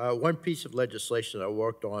 One piece of legislation I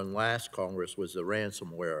worked on last Congress was the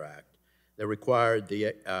Ransomware Act that required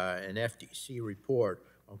an FTC report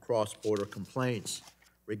on cross-border complaints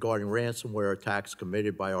regarding ransomware attacks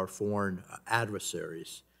committed by our foreign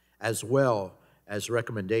adversaries, as well as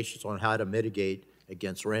recommendations on how to mitigate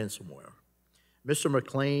against ransomware. Mr.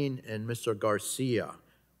 McLean and Mr. Garcia,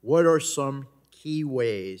 what are some key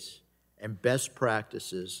ways and best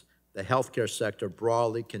practices the healthcare sector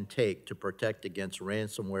broadly can take to protect against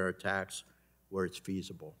ransomware attacks where it's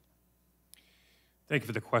feasible? Thank you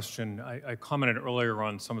for the question. I commented earlier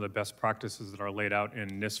on some of the best practices that are laid out in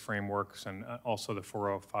NIST frameworks and also the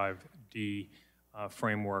 405D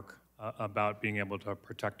framework about being able to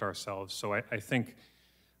protect ourselves. So I think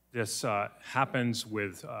this happens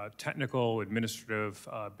with technical, administrative,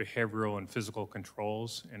 behavioral, and physical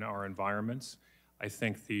controls in our environments. I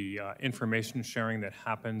think the information sharing that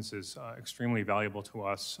happens is extremely valuable to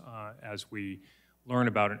us as we learn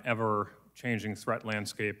about an ever-changing threat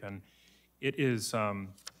landscape. And it is,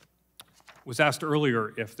 was asked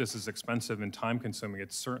earlier if this is expensive and time-consuming.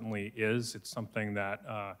 It certainly is. It's something that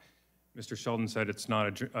Mr. Sheldon said it's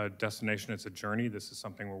not a destination, it's a journey. This is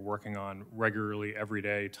something we're working on regularly every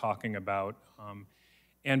day, talking about.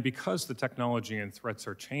 And because the technology and threats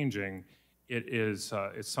are changing, it's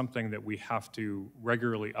something that we have to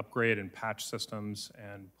regularly upgrade and patch systems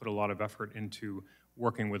and put a lot of effort into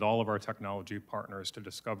working with all of our technology partners to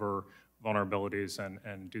discover vulnerabilities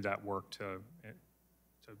and do that work to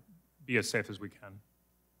be as safe as we can.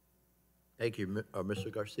 Thank you.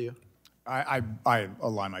 Mr. Garcia? I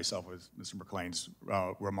align myself with Mr. McLean's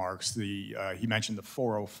remarks. He mentioned the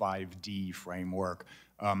 405D framework.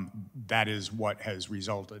 That is what has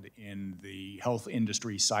resulted in the health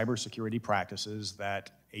industry cybersecurity practices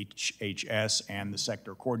that HHS and the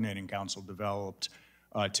Sector Coordinating Council developed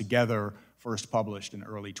together, first published in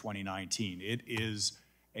early 2019. It is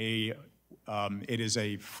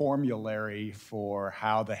a formulary for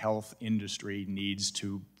how the health industry needs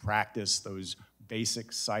to practice those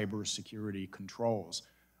basic cybersecurity controls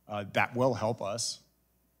that will help us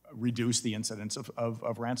reduce the incidence of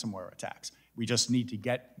ransomware attacks. We just need to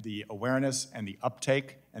get the awareness and the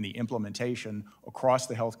uptake and the implementation across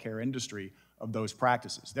the healthcare industry of those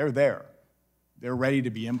practices. They're there. They're ready to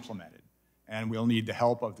be implemented. And we'll need the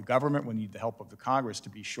help of the government, we'll need the help of the Congress to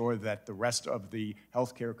be sure that the rest of the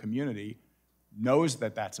healthcare community knows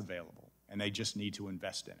that that's available, and they just need to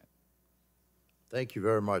invest in it. Thank you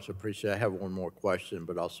very much. I appreciate it. I have one more question,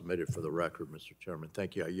 but I'll submit it for the record, Mr. Chairman.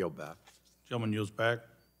 Thank you. I yield back. Gentleman yields back.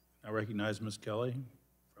 I recognize Ms. Kelly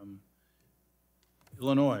from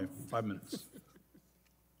Illinois. 5 minutes.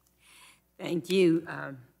 Thank you,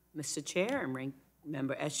 Mr. Chair and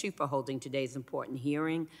Member Eshoo, for holding today's important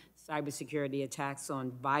hearing. Cybersecurity attacks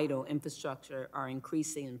on vital infrastructure are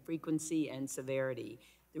increasing in frequency and severity.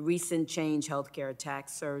 The recent Change Healthcare attack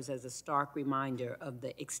serves as a stark reminder of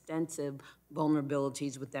the extensive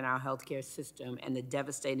vulnerabilities within our healthcare system and the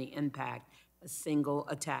devastating impact a single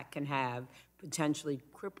attack can have, potentially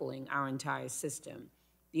crippling our entire system.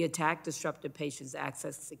 The attack disrupted patients'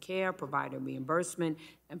 access to care, provider reimbursement,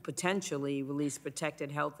 and potentially released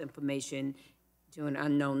protected health information to an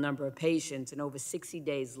unknown number of patients. And over 60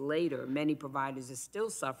 days later, many providers are still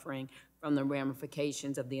suffering from the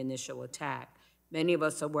ramifications of the initial attack. Many of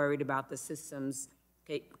us are worried about the system's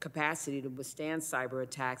capacity to withstand cyber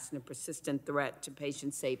attacks and a persistent threat to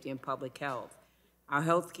patient safety and public health. Our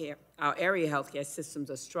area healthcare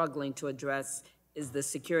systems are struggling to address is the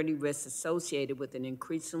security risks associated with an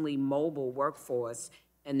increasingly mobile workforce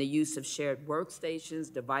and the use of shared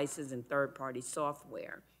workstations, devices, and third-party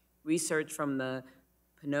software. Research from the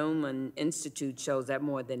Pallone Institute shows that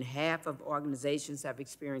more than half of organizations have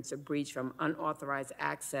experienced a breach from unauthorized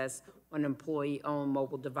access on employee-owned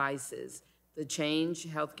mobile devices. The Change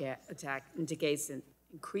Healthcare attack indicates an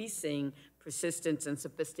increasing persistence and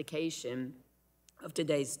sophistication of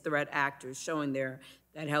today's threat actors, showing that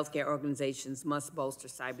healthcare organizations must bolster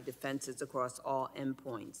cyber defenses across all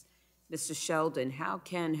endpoints. Mr. Sheldon, how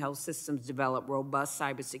can health systems develop robust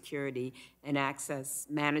cybersecurity and access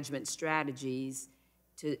management strategies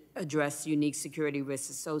to address unique security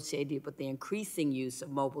risks associated with the increasing use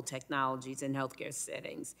of mobile technologies in healthcare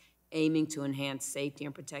settings, aiming to enhance safety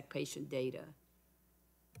and protect patient data?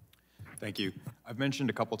 Thank you. I've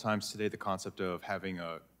mentioned a couple times today the concept of having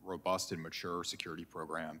a robust and mature security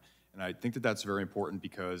program. And I think that that's very important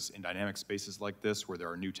because in dynamic spaces like this, where there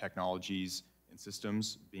are new technologies and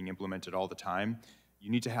systems being implemented all the time, you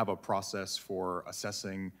need to have a process for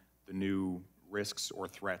assessing the new risks or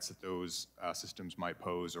threats that those systems might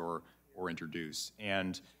pose or introduce.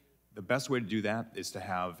 And the best way to do that is to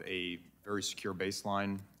have a very secure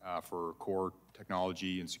baseline for core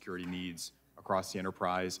technology and security needs across the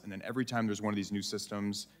enterprise. And then every time there's one of these new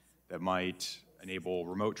systems that might enable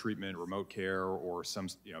remote treatment, remote care, or some,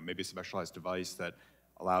 maybe a specialized device that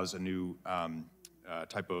allows a new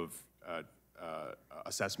type of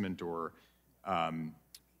assessment or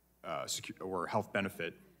health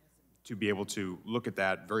benefit, to be able to look at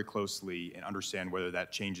that very closely and understand whether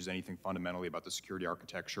that changes anything fundamentally about the security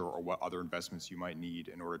architecture or what other investments you might need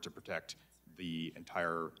in order to protect the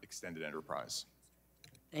entire extended enterprise.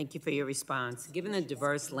 Thank you for your response. Given the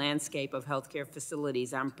diverse landscape of healthcare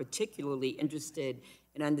facilities, I'm particularly interested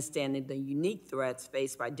in understanding the unique threats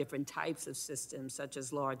faced by different types of systems, such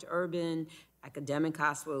as large urban, academic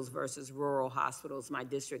hospitals versus rural hospitals. My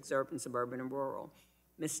district's urban, suburban, and rural.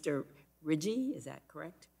 Mr. Ridgey, is that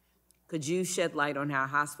correct? Could you shed light on how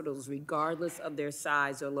hospitals, regardless of their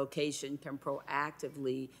size or location, can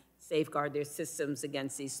proactively safeguard their systems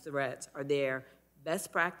against these threats? Are there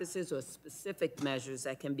best practices or specific measures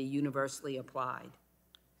that can be universally applied?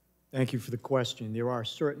 Thank you for the question. There are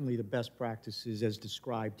certainly the best practices as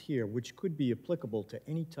described here, which could be applicable to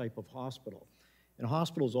any type of hospital. And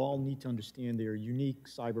hospitals all need to understand their unique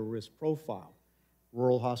cyber risk profile.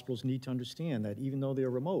 Rural hospitals need to understand that even though they're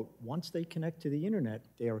remote, once they connect to the internet,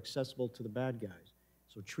 they are accessible to the bad guys.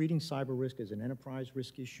 So treating cyber risk as an enterprise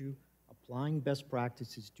risk issue, applying best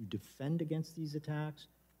practices to defend against these attacks,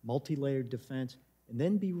 multi-layered defense, and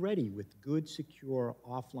then be ready with good, secure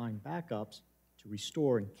offline backups to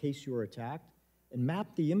restore in case you're attacked, and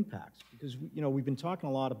map the impacts. Because we've been talking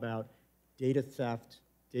a lot about data theft,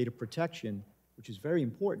 data protection, which is very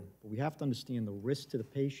important, but we have to understand the risk to the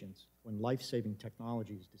patients when life-saving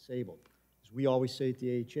technology is disabled. As we always say at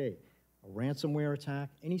the AHA, a ransomware attack,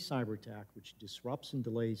 any cyber attack which disrupts and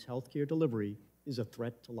delays healthcare delivery is a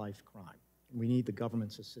threat to life crime. And we need the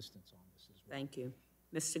government's assistance on this as well. Thank you.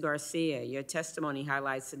 Mr. Garcia, your testimony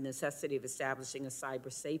highlights the necessity of establishing a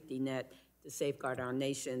cyber safety net to safeguard our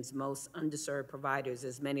nation's most underserved providers,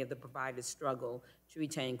 as many of the providers struggle to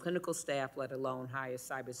retain clinical staff, let alone hire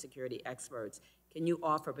cybersecurity experts. Can you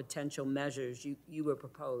offer potential measures you would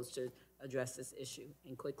propose to address this issue,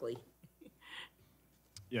 and quickly?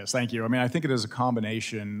 Yes, thank you. I mean, I think it is a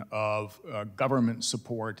combination of government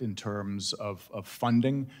support in terms of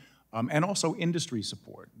funding, and also industry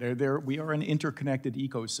support. We are an interconnected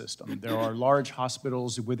ecosystem. There are large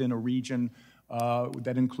hospitals within a region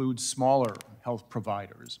that includes smaller health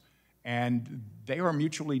providers, and they are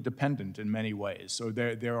mutually dependent in many ways. So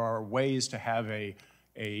there are ways to have a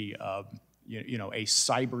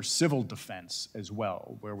cyber civil defense as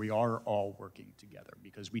well, where we are all working together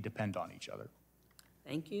because we depend on each other.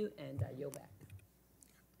 Thank you, and I yield back.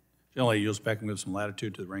 Generally, yields back and give some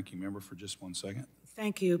latitude to the ranking member for just 1 second.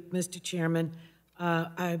 Thank you, Mr. Chairman.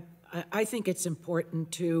 I think it's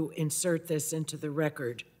important to insert this into the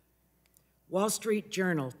record. Wall Street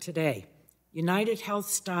Journal today. United Health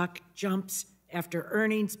stock jumps after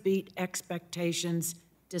earnings beat expectations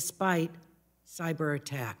despite cyber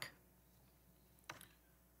attack.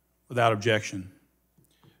 Without objection.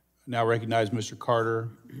 Now recognize Mr. Carter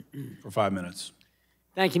for 5 minutes.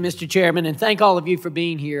 Thank you, Mr. Chairman, and thank all of you for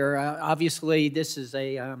being here. Obviously, this is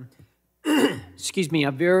a, excuse me,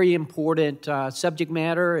 a very important subject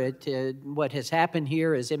matter. What has happened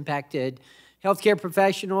here has impacted healthcare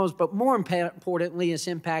professionals, but more importantly, it's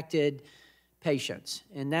impacted patients,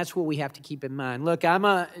 and that's what we have to keep in mind. Look, I'm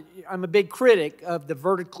a big critic of the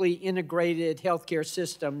vertically integrated healthcare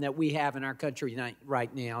system that we have in our country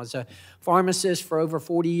right now. As a pharmacist for over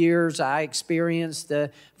 40 years, I experienced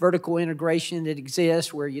the vertical integration that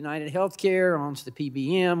exists where United Healthcare owns the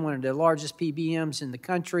PBM, one of the largest PBMs in the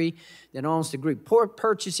country, that owns the group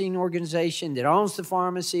purchasing organization, that owns the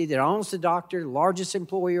pharmacy, that owns the doctor, the largest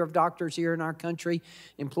employer of doctors here in our country,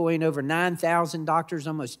 employing over 9,000 doctors,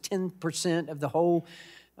 almost 10% of the whole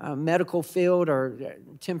medical field, or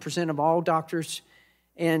 10% of all doctors.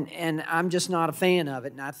 And I'm just not a fan of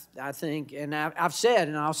it. And I think, and I've said,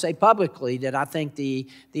 and I'll say publicly, that I think the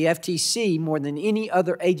FTC, more than any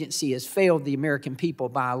other agency, has failed the American people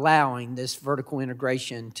by allowing this vertical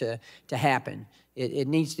integration to happen. It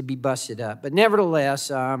needs to be busted up. But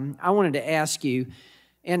nevertheless, I wanted to ask you,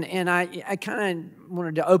 and I kind of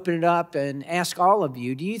wanted to open it up and ask all of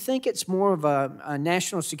you, do you think it's more of a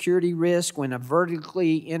national security risk when a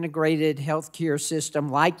vertically integrated healthcare system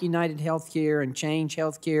like United Healthcare and Change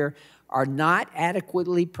Healthcare are not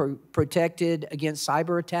adequately protected against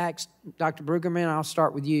cyber attacks? Dr. Brueggemann, I'll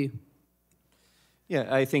start with you. Yeah,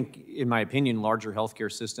 I think, in my opinion, larger healthcare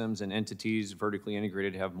systems and entities vertically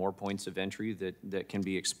integrated have more points of entry that can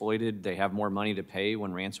be exploited. They have more money to pay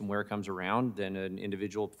when ransomware comes around than an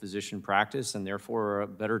individual physician practice, and therefore are a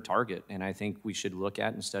better target. And I think we should look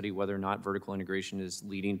at and study whether or not vertical integration is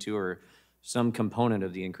leading to or some component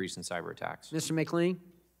of the increase in cyber attacks. Mr. McLean?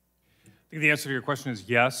 I think the answer to your question is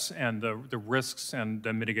yes, and the risks and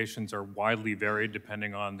the mitigations are widely varied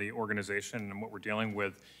depending on the organization and what we're dealing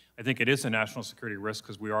with. I think it is a national security risk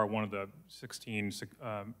because we are one of the 16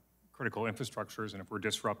 critical infrastructures, and if we're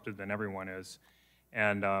disrupted, then everyone is.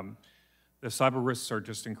 And the cyber risks are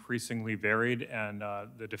just increasingly varied, and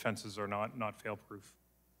the defenses are not fail-proof.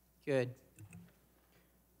 Good.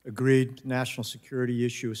 Agreed. National security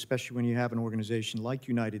issue, especially when you have an organization like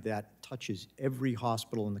United that touches every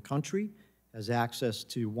hospital in the country, has access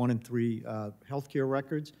to 1 in 3 healthcare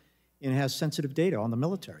records, and has sensitive data on the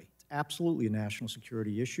military. Absolutely a national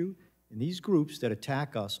security issue, and these groups that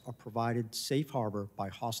attack us are provided safe harbor by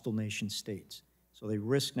hostile nation states. So they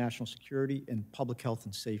risk national security and public health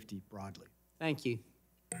and safety broadly. Thank you.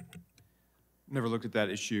 Never looked at that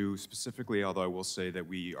issue specifically, although I will say that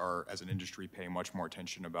we are, as an industry, paying much more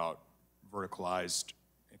attention about verticalized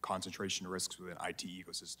concentration risks within IT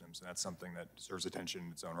ecosystems, and that's something that deserves attention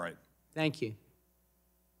in its own right. Thank you.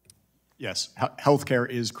 Yes, healthcare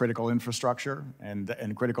is critical infrastructure,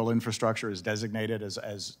 and critical infrastructure is designated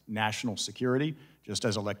as national security, just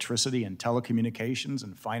as electricity and telecommunications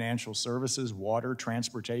and financial services, water,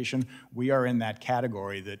 transportation. We are in that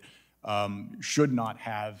category that should not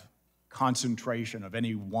have concentration of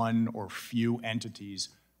any one or few entities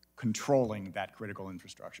controlling that critical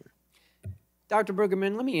infrastructure. Dr.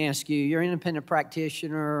 Brueggemann, let me ask you, you're an independent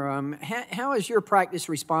practitioner. How is your practice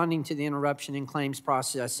responding to the interruption in claims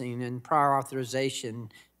processing and prior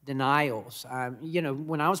authorization denials? You know,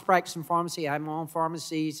 when I was practicing pharmacy, I had my own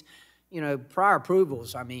pharmacies, you know, prior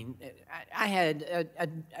approvals. I mean, I had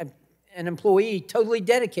an employee totally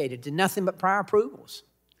dedicated to nothing but prior approvals.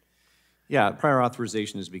 Yeah, prior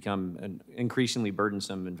authorization has become an increasingly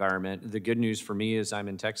burdensome environment. The good news for me is I'm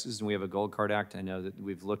in Texas and we have a Gold Card Act. I know that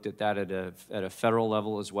we've looked at that at a federal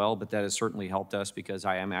level as well, but that has certainly helped us because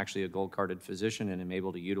I am actually a gold carded physician and am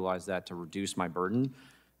able to utilize that to reduce my burden.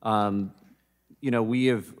 You know, we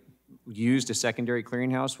have used a secondary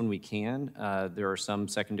clearinghouse when we can. There are some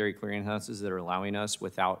secondary clearinghouses that are allowing us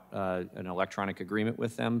without an electronic agreement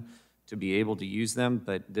with them to be able to use them,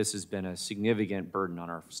 but this has been a significant burden on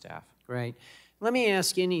our staff. Great. Let me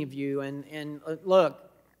ask any of you, and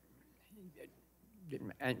look,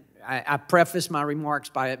 I preface my remarks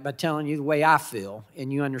by telling you the way I feel,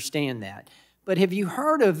 and you understand that. But have you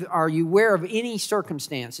heard of, are you aware of any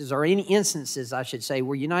circumstances, or any instances, I should say,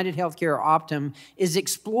 where United Healthcare or Optum is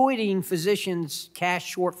exploiting physicians'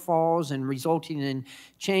 cash shortfalls and resulting in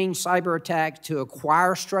Change cyber attacks to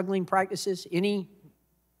acquire struggling practices? Any?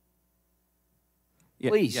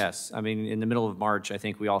 Please. Yes. I mean, in the middle of March, I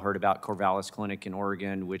think we all heard about Corvallis Clinic in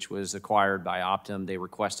Oregon, which was acquired by Optum. They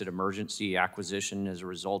requested emergency acquisition as a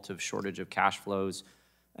result of shortage of cash flows.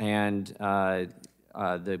 and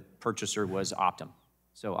the purchaser was Optum.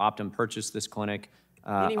 So Optum purchased this clinic.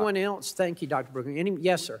 Anyone else? Thank you, Dr. Brooklyn.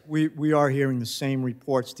 Yes, sir. We are hearing the same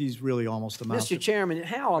reports. These really almost amount to Mr. Chairman,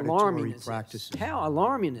 how alarming is practices. this? How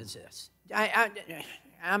alarming is this?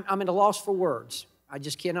 I'm at a loss for words. I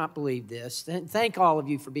just cannot believe this. Thank all of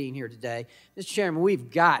you for being here today. Mr. Chairman, we've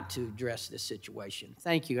got to address this situation.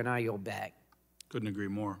 Thank you, and I yield back. Couldn't agree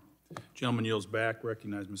more. Gentleman yields back.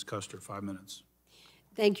 Recognize Ms. Custer, 5 minutes.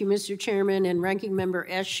 Thank you, Mr. Chairman and Ranking Member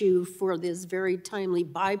Eshoo, for this very timely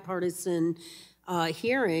bipartisan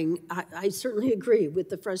hearing. I certainly agree with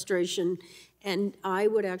the frustration, and I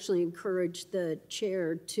would actually encourage the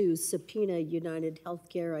chair to subpoena United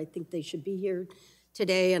Healthcare. I think they should be here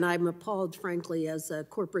today, and I'm appalled, frankly, as a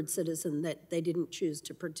corporate citizen that they didn't choose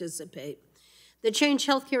to participate. The Change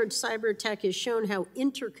Healthcare cyber attack has shown how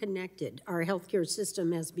interconnected our healthcare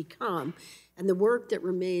system has become and the work that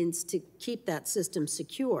remains to keep that system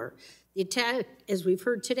secure. The attack, as we've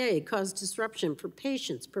heard today, caused disruption for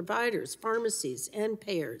patients, providers, pharmacies, and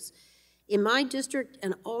payers. In my district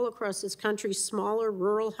and all across this country, smaller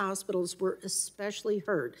rural hospitals were especially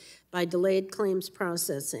hurt by delayed claims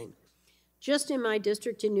processing. Just in my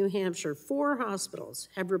district in New Hampshire, 4 hospitals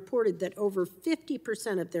have reported that over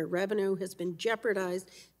 50% of their revenue has been jeopardized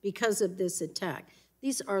because of this attack.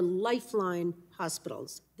 These are lifeline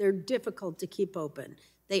hospitals. They're difficult to keep open.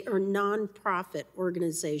 They are nonprofit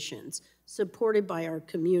organizations supported by our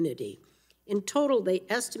community. In total, they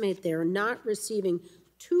estimate they are not receiving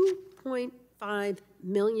 $2.5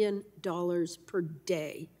 million per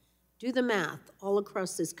day. Do the math all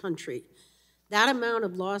across this country. That amount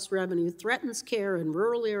of lost revenue threatens care in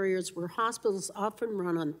rural areas where hospitals often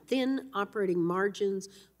run on thin operating margins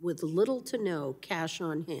with little to no cash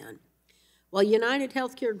on hand. While United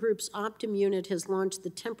Healthcare Group's Optum unit has launched the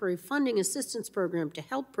temporary funding assistance program to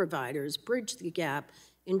help providers bridge the gap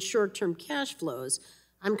in short-term cash flows,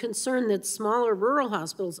 I'm concerned that smaller rural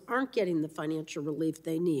hospitals aren't getting the financial relief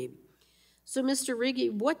they need. So, Mr.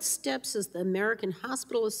 Riggi, what steps has the American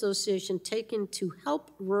Hospital Association taken to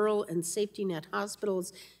help rural and safety net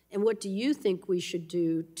hospitals, and what do you think we should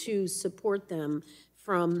do to support them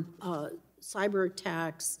from cyber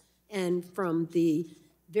attacks and from the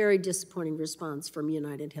very disappointing response from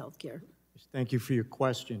United Healthcare? Thank you for your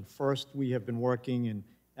question. First, we have been working and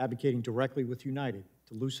advocating directly with United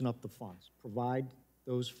to loosen up the funds, provide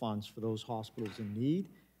those funds for those hospitals in need,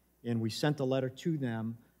 and we sent a letter to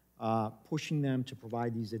them pushing them to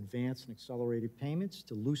provide these advanced and accelerated payments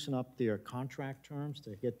to loosen up their contract terms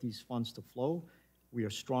to get these funds to flow. We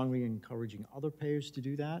are strongly encouraging other payers to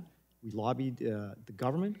do that. We lobbied the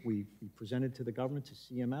government. We presented to the government, to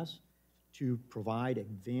CMS, to provide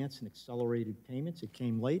advanced and accelerated payments. It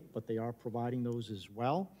came late, but they are providing those as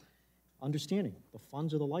well. Understanding the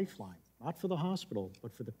funds are the lifeline, not for the hospital,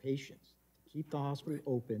 but for the patients, to keep the hospital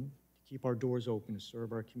open, to keep our doors open to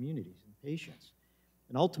serve our communities and patients.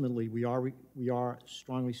 And ultimately, we are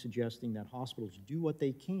strongly suggesting that hospitals do what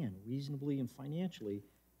they can, reasonably and financially,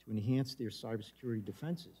 to enhance their cybersecurity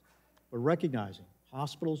defenses. But recognizing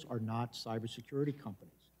hospitals are not cybersecurity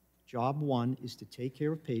companies. Job one is to take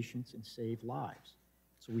care of patients and save lives.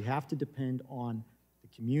 So we have to depend on the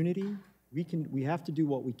community. We have to do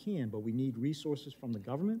what we can, but we need resources from the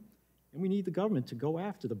government, and we need the government to go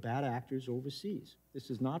after the bad actors overseas. This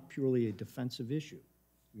is not purely a defensive issue.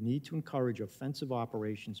 We need to encourage offensive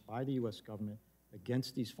operations by the U.S. government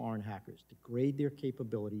against these foreign hackers, degrade their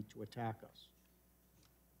capability to attack us.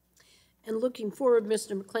 And looking forward,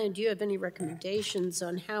 Mr. McClain, do you have any recommendations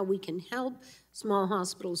on how we can help small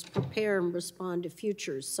hospitals prepare and respond to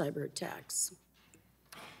future cyber attacks?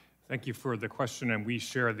 Thank you for the question, and we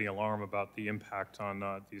share the alarm about the impact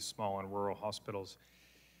on these small and rural hospitals.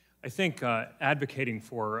 I think advocating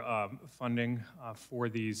for funding for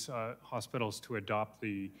these hospitals to adopt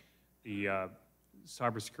the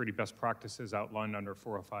cybersecurity best practices outlined under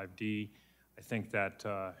 405D, I think that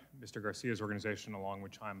Mr. Garcia's organization, along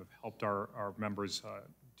with CHIME, have helped our members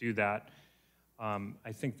do that.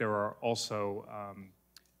 I think there are also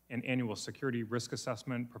an annual security risk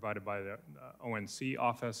assessment provided by the ONC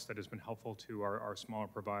office that has been helpful to our smaller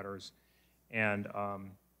providers. And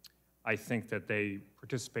I think that they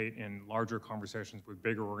participate in larger conversations with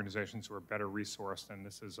bigger organizations who are better resourced, and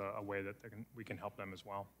this is a way that we can help them as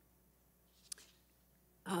well.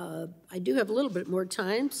 I do have a little bit more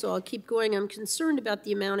time, so I'll keep going. I'm concerned about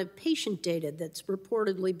the amount of patient data that's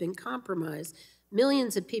reportedly been compromised.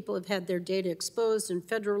 Millions of people have had their data exposed, and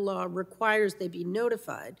federal law requires they be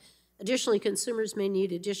notified. Additionally, consumers may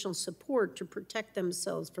need additional support to protect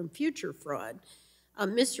themselves from future fraud.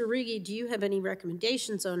 Mr. Riggi, do you have any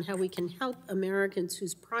recommendations on how we can help Americans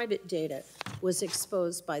whose private data was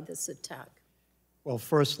exposed by this attack? Well,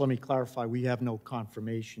 first, let me clarify, we have no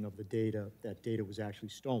confirmation of the data, that data was actually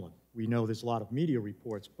stolen. We know there's a lot of media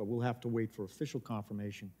reports, but we'll have to wait for official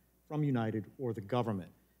confirmation from United or the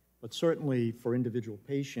government. But certainly for individual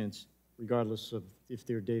patients, regardless of if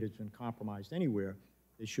their data has been compromised anywhere,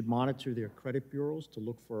 they should monitor their credit bureaus to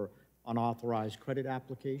look for unauthorized credit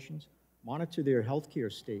applications, monitor their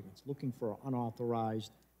healthcare statements, looking for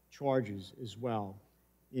unauthorized charges as well.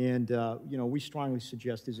 And, you know, we strongly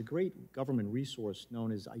suggest there's a great government resource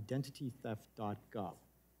known as identitytheft.gov,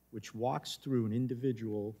 which walks through an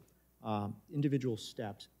individual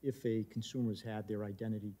steps if a consumer has had their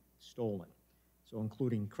identity stolen. So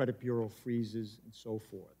including credit bureau freezes and so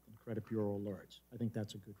forth, and credit bureau alerts. I think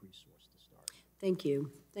that's a good resource to start. Thank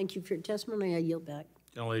you. Thank you for your testimony. I yield back.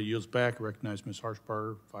 Gentlelady yields back. I recognize Ms.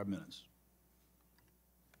 Harshbarger, 5 minutes.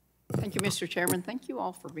 Thank you, Mr. Chairman. Thank you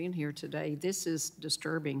all for being here today. This is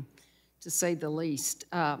disturbing, to say the least.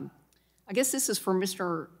 I guess this is for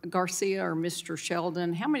Mr. Garcia or Mr.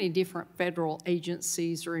 Sheldon. How many different federal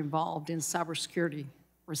agencies are involved in cybersecurity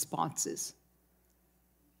responses?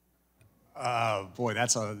 Boy,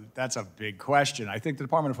 that's a big question. I think the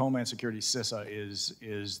Department of Homeland Security, CISA,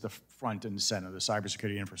 is the front and center, the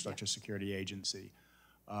Cybersecurity Infrastructure Security Agency,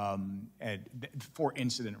 and for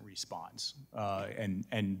incident response. And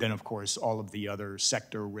then, of course, all of the other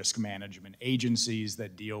sector risk management agencies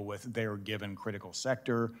that deal with their given critical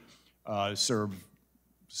sector serve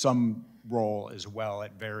some role as well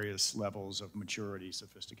at various levels of maturity,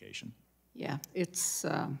 sophistication. Yeah, it's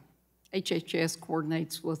HHS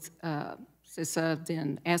coordinates with CISA,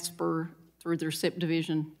 then ASPR through their SIP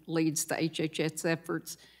division leads the HHS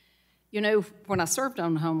efforts. You know, when I served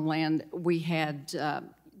on Homeland, we had,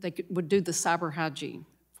 they would do the cyber hygiene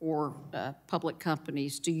for public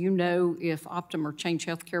companies. Do you know if Optum or Change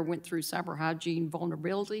Healthcare went through cyber hygiene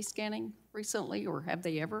vulnerability scanning recently, or have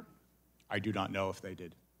they ever? I do not know if they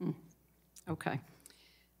did. Okay.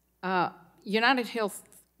 United Health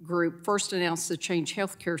Group first announced the Change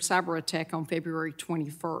Healthcare cyber attack on February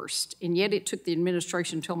 21st, and yet it took the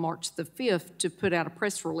administration until March the 5th to put out a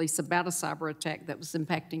press release about a cyber attack that was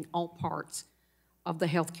impacting all parts of the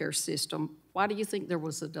healthcare system. Why do you think there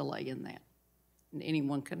was a delay in that? And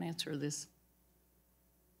anyone can answer this.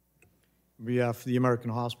 On behalf of the American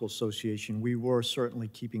Hospital Association, we were certainly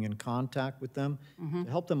keeping in contact with them to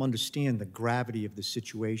help them understand the gravity of the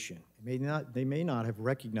situation. They may not have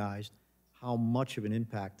recognized how much of an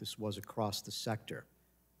impact this was across the sector.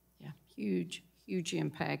 Yeah, huge, huge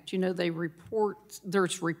impact. You know, there's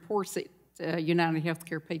reports that United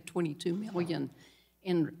Healthcare paid $22 million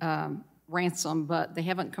in ransom, but they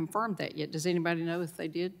haven't confirmed that yet. Does anybody know if they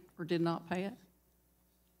did or did not pay it?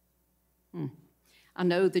 I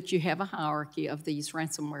know that you have a hierarchy of these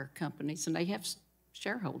ransomware companies, and they have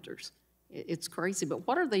shareholders. It's crazy, but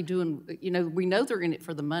what are they doing? You know, we know they're in it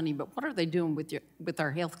for the money, but what are they doing with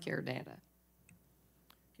our healthcare data?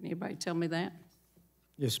 Can anybody tell me that?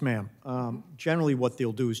 Yes, ma'am. Generally, what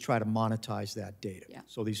they'll do is try to monetize that data. Yeah.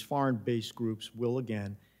 So these foreign-based groups will,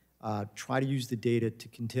 again, try to use the data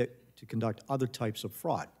to conduct other types of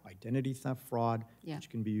fraud, identity theft fraud, which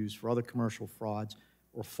can be used for other commercial frauds,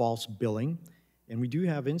 or false billing. And we do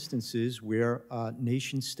have instances where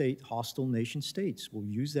hostile nation states will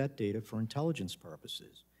use that data for intelligence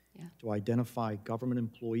purposes, to identify government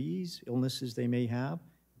employees, illnesses they may have,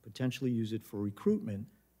 potentially use it for recruitment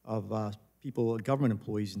of government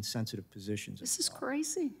employees in sensitive positions. This is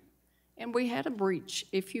crazy. And we had a breach.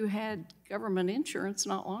 If you had government insurance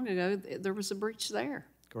not long ago, there was a breach there.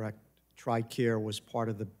 Correct. TRICARE was part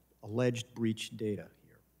of the alleged breach data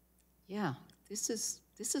here. Yeah, this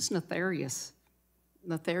is nefarious.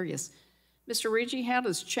 Nefarious. Mr. Rigi, how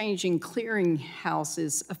does changing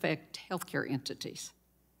clearinghouses affect healthcare entities?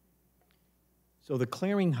 So the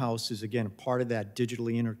clearinghouse is, again, part of that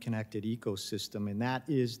digitally interconnected ecosystem, and that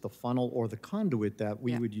is the funnel or the conduit that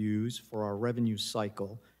we would use for our revenue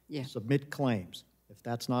cycle to submit claims. If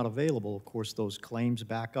that's not available, of course, those claims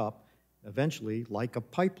back up. Eventually, like a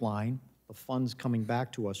pipeline, the funds coming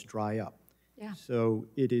back to us dry up. Yeah. So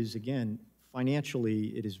it is, again, financially,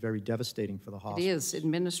 it is very devastating for the hospital. It is.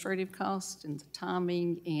 Administrative costs and the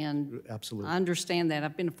timing, and absolutely. I understand that.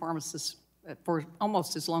 I've been a pharmacist for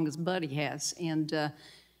almost as long as Buddy has, and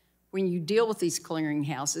when you deal with these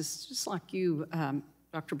clearinghouses, just like you,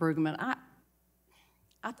 Dr. Brueggemann,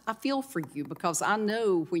 I feel for you, because I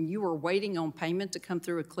know when you are waiting on payment to come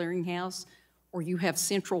through a clearinghouse, or you have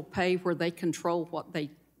central pay where they control what they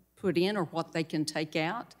put in or what they can take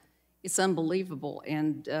out, it's unbelievable.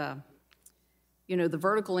 And You know, the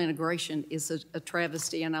vertical integration is a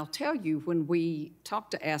travesty, and I'll tell you, when we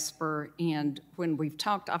talked to Asper and when we've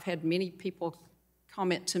talked, I've had many people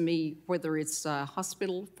comment to me, whether it's a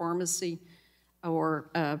hospital, pharmacy, or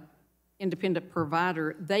independent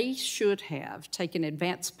provider, they should have taken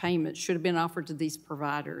advance payments, should have been offered to these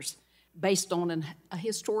providers based on a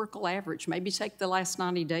historical average, maybe take the last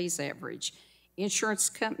 90 days average. Insurance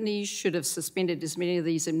companies should have suspended as many of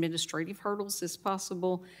these administrative hurdles as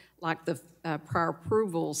possible, like the prior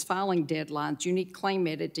approvals, filing deadlines, unique claim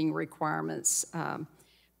editing requirements,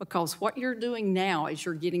 because what you're doing now is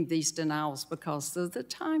you're getting these denials because of the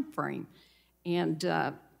time frame. And,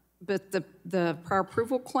 but the prior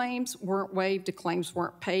approval claims weren't waived, the claims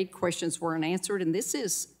weren't paid, questions weren't answered, and this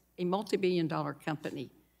is a multi-billion-dollar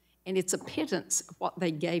company. And it's a pittance of what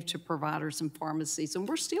they gave to providers and pharmacies, and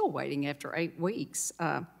we're still waiting after 8 weeks.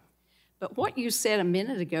 But what you said a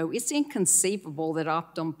minute ago, it's inconceivable that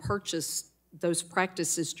Optum purchased those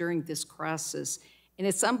practices during this crisis, and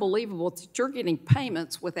it's unbelievable that you're getting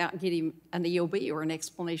payments without getting an EOB or an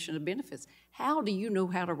explanation of benefits. How do you know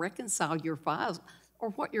how to reconcile your files or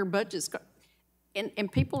what your budget's got?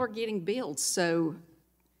 And people are getting billed, so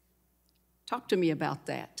talk to me about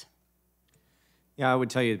that. Yeah, I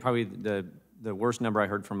would tell you probably the worst number I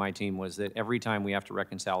heard from my team was that every time we have to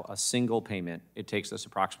reconcile a single payment, it takes us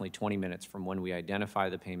approximately 20 minutes from when we identify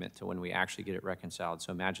the payment to when we actually get it reconciled.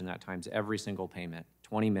 So imagine that times every single payment,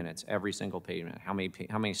 20 minutes, every single payment, how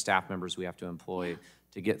many staff members we have to employ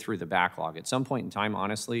to get through the backlog. At some point in time,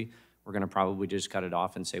 honestly, we're going to probably just cut it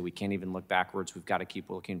off and say we can't even look backwards. We've got to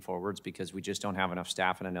keep looking forwards because we just don't have enough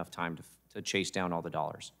staff and enough time to chase down all the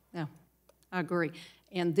dollars. Yeah, I agree.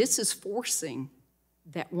 And this is forcing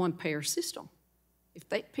that one-payer system.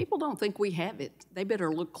 If people don't think we have it, they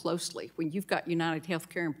better look closely. When you've got United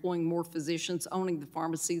Healthcare employing more physicians, owning the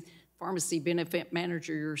pharmacy benefit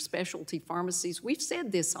manager, your specialty pharmacies, we've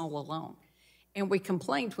said this all along. And we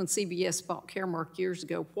complained when CVS bought Caremark years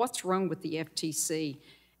ago, what's wrong with the FTC?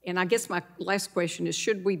 And I guess my last question is,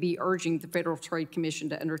 should we be urging the Federal Trade Commission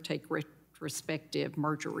to undertake retrospective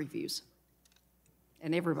merger reviews?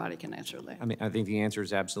 And everybody can answer that. I mean, I think the answer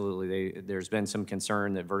is absolutely. There's been some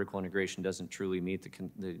concern that vertical integration doesn't truly meet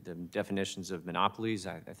the definitions of monopolies.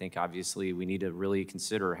 I think obviously we need to really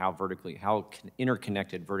consider how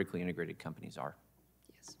interconnected vertically integrated companies are.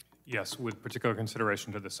 Yes. Yes, with particular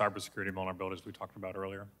consideration to the cybersecurity vulnerabilities we talked about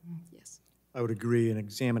earlier. Yes. I would agree, an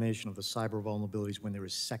examination of the cyber vulnerabilities when there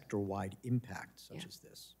is sector-wide impact such as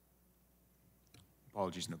this.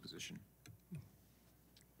 Apologies, no position.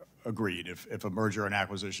 Agreed. If a merger and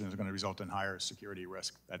acquisition is going to result in higher security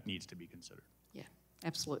risk, that needs to be considered. Yeah,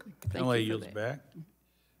 absolutely. Panel yields back.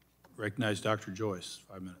 Recognize Dr. Joyce,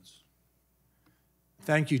 5 minutes.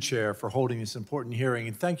 Thank you, Chair, for holding this important hearing,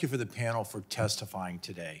 and thank you for the panel for testifying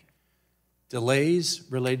today. Delays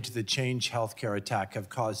related to the Change Healthcare attack have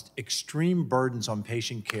caused extreme burdens on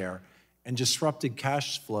patient care and disrupted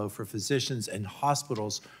cash flow for physicians and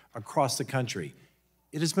hospitals across the country.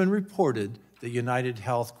 It has been reported that United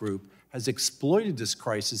Health Group has exploited this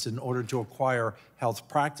crisis in order to acquire health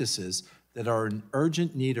practices that are in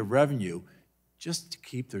urgent need of revenue just to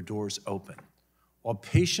keep their doors open. While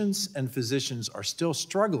patients and physicians are still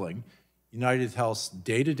struggling, United Health's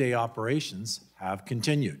day-to-day operations have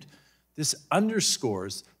continued. This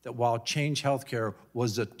underscores that while Change Healthcare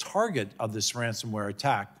was the target of this ransomware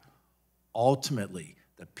attack, ultimately,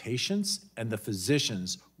 the patients and the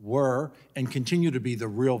physicians were and continue to be the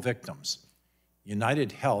real victims.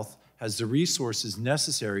 United Health has the resources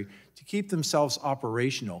necessary to keep themselves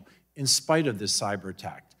operational in spite of this cyber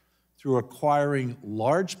attack through acquiring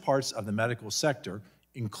large parts of the medical sector,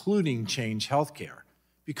 including Change Healthcare.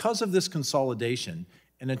 Because of this consolidation,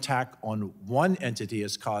 an attack on one entity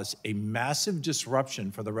has caused a massive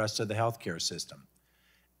disruption for the rest of the healthcare system.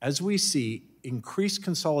 As we see increased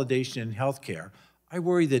consolidation in healthcare, I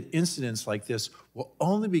worry that incidents like this will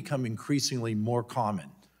only become increasingly more common.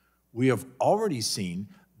 We have already seen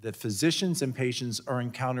that physicians and patients are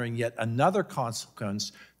encountering yet another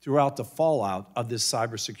consequence throughout the fallout of this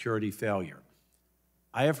cybersecurity failure.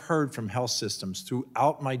 I have heard from health systems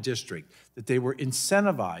throughout my district that they were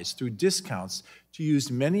incentivized through discounts to use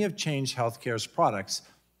many of Change Healthcare's products.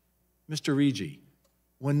 Mr. Rigi,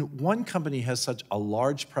 when one company has such a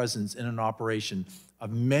large presence in an operation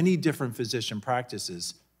of many different physician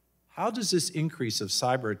practices, how does this increase of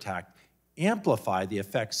cyber attack amplify the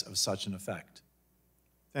effects of such an effect?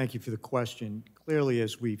 Thank you for the question. Clearly,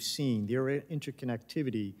 as we've seen, their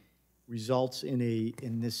interconnectivity results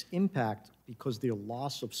in this impact because the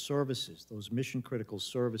loss of services, those mission-critical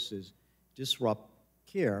services, disrupt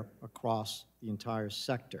care across the entire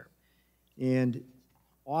sector. And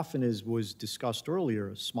Often, as was discussed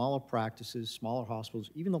earlier, smaller practices, smaller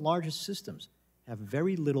hospitals, even the largest systems, have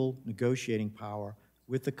very little negotiating power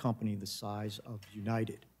with a company the size of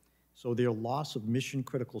United. So their loss of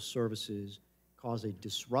mission-critical services cause a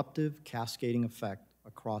disruptive, cascading effect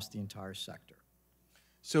across the entire sector.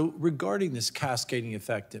 So regarding this cascading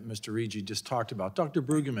effect that Mr. Rigi just talked about, Dr.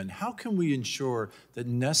 Brueggemann, how can we ensure that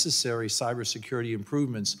necessary cybersecurity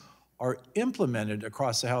improvements are implemented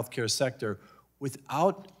across the healthcare sector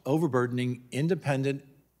without overburdening independent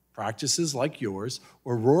practices like yours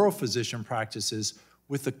or rural physician practices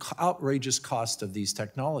with the outrageous cost of these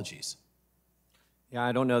technologies? Yeah,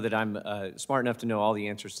 I don't know that I'm smart enough to know all the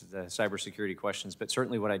answers to the cybersecurity questions, but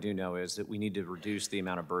certainly what I do know is that we need to reduce the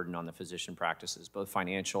amount of burden on the physician practices, both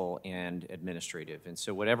financial and administrative. And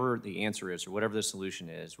so whatever the answer is or whatever the solution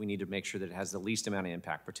is, we need to make sure that it has the least amount of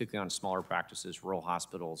impact, particularly on smaller practices, rural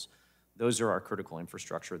hospitals. Those are our critical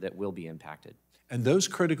infrastructure that will be impacted. And those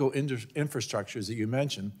critical infrastructures that you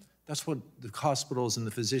mentioned, that's what the hospitals and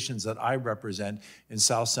the physicians that I represent in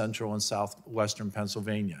South Central and Southwestern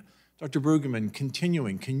Pennsylvania. Dr. Brueggemann,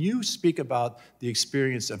 continuing, can you speak about the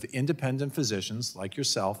experience of independent physicians like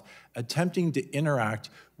yourself attempting to interact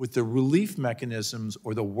with the relief mechanisms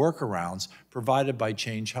or the workarounds provided by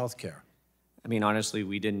Change Healthcare? I mean, honestly,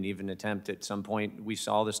 we didn't even attempt at some point. We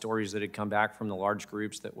saw the stories that had come back from the large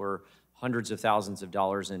groups that were hundreds of thousands of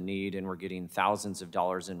dollars in need and were getting thousands of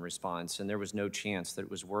dollars in response, and there was no chance that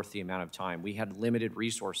it was worth the amount of time. We had limited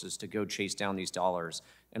resources to go chase down these dollars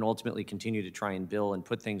and ultimately continue to try and bill and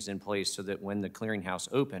put things in place so that when the clearinghouse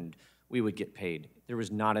opened, we would get paid. There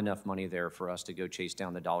was not enough money there for us to go chase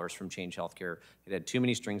down the dollars from Change Healthcare. It had too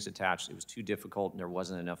many strings attached, it was too difficult, and there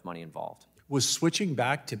wasn't enough money involved. Was switching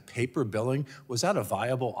back to paper billing, was that a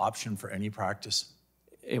viable option for any practice?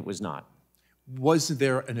 It was not. Was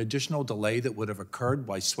there an additional delay that would have occurred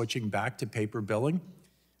by switching back to paper billing?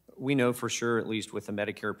 We know for sure, at least with the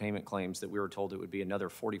Medicare payment claims, that we were told it would be another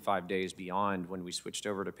 45 days beyond when we switched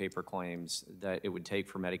over to paper claims that it would take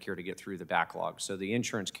for Medicare to get through the backlog. So the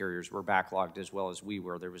insurance carriers were backlogged as well as we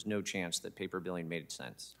were. There was no chance that paper billing made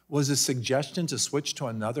sense. Was a suggestion to switch to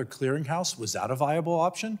another clearinghouse, was that a viable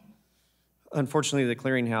option? Unfortunately, the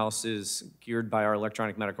clearinghouse is geared by our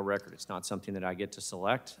electronic medical record. It's not something that I get to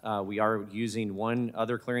select. We are using one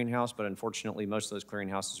other clearinghouse, but unfortunately, most of those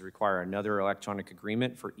clearinghouses require another electronic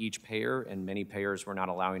agreement for each payer, and many payers were not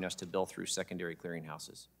allowing us to bill through secondary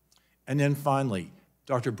clearinghouses. And then finally,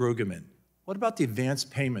 Dr. Brueggemann, what about the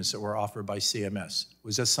advanced payments that were offered by CMS?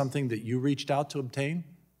 Was that something that you reached out to obtain?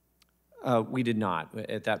 We did not.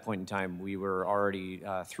 At that point in time, we were already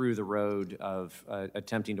through the road of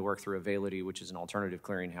attempting to work through Availity, which is an alternative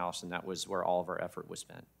clearinghouse, and that was where all of our effort was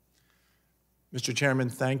spent. Mr. Chairman,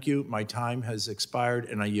 thank you. My time has expired,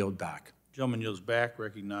 and I yield back. Gentleman yields back.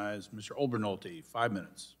 Recognize Mr. Obernolte, 5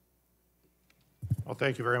 minutes. Well,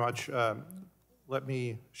 thank you very much. Let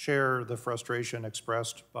me share the frustration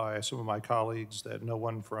expressed by some of my colleagues that no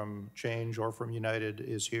one from Change or from United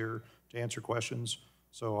is here to answer questions.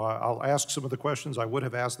 So I'll ask some of the questions I would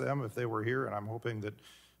have asked them if they were here, and I'm hoping that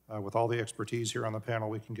with all the expertise here on the panel,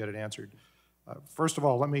 we can get it answered. First of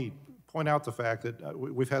all, let me point out the fact that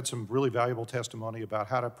we've had some really valuable testimony about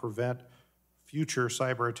how to prevent future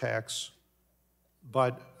cyber attacks,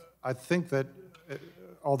 but I think that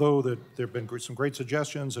although there have been some great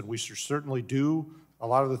suggestions, and we should certainly do a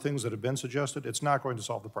lot of the things that have been suggested, it's not going to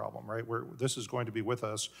solve the problem, right? This is going to be with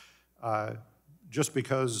us just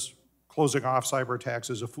because closing off cyber attacks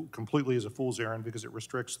is completely is a fool's errand because it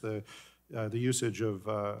restricts the usage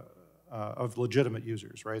of legitimate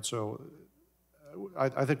users, right? So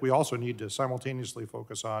I think we also need to simultaneously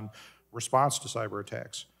focus on response to cyber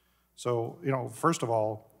attacks. So, first of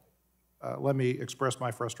all, let me express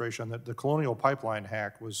my frustration that the Colonial Pipeline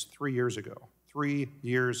hack was 3 years ago. 3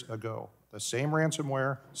 years ago. The same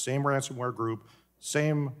ransomware group,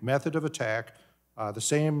 same method of attack, the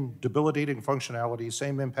same debilitating functionality,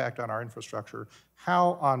 same impact on our infrastructure.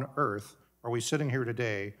 How on earth are we sitting here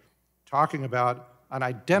today talking about an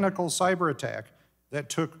identical cyber attack that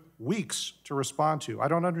took weeks to respond to? I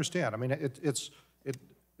don't understand. I mean,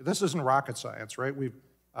 this isn't rocket science, right?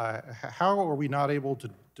 How are we not able to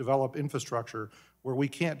develop infrastructure where we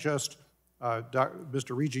can't just,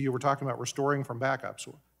 Mr. Rigi, you were talking about restoring from backups.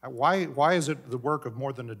 Why is it the work of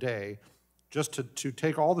more than a day just to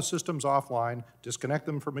take all the systems offline, disconnect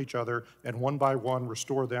them from each other, and one by one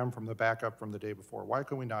restore them from the backup from the day before? Why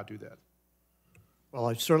can we not do that? Well,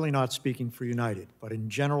 I'm certainly not speaking for United, but in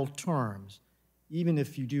general terms, even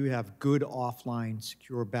if you do have good offline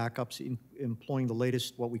secure backups employing the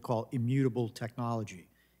latest what we call immutable technology,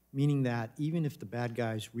 meaning that even if the bad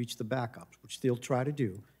guys reach the backups, which they'll try to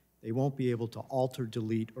do, they won't be able to alter,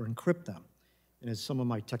 delete, or encrypt them. And as some of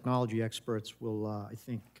my technology experts will, I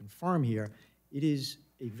think, confirm here, it is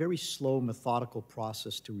a very slow, methodical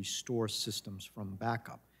process to restore systems from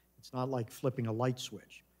backup. It's not like flipping a light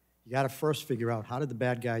switch. You got to first figure out how did the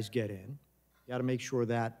bad guys get in. You got to make sure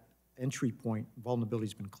that entry point vulnerability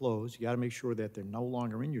has been closed. You got to make sure that they're no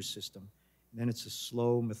longer in your system. And then it's a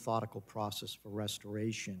slow, methodical process for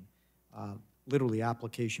restoration, literally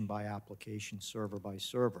application by application, server by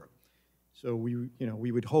server. So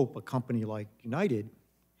we would hope a company like United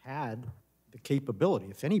had the capability.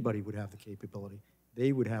 If anybody would have the capability,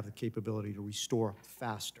 they would have the capability to restore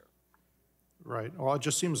faster. Right. Well, it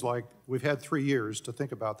just seems like we've had 3 years to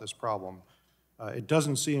think about this problem. It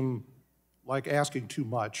doesn't seem like asking too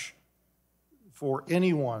much for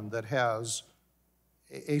anyone that has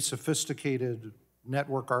a sophisticated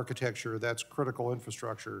network architecture that's critical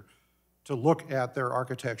infrastructure to look at their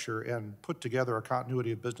architecture and put together a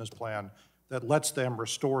continuity of business plan that lets them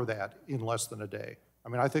restore that in less than a day. I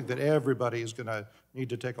mean, I think that everybody is going to need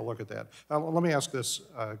to take a look at that. Let me ask this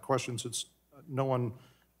question, since no one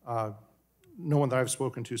that I've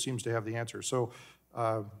spoken to seems to have the answer. So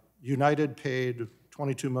United paid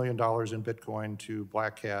 $22 million in Bitcoin to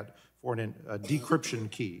Black Cat for a decryption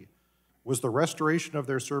key. Was the restoration of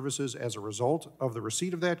their services as a result of the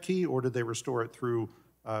receipt of that key, or did they restore it through,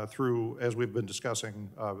 as we've been discussing,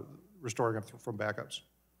 restoring it from backups?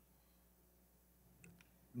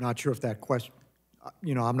 I'm not sure if that question,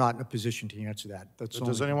 I'm not in a position to answer that. That's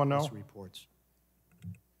Does anyone know? Reports.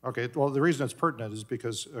 Okay, well, the reason it's pertinent is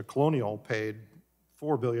because Colonial paid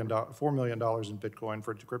 $4 million in Bitcoin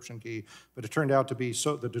for a decryption key, but it turned out to be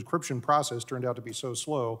the decryption process turned out to be so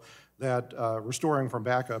slow that restoring from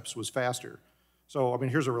backups was faster. So, I mean,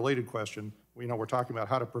 here's a related question. We're talking about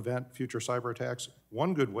how to prevent future cyber attacks.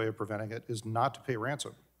 One good way of preventing it is not to pay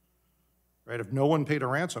ransom, right? If no one paid a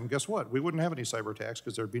ransom, guess what? We wouldn't have any cyber attacks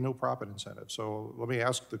because there'd be no profit incentive. So let me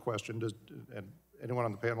ask the question, and anyone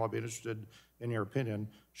on the panel, I'd be interested in your opinion,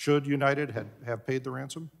 should United have paid the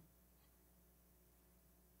ransom?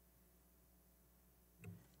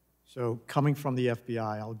 So coming from the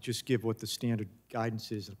FBI, I'll just give what the standard guidance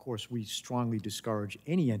is. Of course, we strongly discourage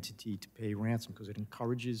any entity to pay ransom because it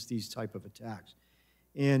encourages these type of attacks.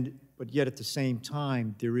 But yet at the same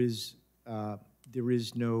time, there is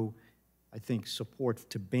no, I think, support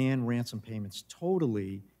to ban ransom payments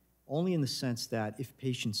totally, only in the sense that if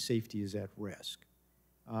patient safety is at risk,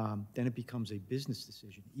 then it becomes a business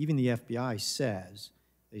decision. Even the FBI says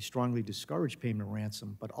they strongly discourage payment of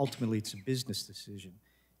ransom, but ultimately it's a business decision.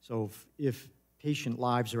 So if patient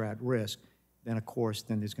lives are at risk, then of course,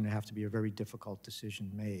 then there's going to have to be a very difficult decision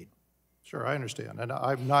made. Sure, I understand. And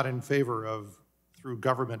I'm not in favor of, through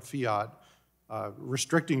government fiat,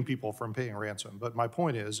 restricting people from paying ransom. But my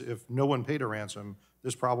point is, if no one paid a ransom,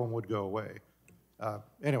 this problem would go away.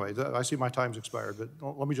 Anyway, I see my time's expired,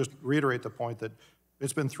 but let me just reiterate the point that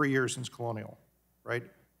it's been 3 years since Colonial, right?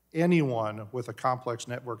 Anyone with a complex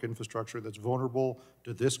network infrastructure that's vulnerable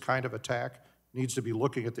to this kind of attack needs to be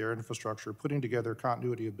looking at their infrastructure, putting together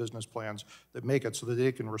continuity of business plans that make it so that they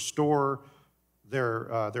can restore their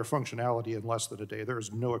functionality in less than a day. There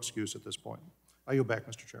is no excuse at this point. I yield back,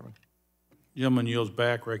 Mr. Chairman. Gentleman yields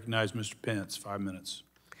back. Recognize Mr. Pence, 5 minutes.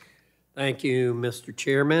 Thank you, Mr.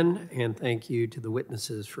 Chairman, and thank you to the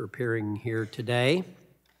witnesses for appearing here today.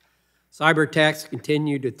 Cyber attacks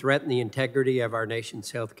continue to threaten the integrity of our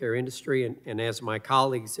nation's healthcare industry, and as my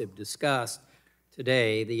colleagues have discussed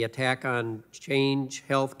today, the attack on Change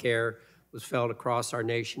Healthcare was felt across our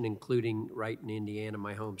nation, including right in Indiana,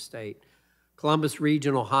 my home state. Columbus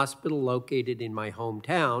Regional Hospital, located in my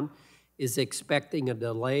hometown, is expecting a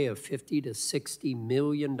delay of $50 to $60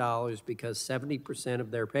 million because 70%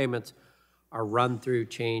 of their payments are run through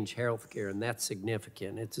Change Healthcare, and that's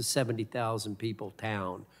significant. It's a 70,000 people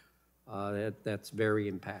town. That's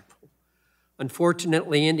very impactful.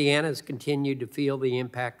 Unfortunately, Indiana has continued to feel the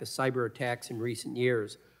impact of cyber attacks in recent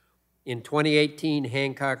years. In 2018,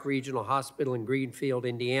 Hancock Regional Hospital in Greenfield,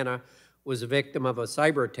 Indiana, was a victim of a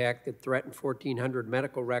cyber attack that threatened 1,400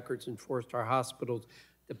 medical records and forced our hospitals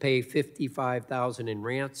to pay $55,000 in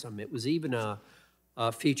ransom. It was even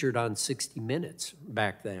featured on 60 Minutes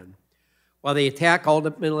back then. While the attack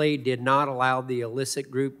ultimately did not allow the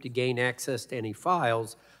illicit group to gain access to any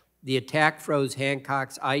files, the attack froze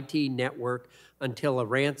Hancock's IT network until a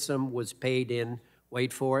ransom was paid in,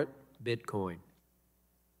 wait for it, Bitcoin.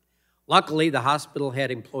 Luckily, the hospital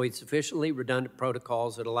had employed sufficiently redundant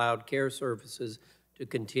protocols that allowed care services to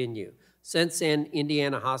continue. Since then,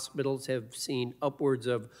 Indiana hospitals have seen upwards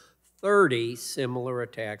of 30 similar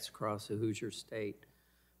attacks across the Hoosier state.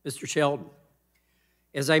 Mr. Sheldon,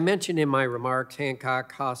 As I mentioned in my remarks,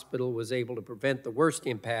 Hancock Hospital was able to prevent the worst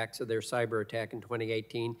impacts of their cyber attack in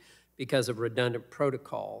 2018 because of redundant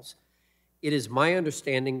protocols. It is my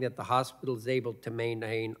understanding that the hospital is able to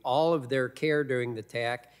maintain all of their care during the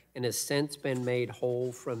attack and has since been made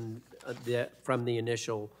whole from the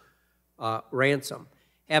initial ransom.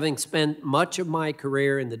 Having spent much of my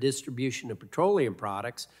career in the distribution of petroleum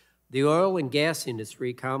products, the oil and gas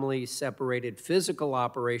industry commonly separated physical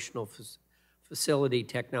operational facility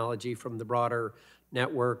technology from the broader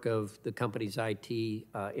network of the company's IT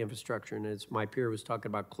infrastructure. And as my peer was talking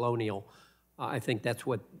about Colonial, I think that's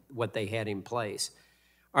what they had in place.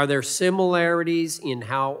 Are there similarities in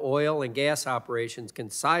how oil and gas operations can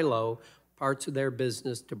silo parts of their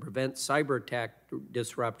business to prevent cyber attack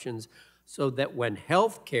disruptions so that when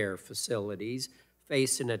healthcare facilities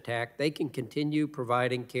face an attack, they can continue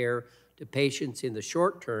providing care to patients in the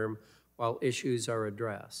short term while issues are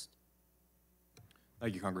addressed?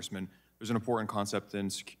 Thank you, Congressman. There's an important concept in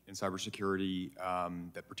cybersecurity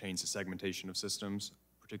that pertains to segmentation of systems,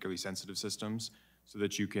 particularly sensitive systems, so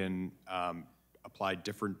that you can apply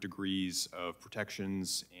different degrees of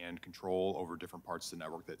protections and control over different parts of the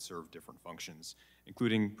network that serve different functions,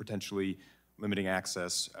 including potentially limiting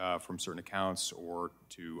access from certain accounts or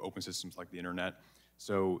to open systems like the internet.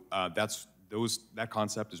 So that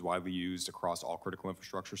concept is widely used across all critical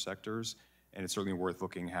infrastructure sectors, and it's certainly worth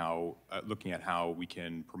looking at how we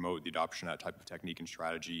can promote the adoption of that type of technique and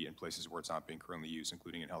strategy in places where it's not being currently used,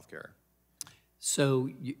 including in healthcare. So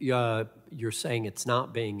you're saying it's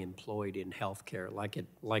not being employed in healthcare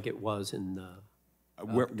like it was in the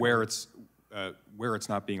where it's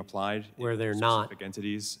not being applied, where they're specific not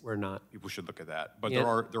entities, we're not. People should look at that. But Yeah.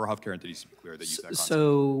 there are healthcare entities, to be clear, that use that concept.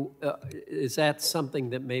 So is that something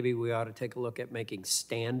that maybe we ought to take a look at, making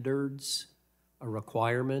standards a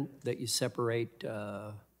requirement that you separate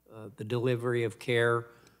the delivery of care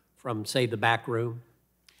from, say, the back room?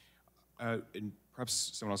 And perhaps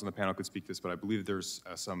someone else on the panel could speak to this, but I believe there is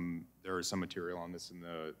some material on this in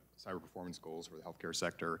the cyber performance goals for the healthcare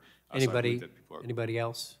sector. Anybody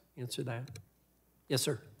else answer that? Yes,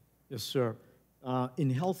 sir. Yes, sir.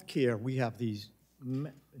 In healthcare, we have these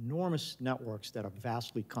enormous networks that are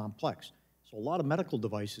vastly complex. So a lot of medical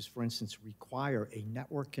devices, for instance, require a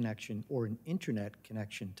network connection or an internet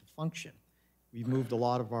connection to function. We've moved a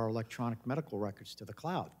lot of our electronic medical records to the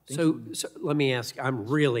cloud. So let me ask, I'm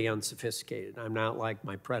really unsophisticated. I'm not like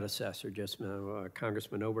my predecessor, just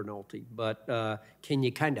Congressman Overnolte, but can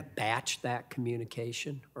you kind of batch that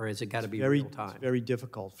communication, or has it got to be real time? It's very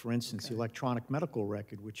difficult. For instance, the electronic medical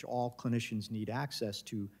record, which all clinicians need access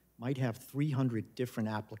to, might have 300 different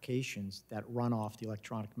applications that run off the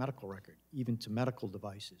electronic medical record, even to medical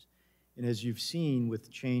devices. And as you've seen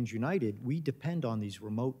with Change United, we depend on these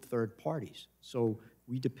remote third parties. So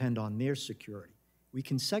we depend on their security. We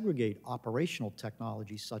can segregate operational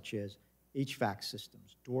technologies such as HVAC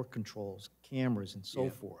systems, door controls, cameras, and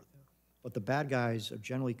so forth. But the bad guys are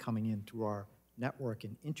generally coming in through our network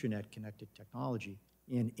and internet-connected technology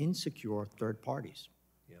and insecure third parties.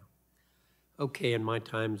 Okay, and my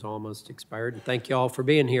time's almost expired. And thank you all for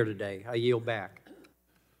being here today. I yield back.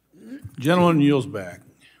 Gentleman yields back.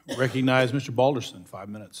 Recognize Mr. Balderson, 5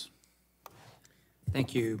 minutes.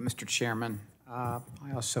 Thank you, Mr. Chairman. I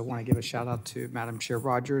also want to give a shout out to Madam Chair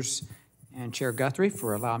Rodgers and Chair Guthrie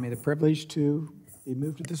for allowing me the privilege to be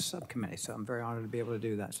moved to this subcommittee. So I'm very honored to be able to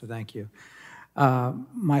do that. So thank you.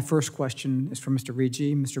 My first question is for Mr.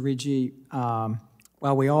 Rigi. Mr. Rigi,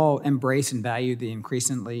 while we all embrace and value the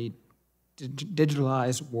increasingly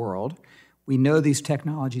digitalized world, we know these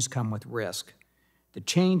technologies come with risk. The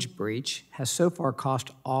Change breach has so far cost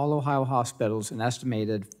all Ohio hospitals an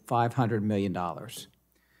estimated $500 million.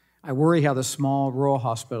 I worry how the small rural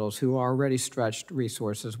hospitals who are already stretched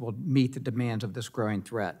resources will meet the demands of this growing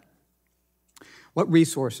threat. What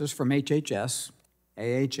resources from HHS,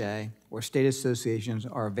 AHA, or state associations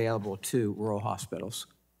are available to rural hospitals?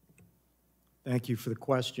 Thank you for the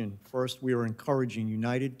question. First, we are encouraging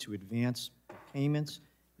United to advance payments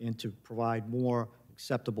and to provide more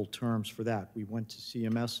acceptable terms for that. We went to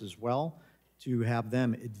CMS as well to have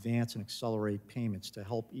them advance and accelerate payments to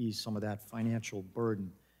help ease some of that financial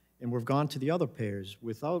burden. And we've gone to the other payers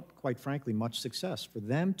without, quite frankly, much success for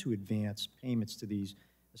them to advance payments to these,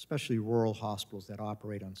 especially rural hospitals that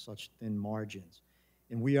operate on such thin margins.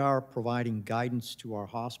 And we are providing guidance to our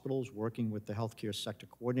hospitals, working with the Healthcare Sector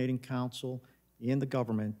Coordinating Council and the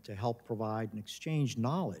government to help provide and exchange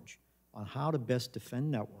knowledge on how to best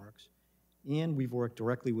defend networks. And we've worked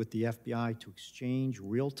directly with the FBI to exchange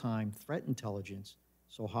real-time threat intelligence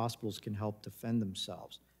so hospitals can help defend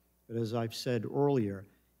themselves. But as I've said earlier,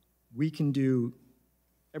 we can do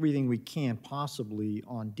everything we can possibly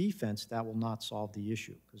on defense, that will not solve the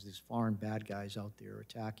issue because there's foreign bad guys out there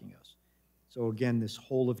attacking us. So again, this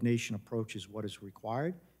whole-of-nation approach is what is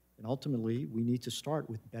required, and ultimately, we need to start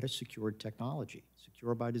with better secured technology,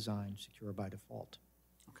 secure by design, secure by default.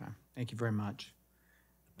 Okay, thank you very much.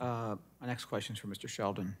 My next question is for Mr.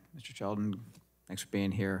 Sheldon. Mr. Sheldon, thanks for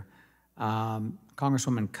being here.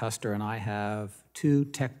 Congresswoman Custer and I have 2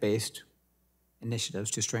 tech-based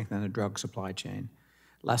initiatives to strengthen the drug supply chain.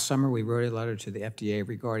 Last summer, we wrote a letter to the FDA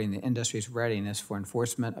regarding the industry's readiness for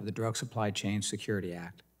enforcement of the Drug Supply Chain Security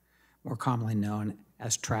Act, more commonly known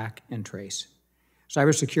as Track and Trace.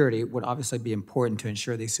 Cybersecurity would obviously be important to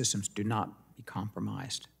ensure these systems do not be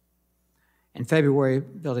compromised. In February,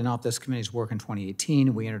 building off this committee's work in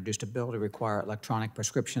 2018, we introduced a bill to require electronic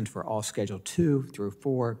prescriptions for all Schedule II through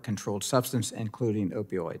IV controlled substances, including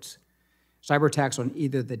opioids. Cyber attacks on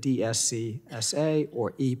either the DSCSA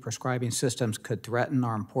or e-prescribing systems could threaten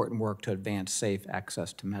our important work to advance safe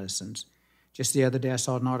access to medicines. Just the other day, I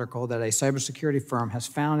saw an article that a cybersecurity firm has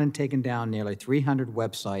found and taken down nearly 300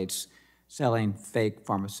 websites selling fake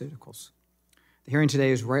pharmaceuticals. The hearing today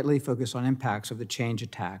is rightly focused on impacts of the Change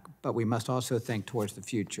attack, but we must also think towards the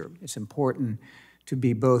future. It's important to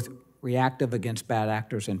be both reactive against bad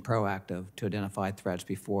actors and proactive to identify threats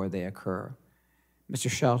before they occur. Mr.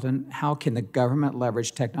 Shelton, how can the government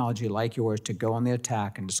leverage technology like yours to go on the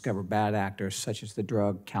attack and discover bad actors such as the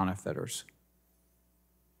drug counterfeiters?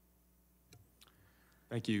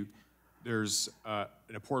 Thank you. There's an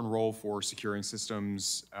important role for securing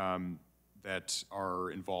systems that are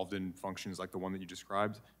involved in functions like the one that you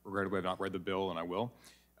described. Regrettably, I've not read the bill, and I will.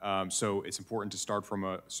 So it's important to start from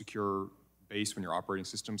a secure base when you're operating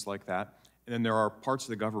systems like that. And then there are parts of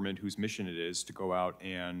the government whose mission it is to go out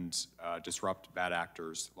and disrupt bad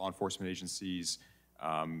actors, law enforcement agencies,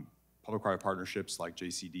 public-private partnerships like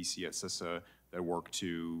JCDC at CISA that work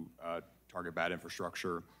to target bad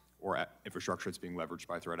infrastructure or infrastructure that's being leveraged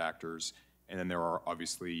by threat actors. And then there are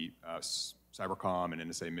obviously Cybercom and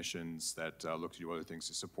NSA missions that look to do other things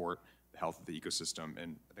to support the health of the ecosystem.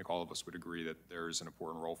 And I think all of us would agree that there's an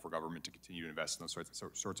important role for government to continue to invest in those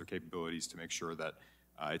sorts of capabilities to make sure that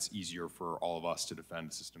it's easier for all of us to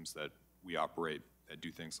defend the systems that we operate that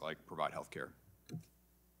do things like provide health care.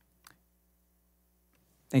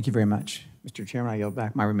 Thank you very much. Mr. Chairman, I yield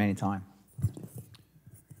back my remaining time.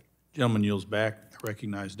 Gentleman yields back. I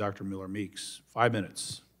recognize Dr. Miller-Meeks. 5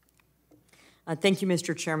 minutes. Thank you,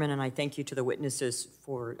 Mr. Chairman, and I thank you to the witnesses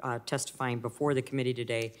for testifying before the committee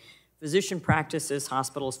today. Physician practices,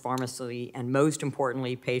 hospitals, pharmacy, and most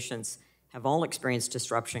importantly, patients have all experienced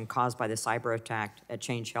disruption caused by the cyber attack at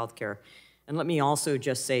Change Healthcare. And let me also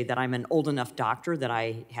just say that I'm an old enough doctor that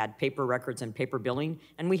I had paper records and paper billing,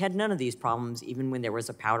 and we had none of these problems even when there was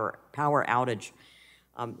a power outage.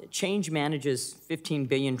 Change manages 15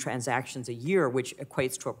 billion transactions a year, which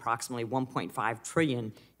equates to approximately 1.5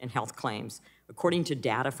 trillion in health claims. According to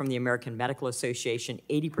data from the American Medical Association,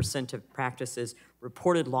 80% of practices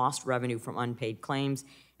reported lost revenue from unpaid claims,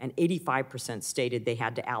 and 85% stated they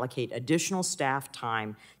had to allocate additional staff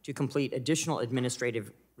time to complete additional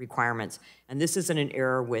administrative requirements. And this is in an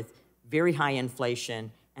era with very high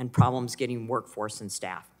inflation and problems getting workforce and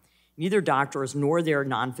staff. Neither doctors nor their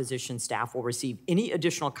non-physician staff will receive any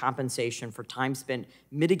additional compensation for time spent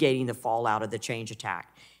mitigating the fallout of the Change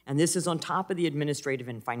attack. And this is on top of the administrative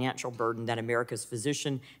and financial burden that America's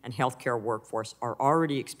physician and healthcare workforce are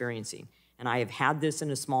already experiencing. And I have had this in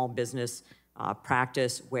a small business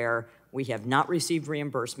practice where we have not received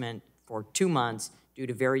reimbursement for 2 months due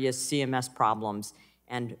to various CMS problems,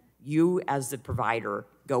 and you as the provider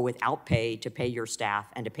go without pay to pay your staff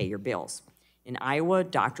and to pay your bills. In Iowa,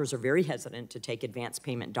 doctors are very hesitant to take advance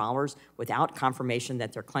payment dollars without confirmation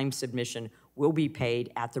that their claim submission will be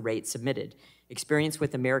paid at the rate submitted. Experience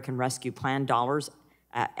with American Rescue Plan dollars,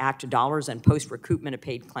 Act dollars, and post-recoupment of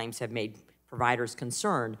paid claims have made providers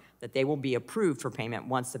concerned that they will be approved for payment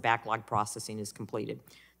once the backlog processing is completed.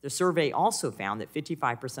 The survey also found that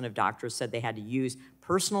 55% of doctors said they had to use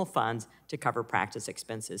personal funds to cover practice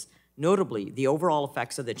expenses. Notably, the overall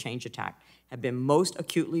effects of the Change attack have been most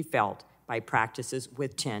acutely felt by practices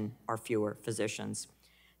with 10 or fewer physicians.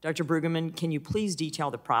 Dr. Brueggemann, can you please detail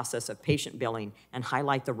the process of patient billing and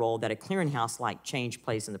highlight the role that a clearinghouse like Change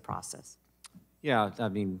plays in the process? Yeah, I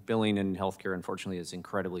mean, billing in healthcare, unfortunately, is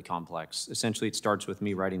incredibly complex. Essentially, it starts with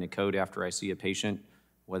me writing a code after I see a patient,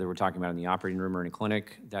 whether we're talking about in the operating room or in a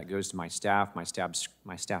clinic. That goes to my staff. My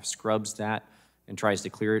staff scrubs that and tries to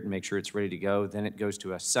clear it and make sure it's ready to go. Then it goes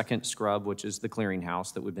to a second scrub, which is the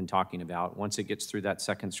clearinghouse that we've been talking about. Once it gets through that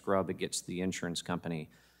second scrub, it gets to the insurance company.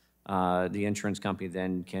 the insurance company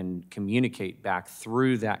then can communicate back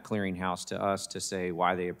through that clearinghouse to us to say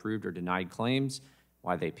why they approved or denied claims,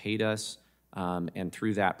 why they paid us, and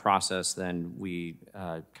through that process, then we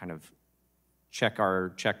kind of check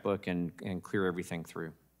our checkbook and clear everything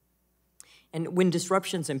through. And when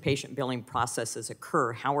disruptions in patient billing processes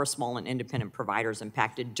occur, how are small and independent providers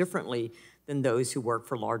impacted differently than those who work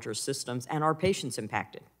for larger systems, and are patients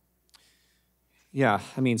impacted? Yeah,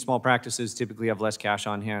 I mean, small practices typically have less cash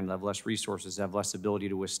on hand, have less resources, have less ability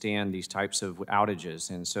to withstand these types of outages.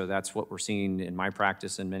 And so that's what we're seeing in my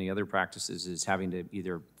practice and many other practices, is having to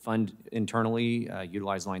either fund internally,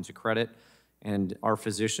 utilize lines of credit, and our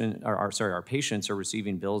patients are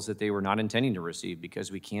receiving bills that they were not intending to receive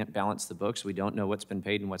because we can't balance the books. We don't know what's been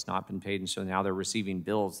paid and what's not been paid, and so now they're receiving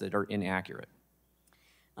bills that are inaccurate.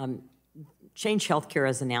 Change Healthcare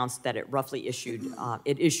has announced that it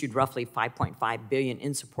issued roughly $5.5 billion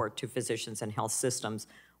in support to physicians and health systems.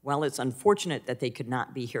 While it's unfortunate that they could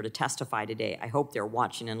not be here to testify today, I hope they're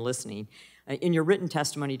watching and listening. In your written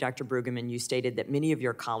testimony, Dr. Brueggemann, you stated that many of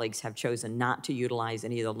your colleagues have chosen not to utilize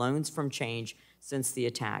any of the loans from Change since the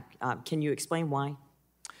attack. Can you explain why?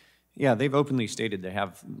 Yeah, they've openly stated they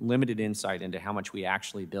have limited insight into how much we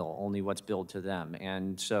actually bill, only what's billed to them.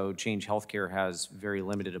 And so Change Healthcare has very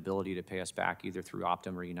limited ability to pay us back either through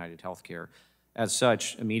Optum or United Healthcare. As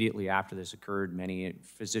such, immediately after this occurred, many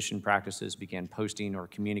physician practices began posting or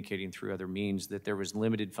communicating through other means that there was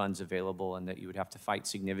limited funds available and that you would have to fight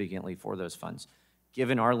significantly for those funds.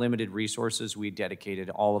 Given our limited resources, we dedicated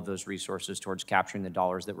all of those resources towards capturing the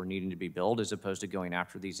dollars that were needing to be billed, as opposed to going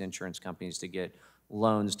after these insurance companies to get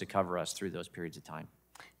loans to cover us through those periods of time.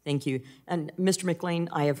 Thank you. And Mr. McLean,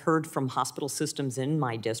 I have heard from hospital systems in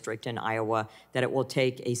my district in Iowa that it will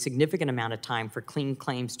take a significant amount of time for clean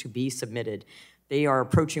claims to be submitted. They are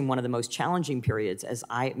approaching one of the most challenging periods, as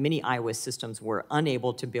many Iowa systems were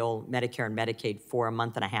unable to bill Medicare and Medicaid for a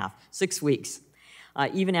month and a half, 6 weeks.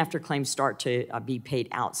 Even after claims start to be paid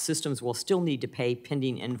out, systems will still need to pay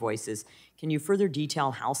pending invoices. Can you further detail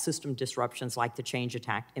how system disruptions like the Change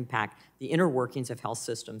attack impact the inner workings of health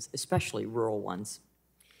systems, especially rural ones?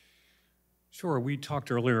 Sure. We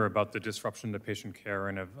talked earlier about the disruption to patient care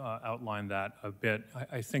and have outlined that a bit.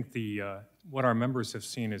 I think what our members have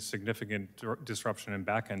seen is significant disruption in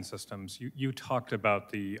back-end systems. You talked about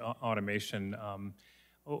the automation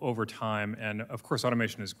over time, and of course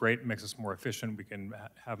automation is great, it makes us more efficient, we can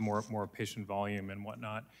have more patient volume and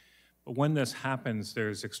whatnot. But when this happens,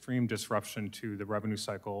 there's extreme disruption to the revenue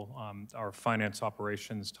cycle, our finance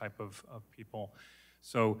operations type of people.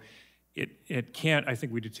 So it can't, I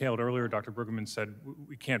think we detailed earlier, Dr. Brueggemann said,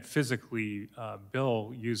 we can't physically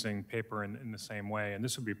bill using paper in the same way, and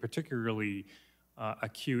this would be particularly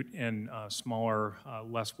acute in smaller,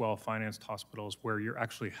 less well-financed hospitals where you're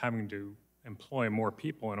actually having to employ more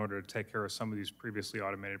people in order to take care of some of these previously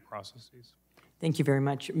automated processes. Thank you very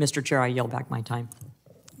much. Mr. Chair, I yield back my time.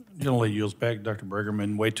 Generally yields back, Dr.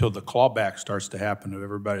 Brueggemann. Wait till the clawback starts to happen of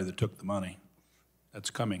everybody that took the money. That's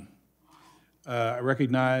coming. I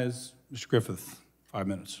recognize Mr. Griffith, 5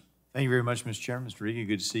 minutes. Thank you very much, Mr. Chairman. Mr. Riggi,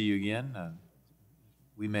 good to see you again.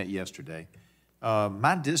 We met yesterday.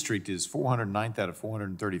 My district is 409th out of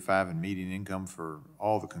 435 in median income for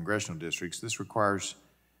all the congressional districts. This requires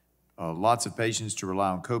lots of patients to rely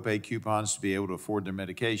on copay coupons to be able to afford their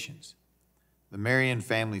medications. The Marion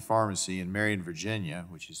Family Pharmacy in Marion, Virginia,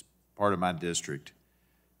 which is part of my district,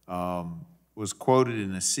 was quoted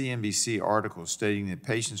in a CNBC article stating that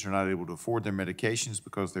patients are not able to afford their medications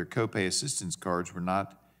because their copay assistance cards were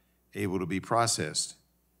not able to be processed.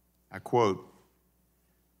 I quote,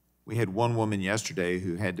 "We had one woman yesterday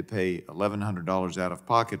who had to pay $1,100 out of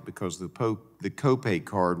pocket because the copay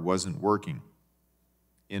card wasn't working."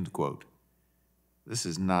 End quote. This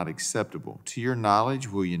is not acceptable. To your knowledge,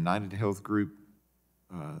 will United Health Group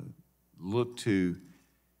look to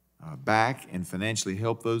back and financially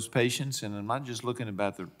help those patients? And I'm not just looking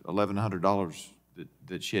about the $1,100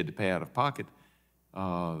 that she had to pay out of pocket.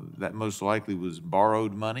 That most likely was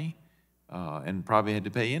borrowed money and probably had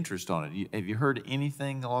to pay interest on it. Have you heard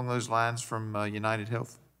anything along those lines from United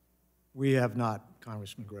Health? We have not,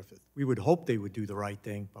 Congressman Griffith. We would hope they would do the right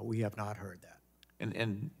thing, but we have not heard that.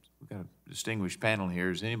 And we've got a distinguished panel here.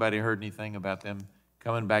 Has anybody heard anything about them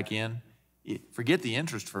coming back in? Forget the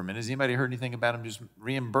interest for a minute. Has anybody heard anything about them just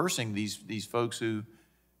reimbursing these folks who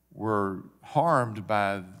were harmed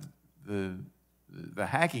by the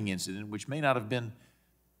hacking incident, which may not have been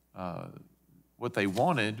what they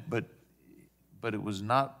wanted, but it was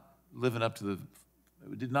not living up to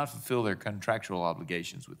it did not fulfill their contractual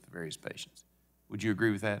obligations with the various patients. Would you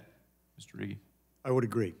agree with that, Mr. Riggi? I would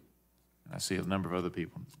agree. I see a number of other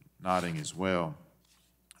people nodding as well.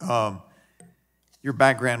 Your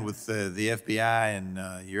background with the FBI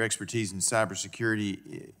and your expertise in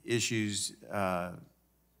cybersecurity issues, I'm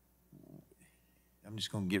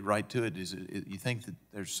just going to get right to it. You think that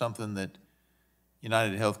there's something that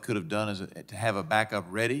United Health could have done to have a backup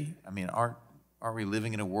ready? I mean, aren't we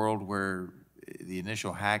living in a world where the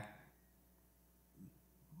initial hack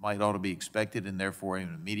might ought to be expected and therefore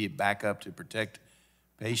an immediate backup to protect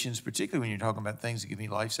patients, particularly when you're talking about things that can be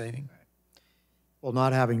life-saving? Well,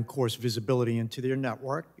 not having, of course, visibility into their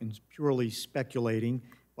network and purely speculating,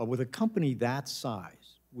 but with a company that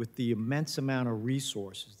size, with the immense amount of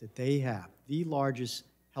resources that they have, the largest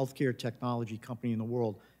healthcare technology company in the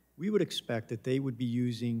world, we would expect that they would be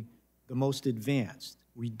using the most advanced,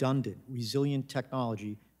 redundant, resilient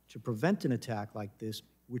technology to prevent an attack like this,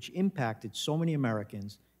 which impacted so many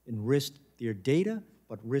Americans and risked their data,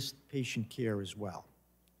 but risked patient care as well.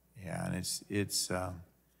 Yeah, and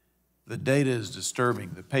the data is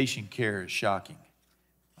disturbing. The patient care is shocking.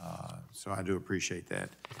 So I do appreciate that.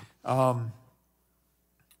 Mr.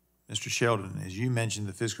 Sheldon, as you mentioned,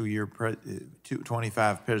 the fiscal year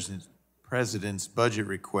 25 president's budget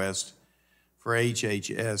request for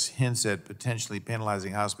HHS hints at potentially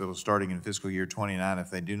penalizing hospitals starting in fiscal year 29 if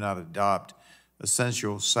they do not adopt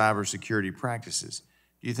essential cybersecurity practices.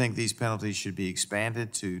 Do you think these penalties should be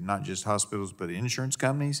expanded to not just hospitals but insurance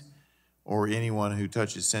companies or anyone who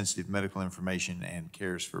touches sensitive medical information and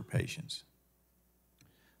cares for patients?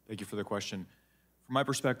 Thank you for the question. From my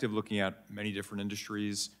perspective, looking at many different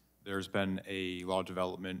industries, there's been a lot of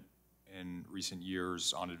development in recent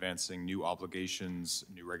years on advancing new obligations,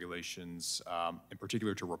 new regulations, in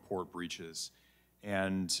particular to report breaches.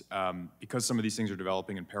 And because some of these things are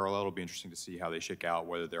developing in parallel, it'll be interesting to see how they shake out,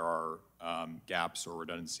 whether there are gaps or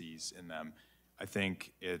redundancies in them. I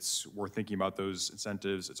think it's worth thinking about those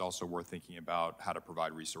incentives. It's also worth thinking about how to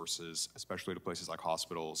provide resources, especially to places like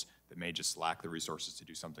hospitals that may just lack the resources to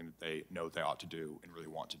do something that they know they ought to do and really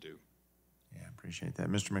want to do. Yeah, I appreciate that.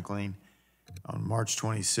 Mr. McLean, on March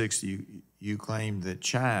 26th, you claimed that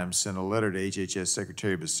Chimes sent a letter to HHS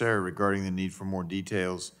Secretary Becerra regarding the need for more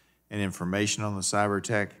details and information on the cyber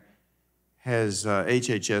attack. Has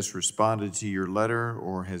HHS responded to your letter,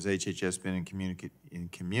 or has HHS been in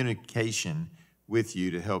communication with you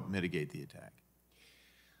to help mitigate the attack?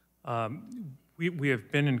 We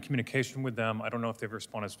have been in communication with them. I don't know if they've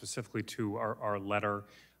responded specifically to our letter,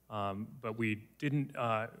 but we didn't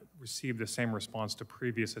receive the same response to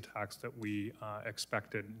previous attacks that we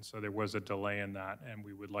expected. And so there was a delay in that, and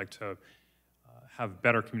we would like to have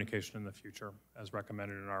better communication in the future, as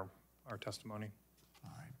recommended in our testimony.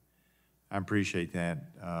 All right. I appreciate that.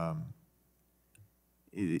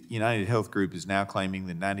 United Health Group is now claiming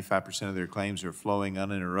that 95% of their claims are flowing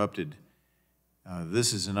uninterrupted.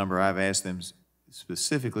 This is a number I've asked them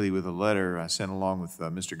specifically with a letter I sent along with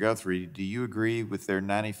Mr. Guthrie. Do you agree with their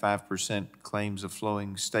 95% claims of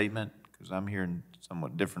flowing statement? Because I'm hearing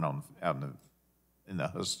somewhat different out in the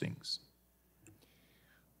hustings.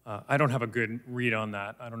 I don't have a good read on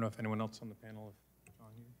that. I don't know if anyone else on the panel.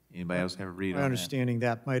 Anybody else have a read on My that? understanding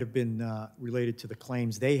that might have been related to the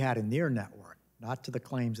claims they had in their network, not to the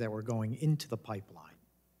claims that were going into the pipeline.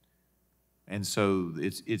 And so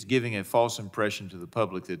it's giving a false impression to the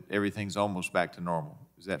public that everything's almost back to normal.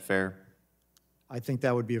 Is that fair? I think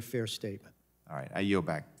that would be a fair statement. All right, I yield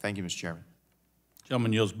back. Thank you, Mr. Chairman.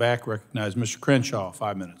 Gentleman yields back. Recognize Mr. Crenshaw,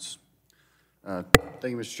 5 minutes. Thank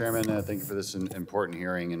you, Mr. Chairman. Thank you for this important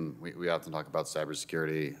hearing. And we often talk about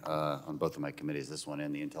cybersecurity on both of my committees, this one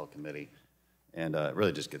and the Intel Committee. And it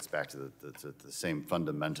really just gets back to the same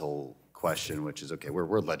fundamental question, which is, okay,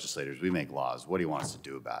 we're legislators. We make laws. What do you want us to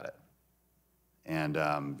do about it?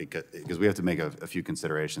 And because we have to make a few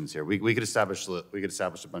considerations here. We could establish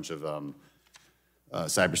a bunch of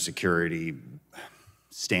cybersecurity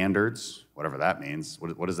standards, whatever that means.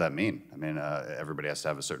 What does that mean? I mean, everybody has to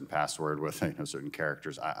have a certain password with certain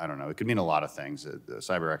characters. I don't know. It could mean a lot of things. The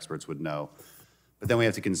cyber experts would know. But then we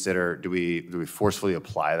have to consider: do we forcefully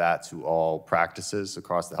apply that to all practices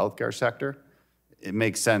across the healthcare sector? It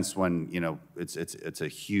makes sense when it's a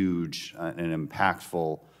huge and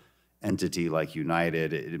impactful entity like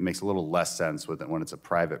United. It makes a little less sense when it's a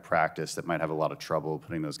private practice that might have a lot of trouble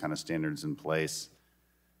putting those kind of standards in place.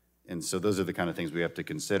 And so those are the kind of things we have to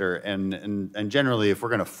consider. And generally, if we're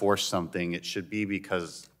going to force something, it should be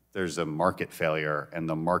because there's a market failure and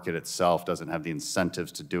the market itself doesn't have the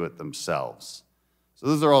incentives to do it themselves. So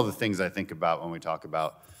those are all the things I think about when we talk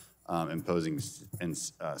about imposing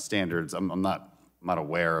standards. I'm not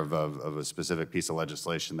aware of a specific piece of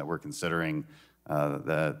legislation that we're considering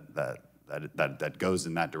that goes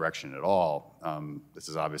in that direction at all. This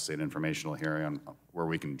is obviously an informational hearing where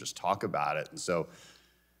we can just talk about it. And so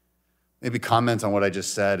maybe comment on what I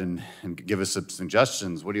just said and give us some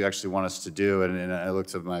suggestions. What do you actually want us to do? And I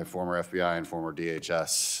looked at my former FBI and former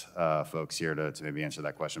DHS folks here to maybe answer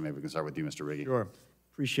that question. Maybe we can start with you, Mr. Riggi. Sure.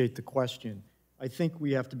 Appreciate the question. I think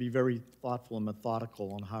we have to be very thoughtful and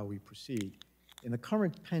methodical on how we proceed. In the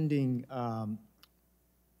current pending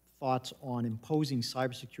thoughts on imposing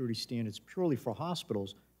cybersecurity standards purely for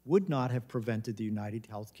hospitals would not have prevented the United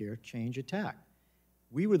Healthcare Change attack.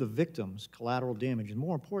 We were the victims, collateral damage, and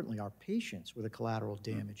more importantly, our patients were the collateral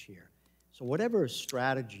damage here. So whatever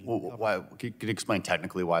strategy. Well, why, can you explain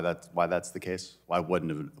technically why that's the case? Why would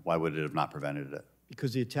it have not prevented it?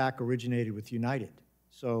 Because the attack originated with United.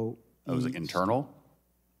 So. Oh, was it internal?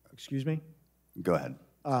 Excuse me? Go ahead.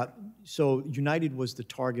 So United was the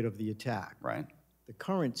target of the attack. Right. The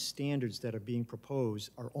current standards that are being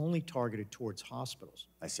proposed are only targeted towards hospitals.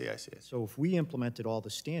 I see. So if we implemented all the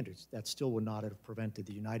standards, that still would not have prevented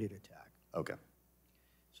the United attack. Okay.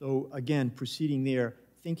 So again, proceeding there,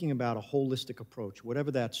 thinking about a holistic approach,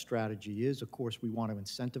 whatever that strategy is, of course, we want to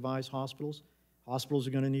incentivize hospitals. Hospitals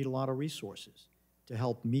are going to need a lot of resources to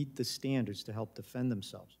help meet the standards, to help defend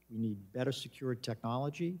themselves. We need better secured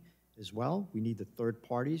technology as well. We need the third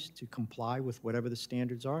parties to comply with whatever the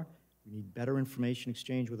standards are. We need better information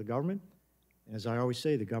exchange with the government. And as I always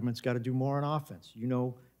say, the government's got to do more on offense. You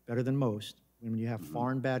know better than most, when you have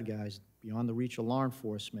foreign bad guys beyond the reach of law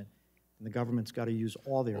enforcement, and the government's got to use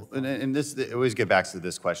all their authority. And this, it always get back to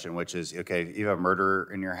this question, which is, okay, if you have a murder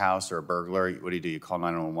in your house or a burglar, what do? You call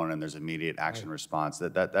 911 and there's immediate action response.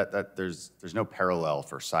 There's no parallel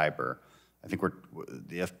for cyber. I think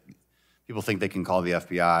people think they can call the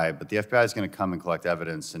FBI, but the FBI is going to come and collect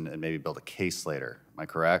evidence and maybe build a case later. Am I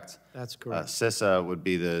correct? That's correct. CISA would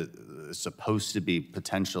be supposed to be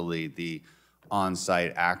potentially the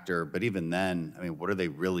on-site actor, but even then, I mean, what are they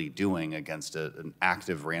really doing against an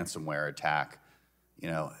active ransomware attack? You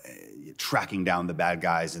know, tracking down the bad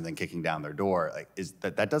guys and then kicking down their door. Like,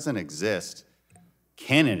 that doesn't exist.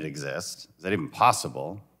 Can it exist? Is that even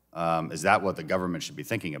possible? Is that what the government should be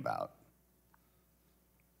thinking about?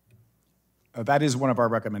 That is one of our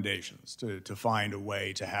recommendations, to find a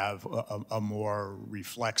way to have a more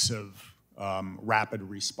reflexive, rapid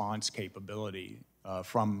response capability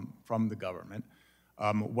from the government.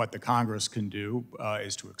 What the Congress can do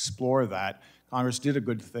is to explore that. Congress did a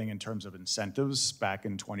good thing in terms of incentives back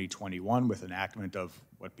in 2021 with enactment of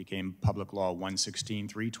what became Public Law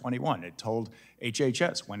 116.321. It told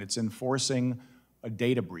HHS, when it's enforcing a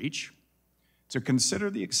data breach, to consider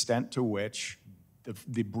the extent to which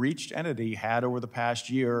the breached entity had over the past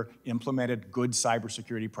year implemented good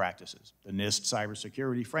cybersecurity practices. The NIST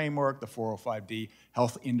cybersecurity framework, the 405D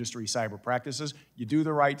health industry cyber practices. You do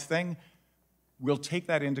the right thing, we'll take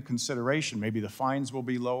that into consideration. Maybe the fines will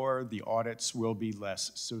be lower, the audits will be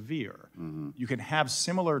less severe. You can have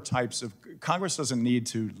similar types of, Congress doesn't need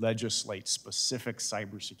to legislate specific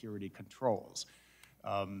cybersecurity controls.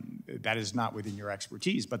 That is not within your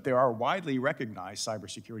expertise, but there are widely recognized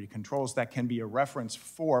cybersecurity controls that can be a reference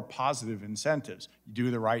for positive incentives. You do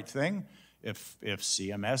the right thing. If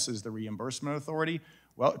CMS is the reimbursement authority,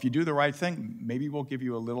 well, if you do the right thing, maybe we'll give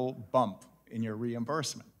you a little bump in your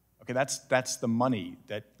reimbursement. Okay, that's the money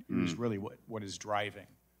that is really what is driving.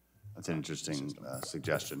 That's an interesting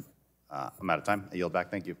suggestion. I'm out of time. I yield back.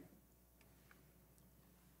 Thank you.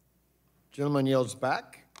 Gentleman yields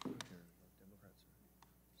back.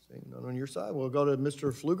 Seeing none on your side, we'll go to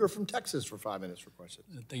Mr. Pfluger from Texas for 5 minutes for questions.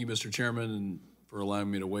 Thank you, Mr. Chairman, and for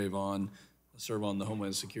allowing me to wave on. I serve on the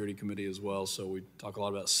Homeland Security Committee as well, so we talk a lot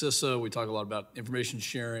about CISA, we talk a lot about information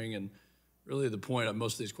sharing, and really the point,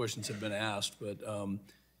 most of these questions have been asked, but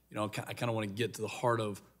you know, I kind of want to get to the heart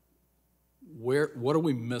of what are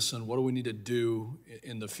we missing, what do we need to do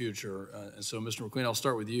in the future? And so, Mr. McQueen, I'll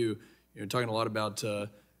start with you. You're talking a lot about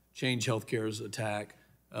Change Healthcare's attack.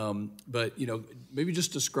 But you know, maybe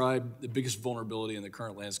just describe the biggest vulnerability in the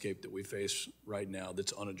current landscape that we face right now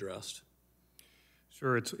that's unaddressed.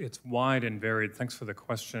 Sure, it's wide and varied. Thanks for the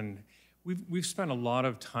question. We've spent a lot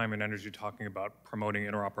of time and energy talking about promoting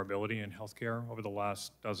interoperability in healthcare over the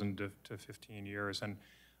last dozen to 15 years, and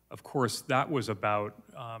of course that was about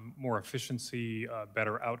more efficiency,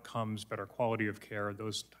 better outcomes, better quality of care,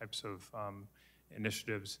 those types of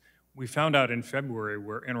initiatives. We found out in February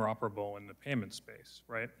we're interoperable in the payment space,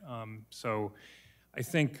 right? So I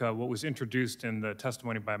think what was introduced in the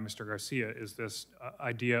testimony by Mr. Garcia is this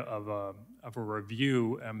idea of a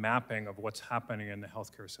review, a mapping of what's happening in the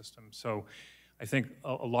healthcare system. So I think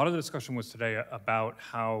a lot of the discussion was today about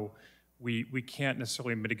how we can't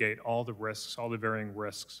necessarily mitigate all the risks, all the varying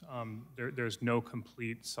risks. There's no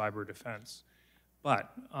complete cyber defense.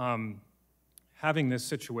 But having this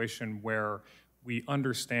situation where we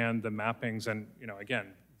understand the mappings and, again,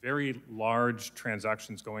 very large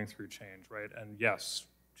transactions going through Change, right? And yes,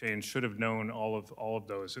 Change should have known all of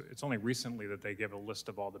those. It's only recently that they gave a list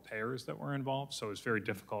of all the payers that were involved, so it's very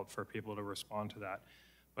difficult for people to respond to that.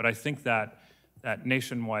 But I think that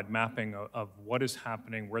nationwide mapping of what is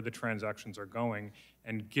happening, where the transactions are going,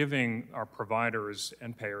 and giving our providers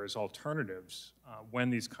and payers alternatives when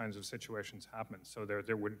these kinds of situations happen. So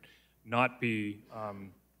there would not be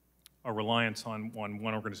a reliance on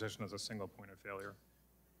one organization as a single point of failure.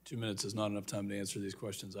 2 minutes is not enough time to answer these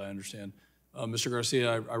questions, I understand. Mr.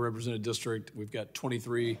 Garcia, I represent a district. We've got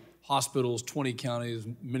 23 hospitals, 20 counties,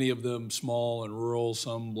 many of them small and rural,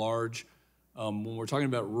 some large. When we're talking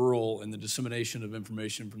about rural and the dissemination of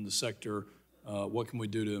information from the sector, what can we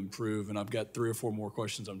do to improve? And I've got 3 or 4 more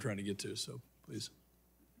questions I'm trying to get to, so please.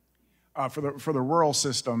 For the rural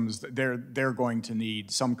systems, they're going to need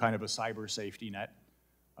some kind of a cyber safety net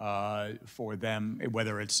for them,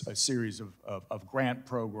 whether it's a series of grant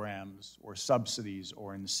programs or subsidies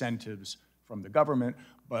or incentives from the government,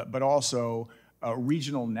 but also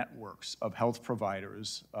regional networks of health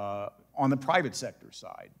providers on the private sector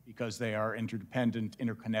side, because they are interdependent,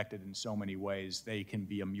 interconnected in so many ways. They can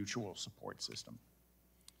be a mutual support system.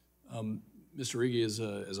 Mr. Riggi,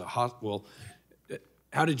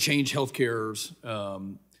 how did Change Healthcare's,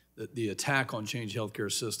 the attack on Change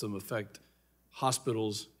Healthcare system affect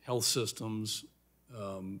hospitals, health systems?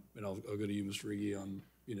 And I'll go to you, Mr. Riggi, on,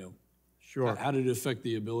 Sure. How did it affect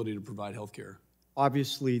the ability to provide health care?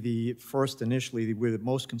 Obviously, initially, we were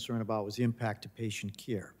most concerned about was the impact to patient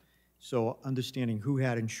care. So understanding who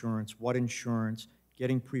had insurance, what insurance,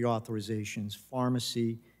 getting pre-authorizations,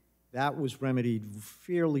 pharmacy, that was remedied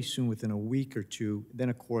fairly soon, within a week or two. Then,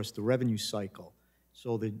 of course, the revenue cycle.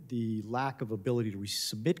 So the lack of ability to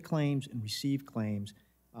submit claims and receive claims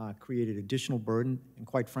created additional burden and,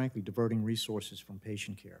 quite frankly, diverting resources from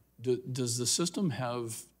patient care. Does the system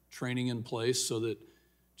have training in place so that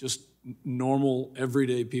just normal,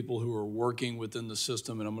 everyday people who are working within the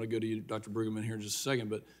system, and I'm going to go to you, Dr. Brueggemann, here in just a second,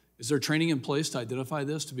 but is there training in place to identify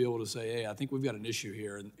this, to be able to say, hey, I think we've got an issue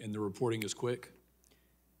here, and the reporting is quick?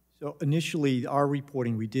 So initially, our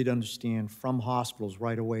reporting, we did understand from hospitals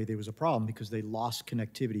right away there was a problem because they lost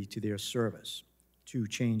connectivity to their service, to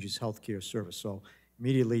Change's healthcare service. So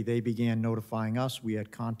immediately they began notifying us. We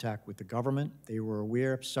had contact with the government. They were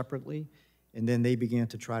aware separately, and then they began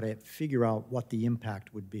to try to figure out what the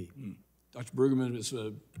impact would be. Dr. Brueggemann, as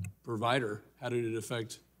a provider, how did it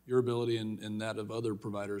affect your ability and that of other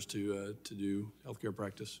providers to do healthcare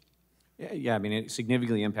practice? Yeah, I mean, it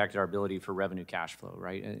significantly impacted our ability for revenue cash flow,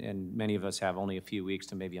 right? And many of us have only a few weeks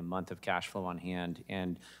to maybe a month of cash flow on hand.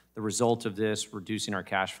 And the result of this, reducing our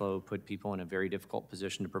cash flow, put people in a very difficult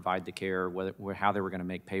position to provide the care, how they were going to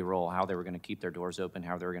make payroll, how they were going to keep their doors open,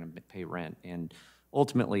 how they were going to pay rent, and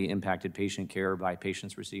ultimately impacted patient care by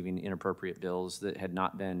patients receiving inappropriate bills that had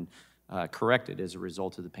not been corrected as a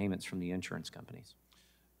result of the payments from the insurance companies.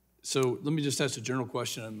 So let me just ask a general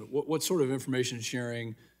question. What sort of information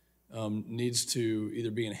sharing needs to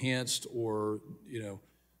either be enhanced or,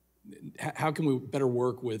 how can we better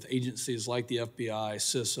work with agencies like the FBI,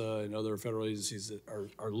 CISA, and other federal agencies that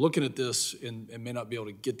are looking at this and may not be able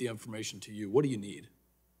to get the information to you? What do you need?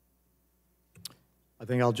 I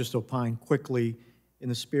think I'll just opine quickly. In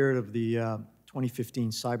the spirit of the 2015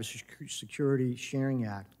 Cybersecurity Sharing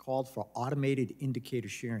Act, called for automated indicator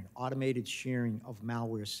sharing, automated sharing of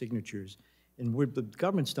malware signatures. And the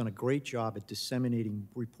government's done a great job at disseminating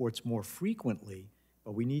reports more frequently,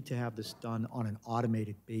 but we need to have this done on an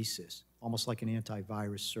automated basis, almost like an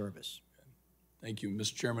antivirus service. Thank you.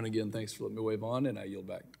 Mr. Chairman, again, thanks for letting me wave on, and I yield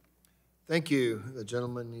back. Thank you. The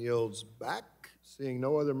gentleman yields back. Seeing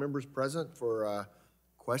no other members present for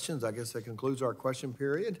questions, I guess that concludes our question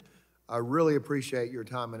period. I really appreciate your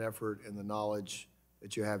time and effort and the knowledge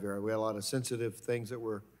that you have here. We had a lot of sensitive things that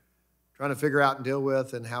we're trying to figure out and deal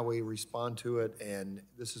with and how we respond to it, and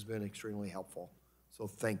this has been extremely helpful. So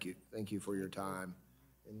thank you. Thank you for your time.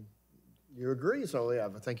 And you agree, so yeah,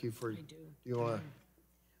 but thank you for, do you want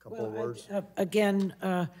a couple of words? Again,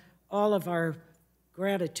 all of our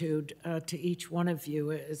gratitude to each one of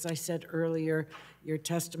you. As I said earlier, your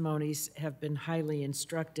testimonies have been highly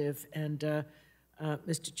instructive, and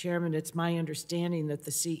Mr. Chairman, it's my understanding that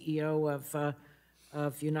the CEO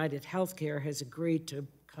of United Healthcare has agreed to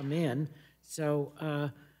come in, so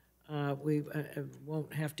we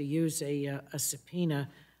won't have to use a subpoena.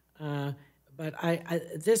 But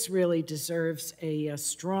this really deserves a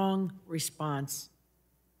strong response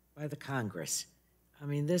by the Congress. I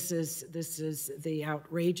mean, this is the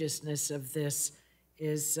outrageousness of this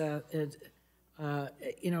is,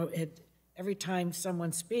 every time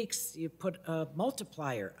someone speaks, you put a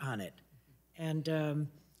multiplier on it. And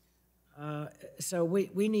so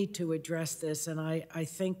we need to address this, and I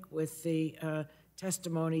think with the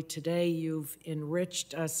testimony today, you've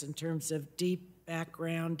enriched us in terms of deep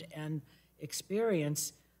background and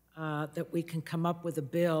experience that we can come up with a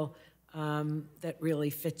bill that really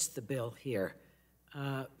fits the bill here,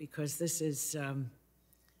 because this is,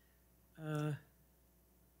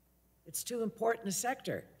 it's too important a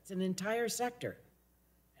sector. It's an entire sector.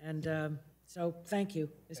 And so thank you,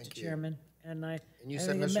 Mr. Chairman. And you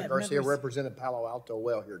said Mr. Garcia represented Palo Alto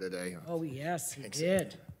well here today. Oh, yes, he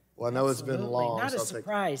did. Well, I know it's been Absolutely. long. Not so a I'll take-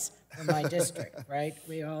 surprise for my district, right?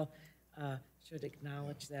 We all should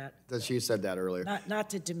acknowledge that. That she said that earlier. Not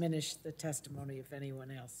to diminish the testimony of anyone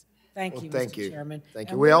else. Thank Well, you, thank Mr. you. Chairman. Thank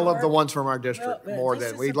you. And We all we'll love the work- ones from our district well, more this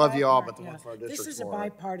than, is we a love you all, bipart- but the ones from our district more. This is a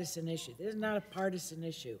bipartisan issue. This is not a partisan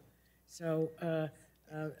issue. So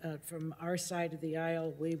from our side of the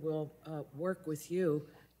aisle, we will work with you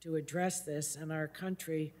to address this, and our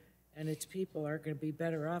country and its people are going to be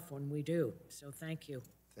better off when we do. So thank you.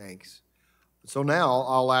 Thanks. So now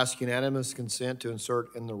I'll ask unanimous consent to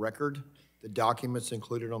insert in the record the documents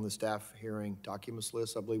included on the staff hearing documents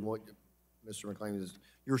list. I believe what Mr. McLean is,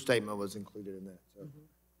 your statement was included in that.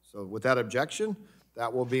 So without objection,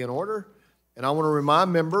 that will be in order. And I want to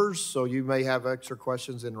remind members, so you may have extra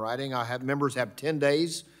questions in writing, members have 10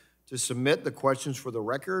 days to submit the questions for the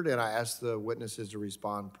record, and I ask the witnesses to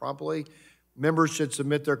respond promptly. Members should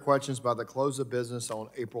submit their questions by the close of business on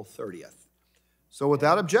April 30th. So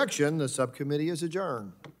without objection, the subcommittee is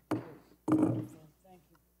adjourned.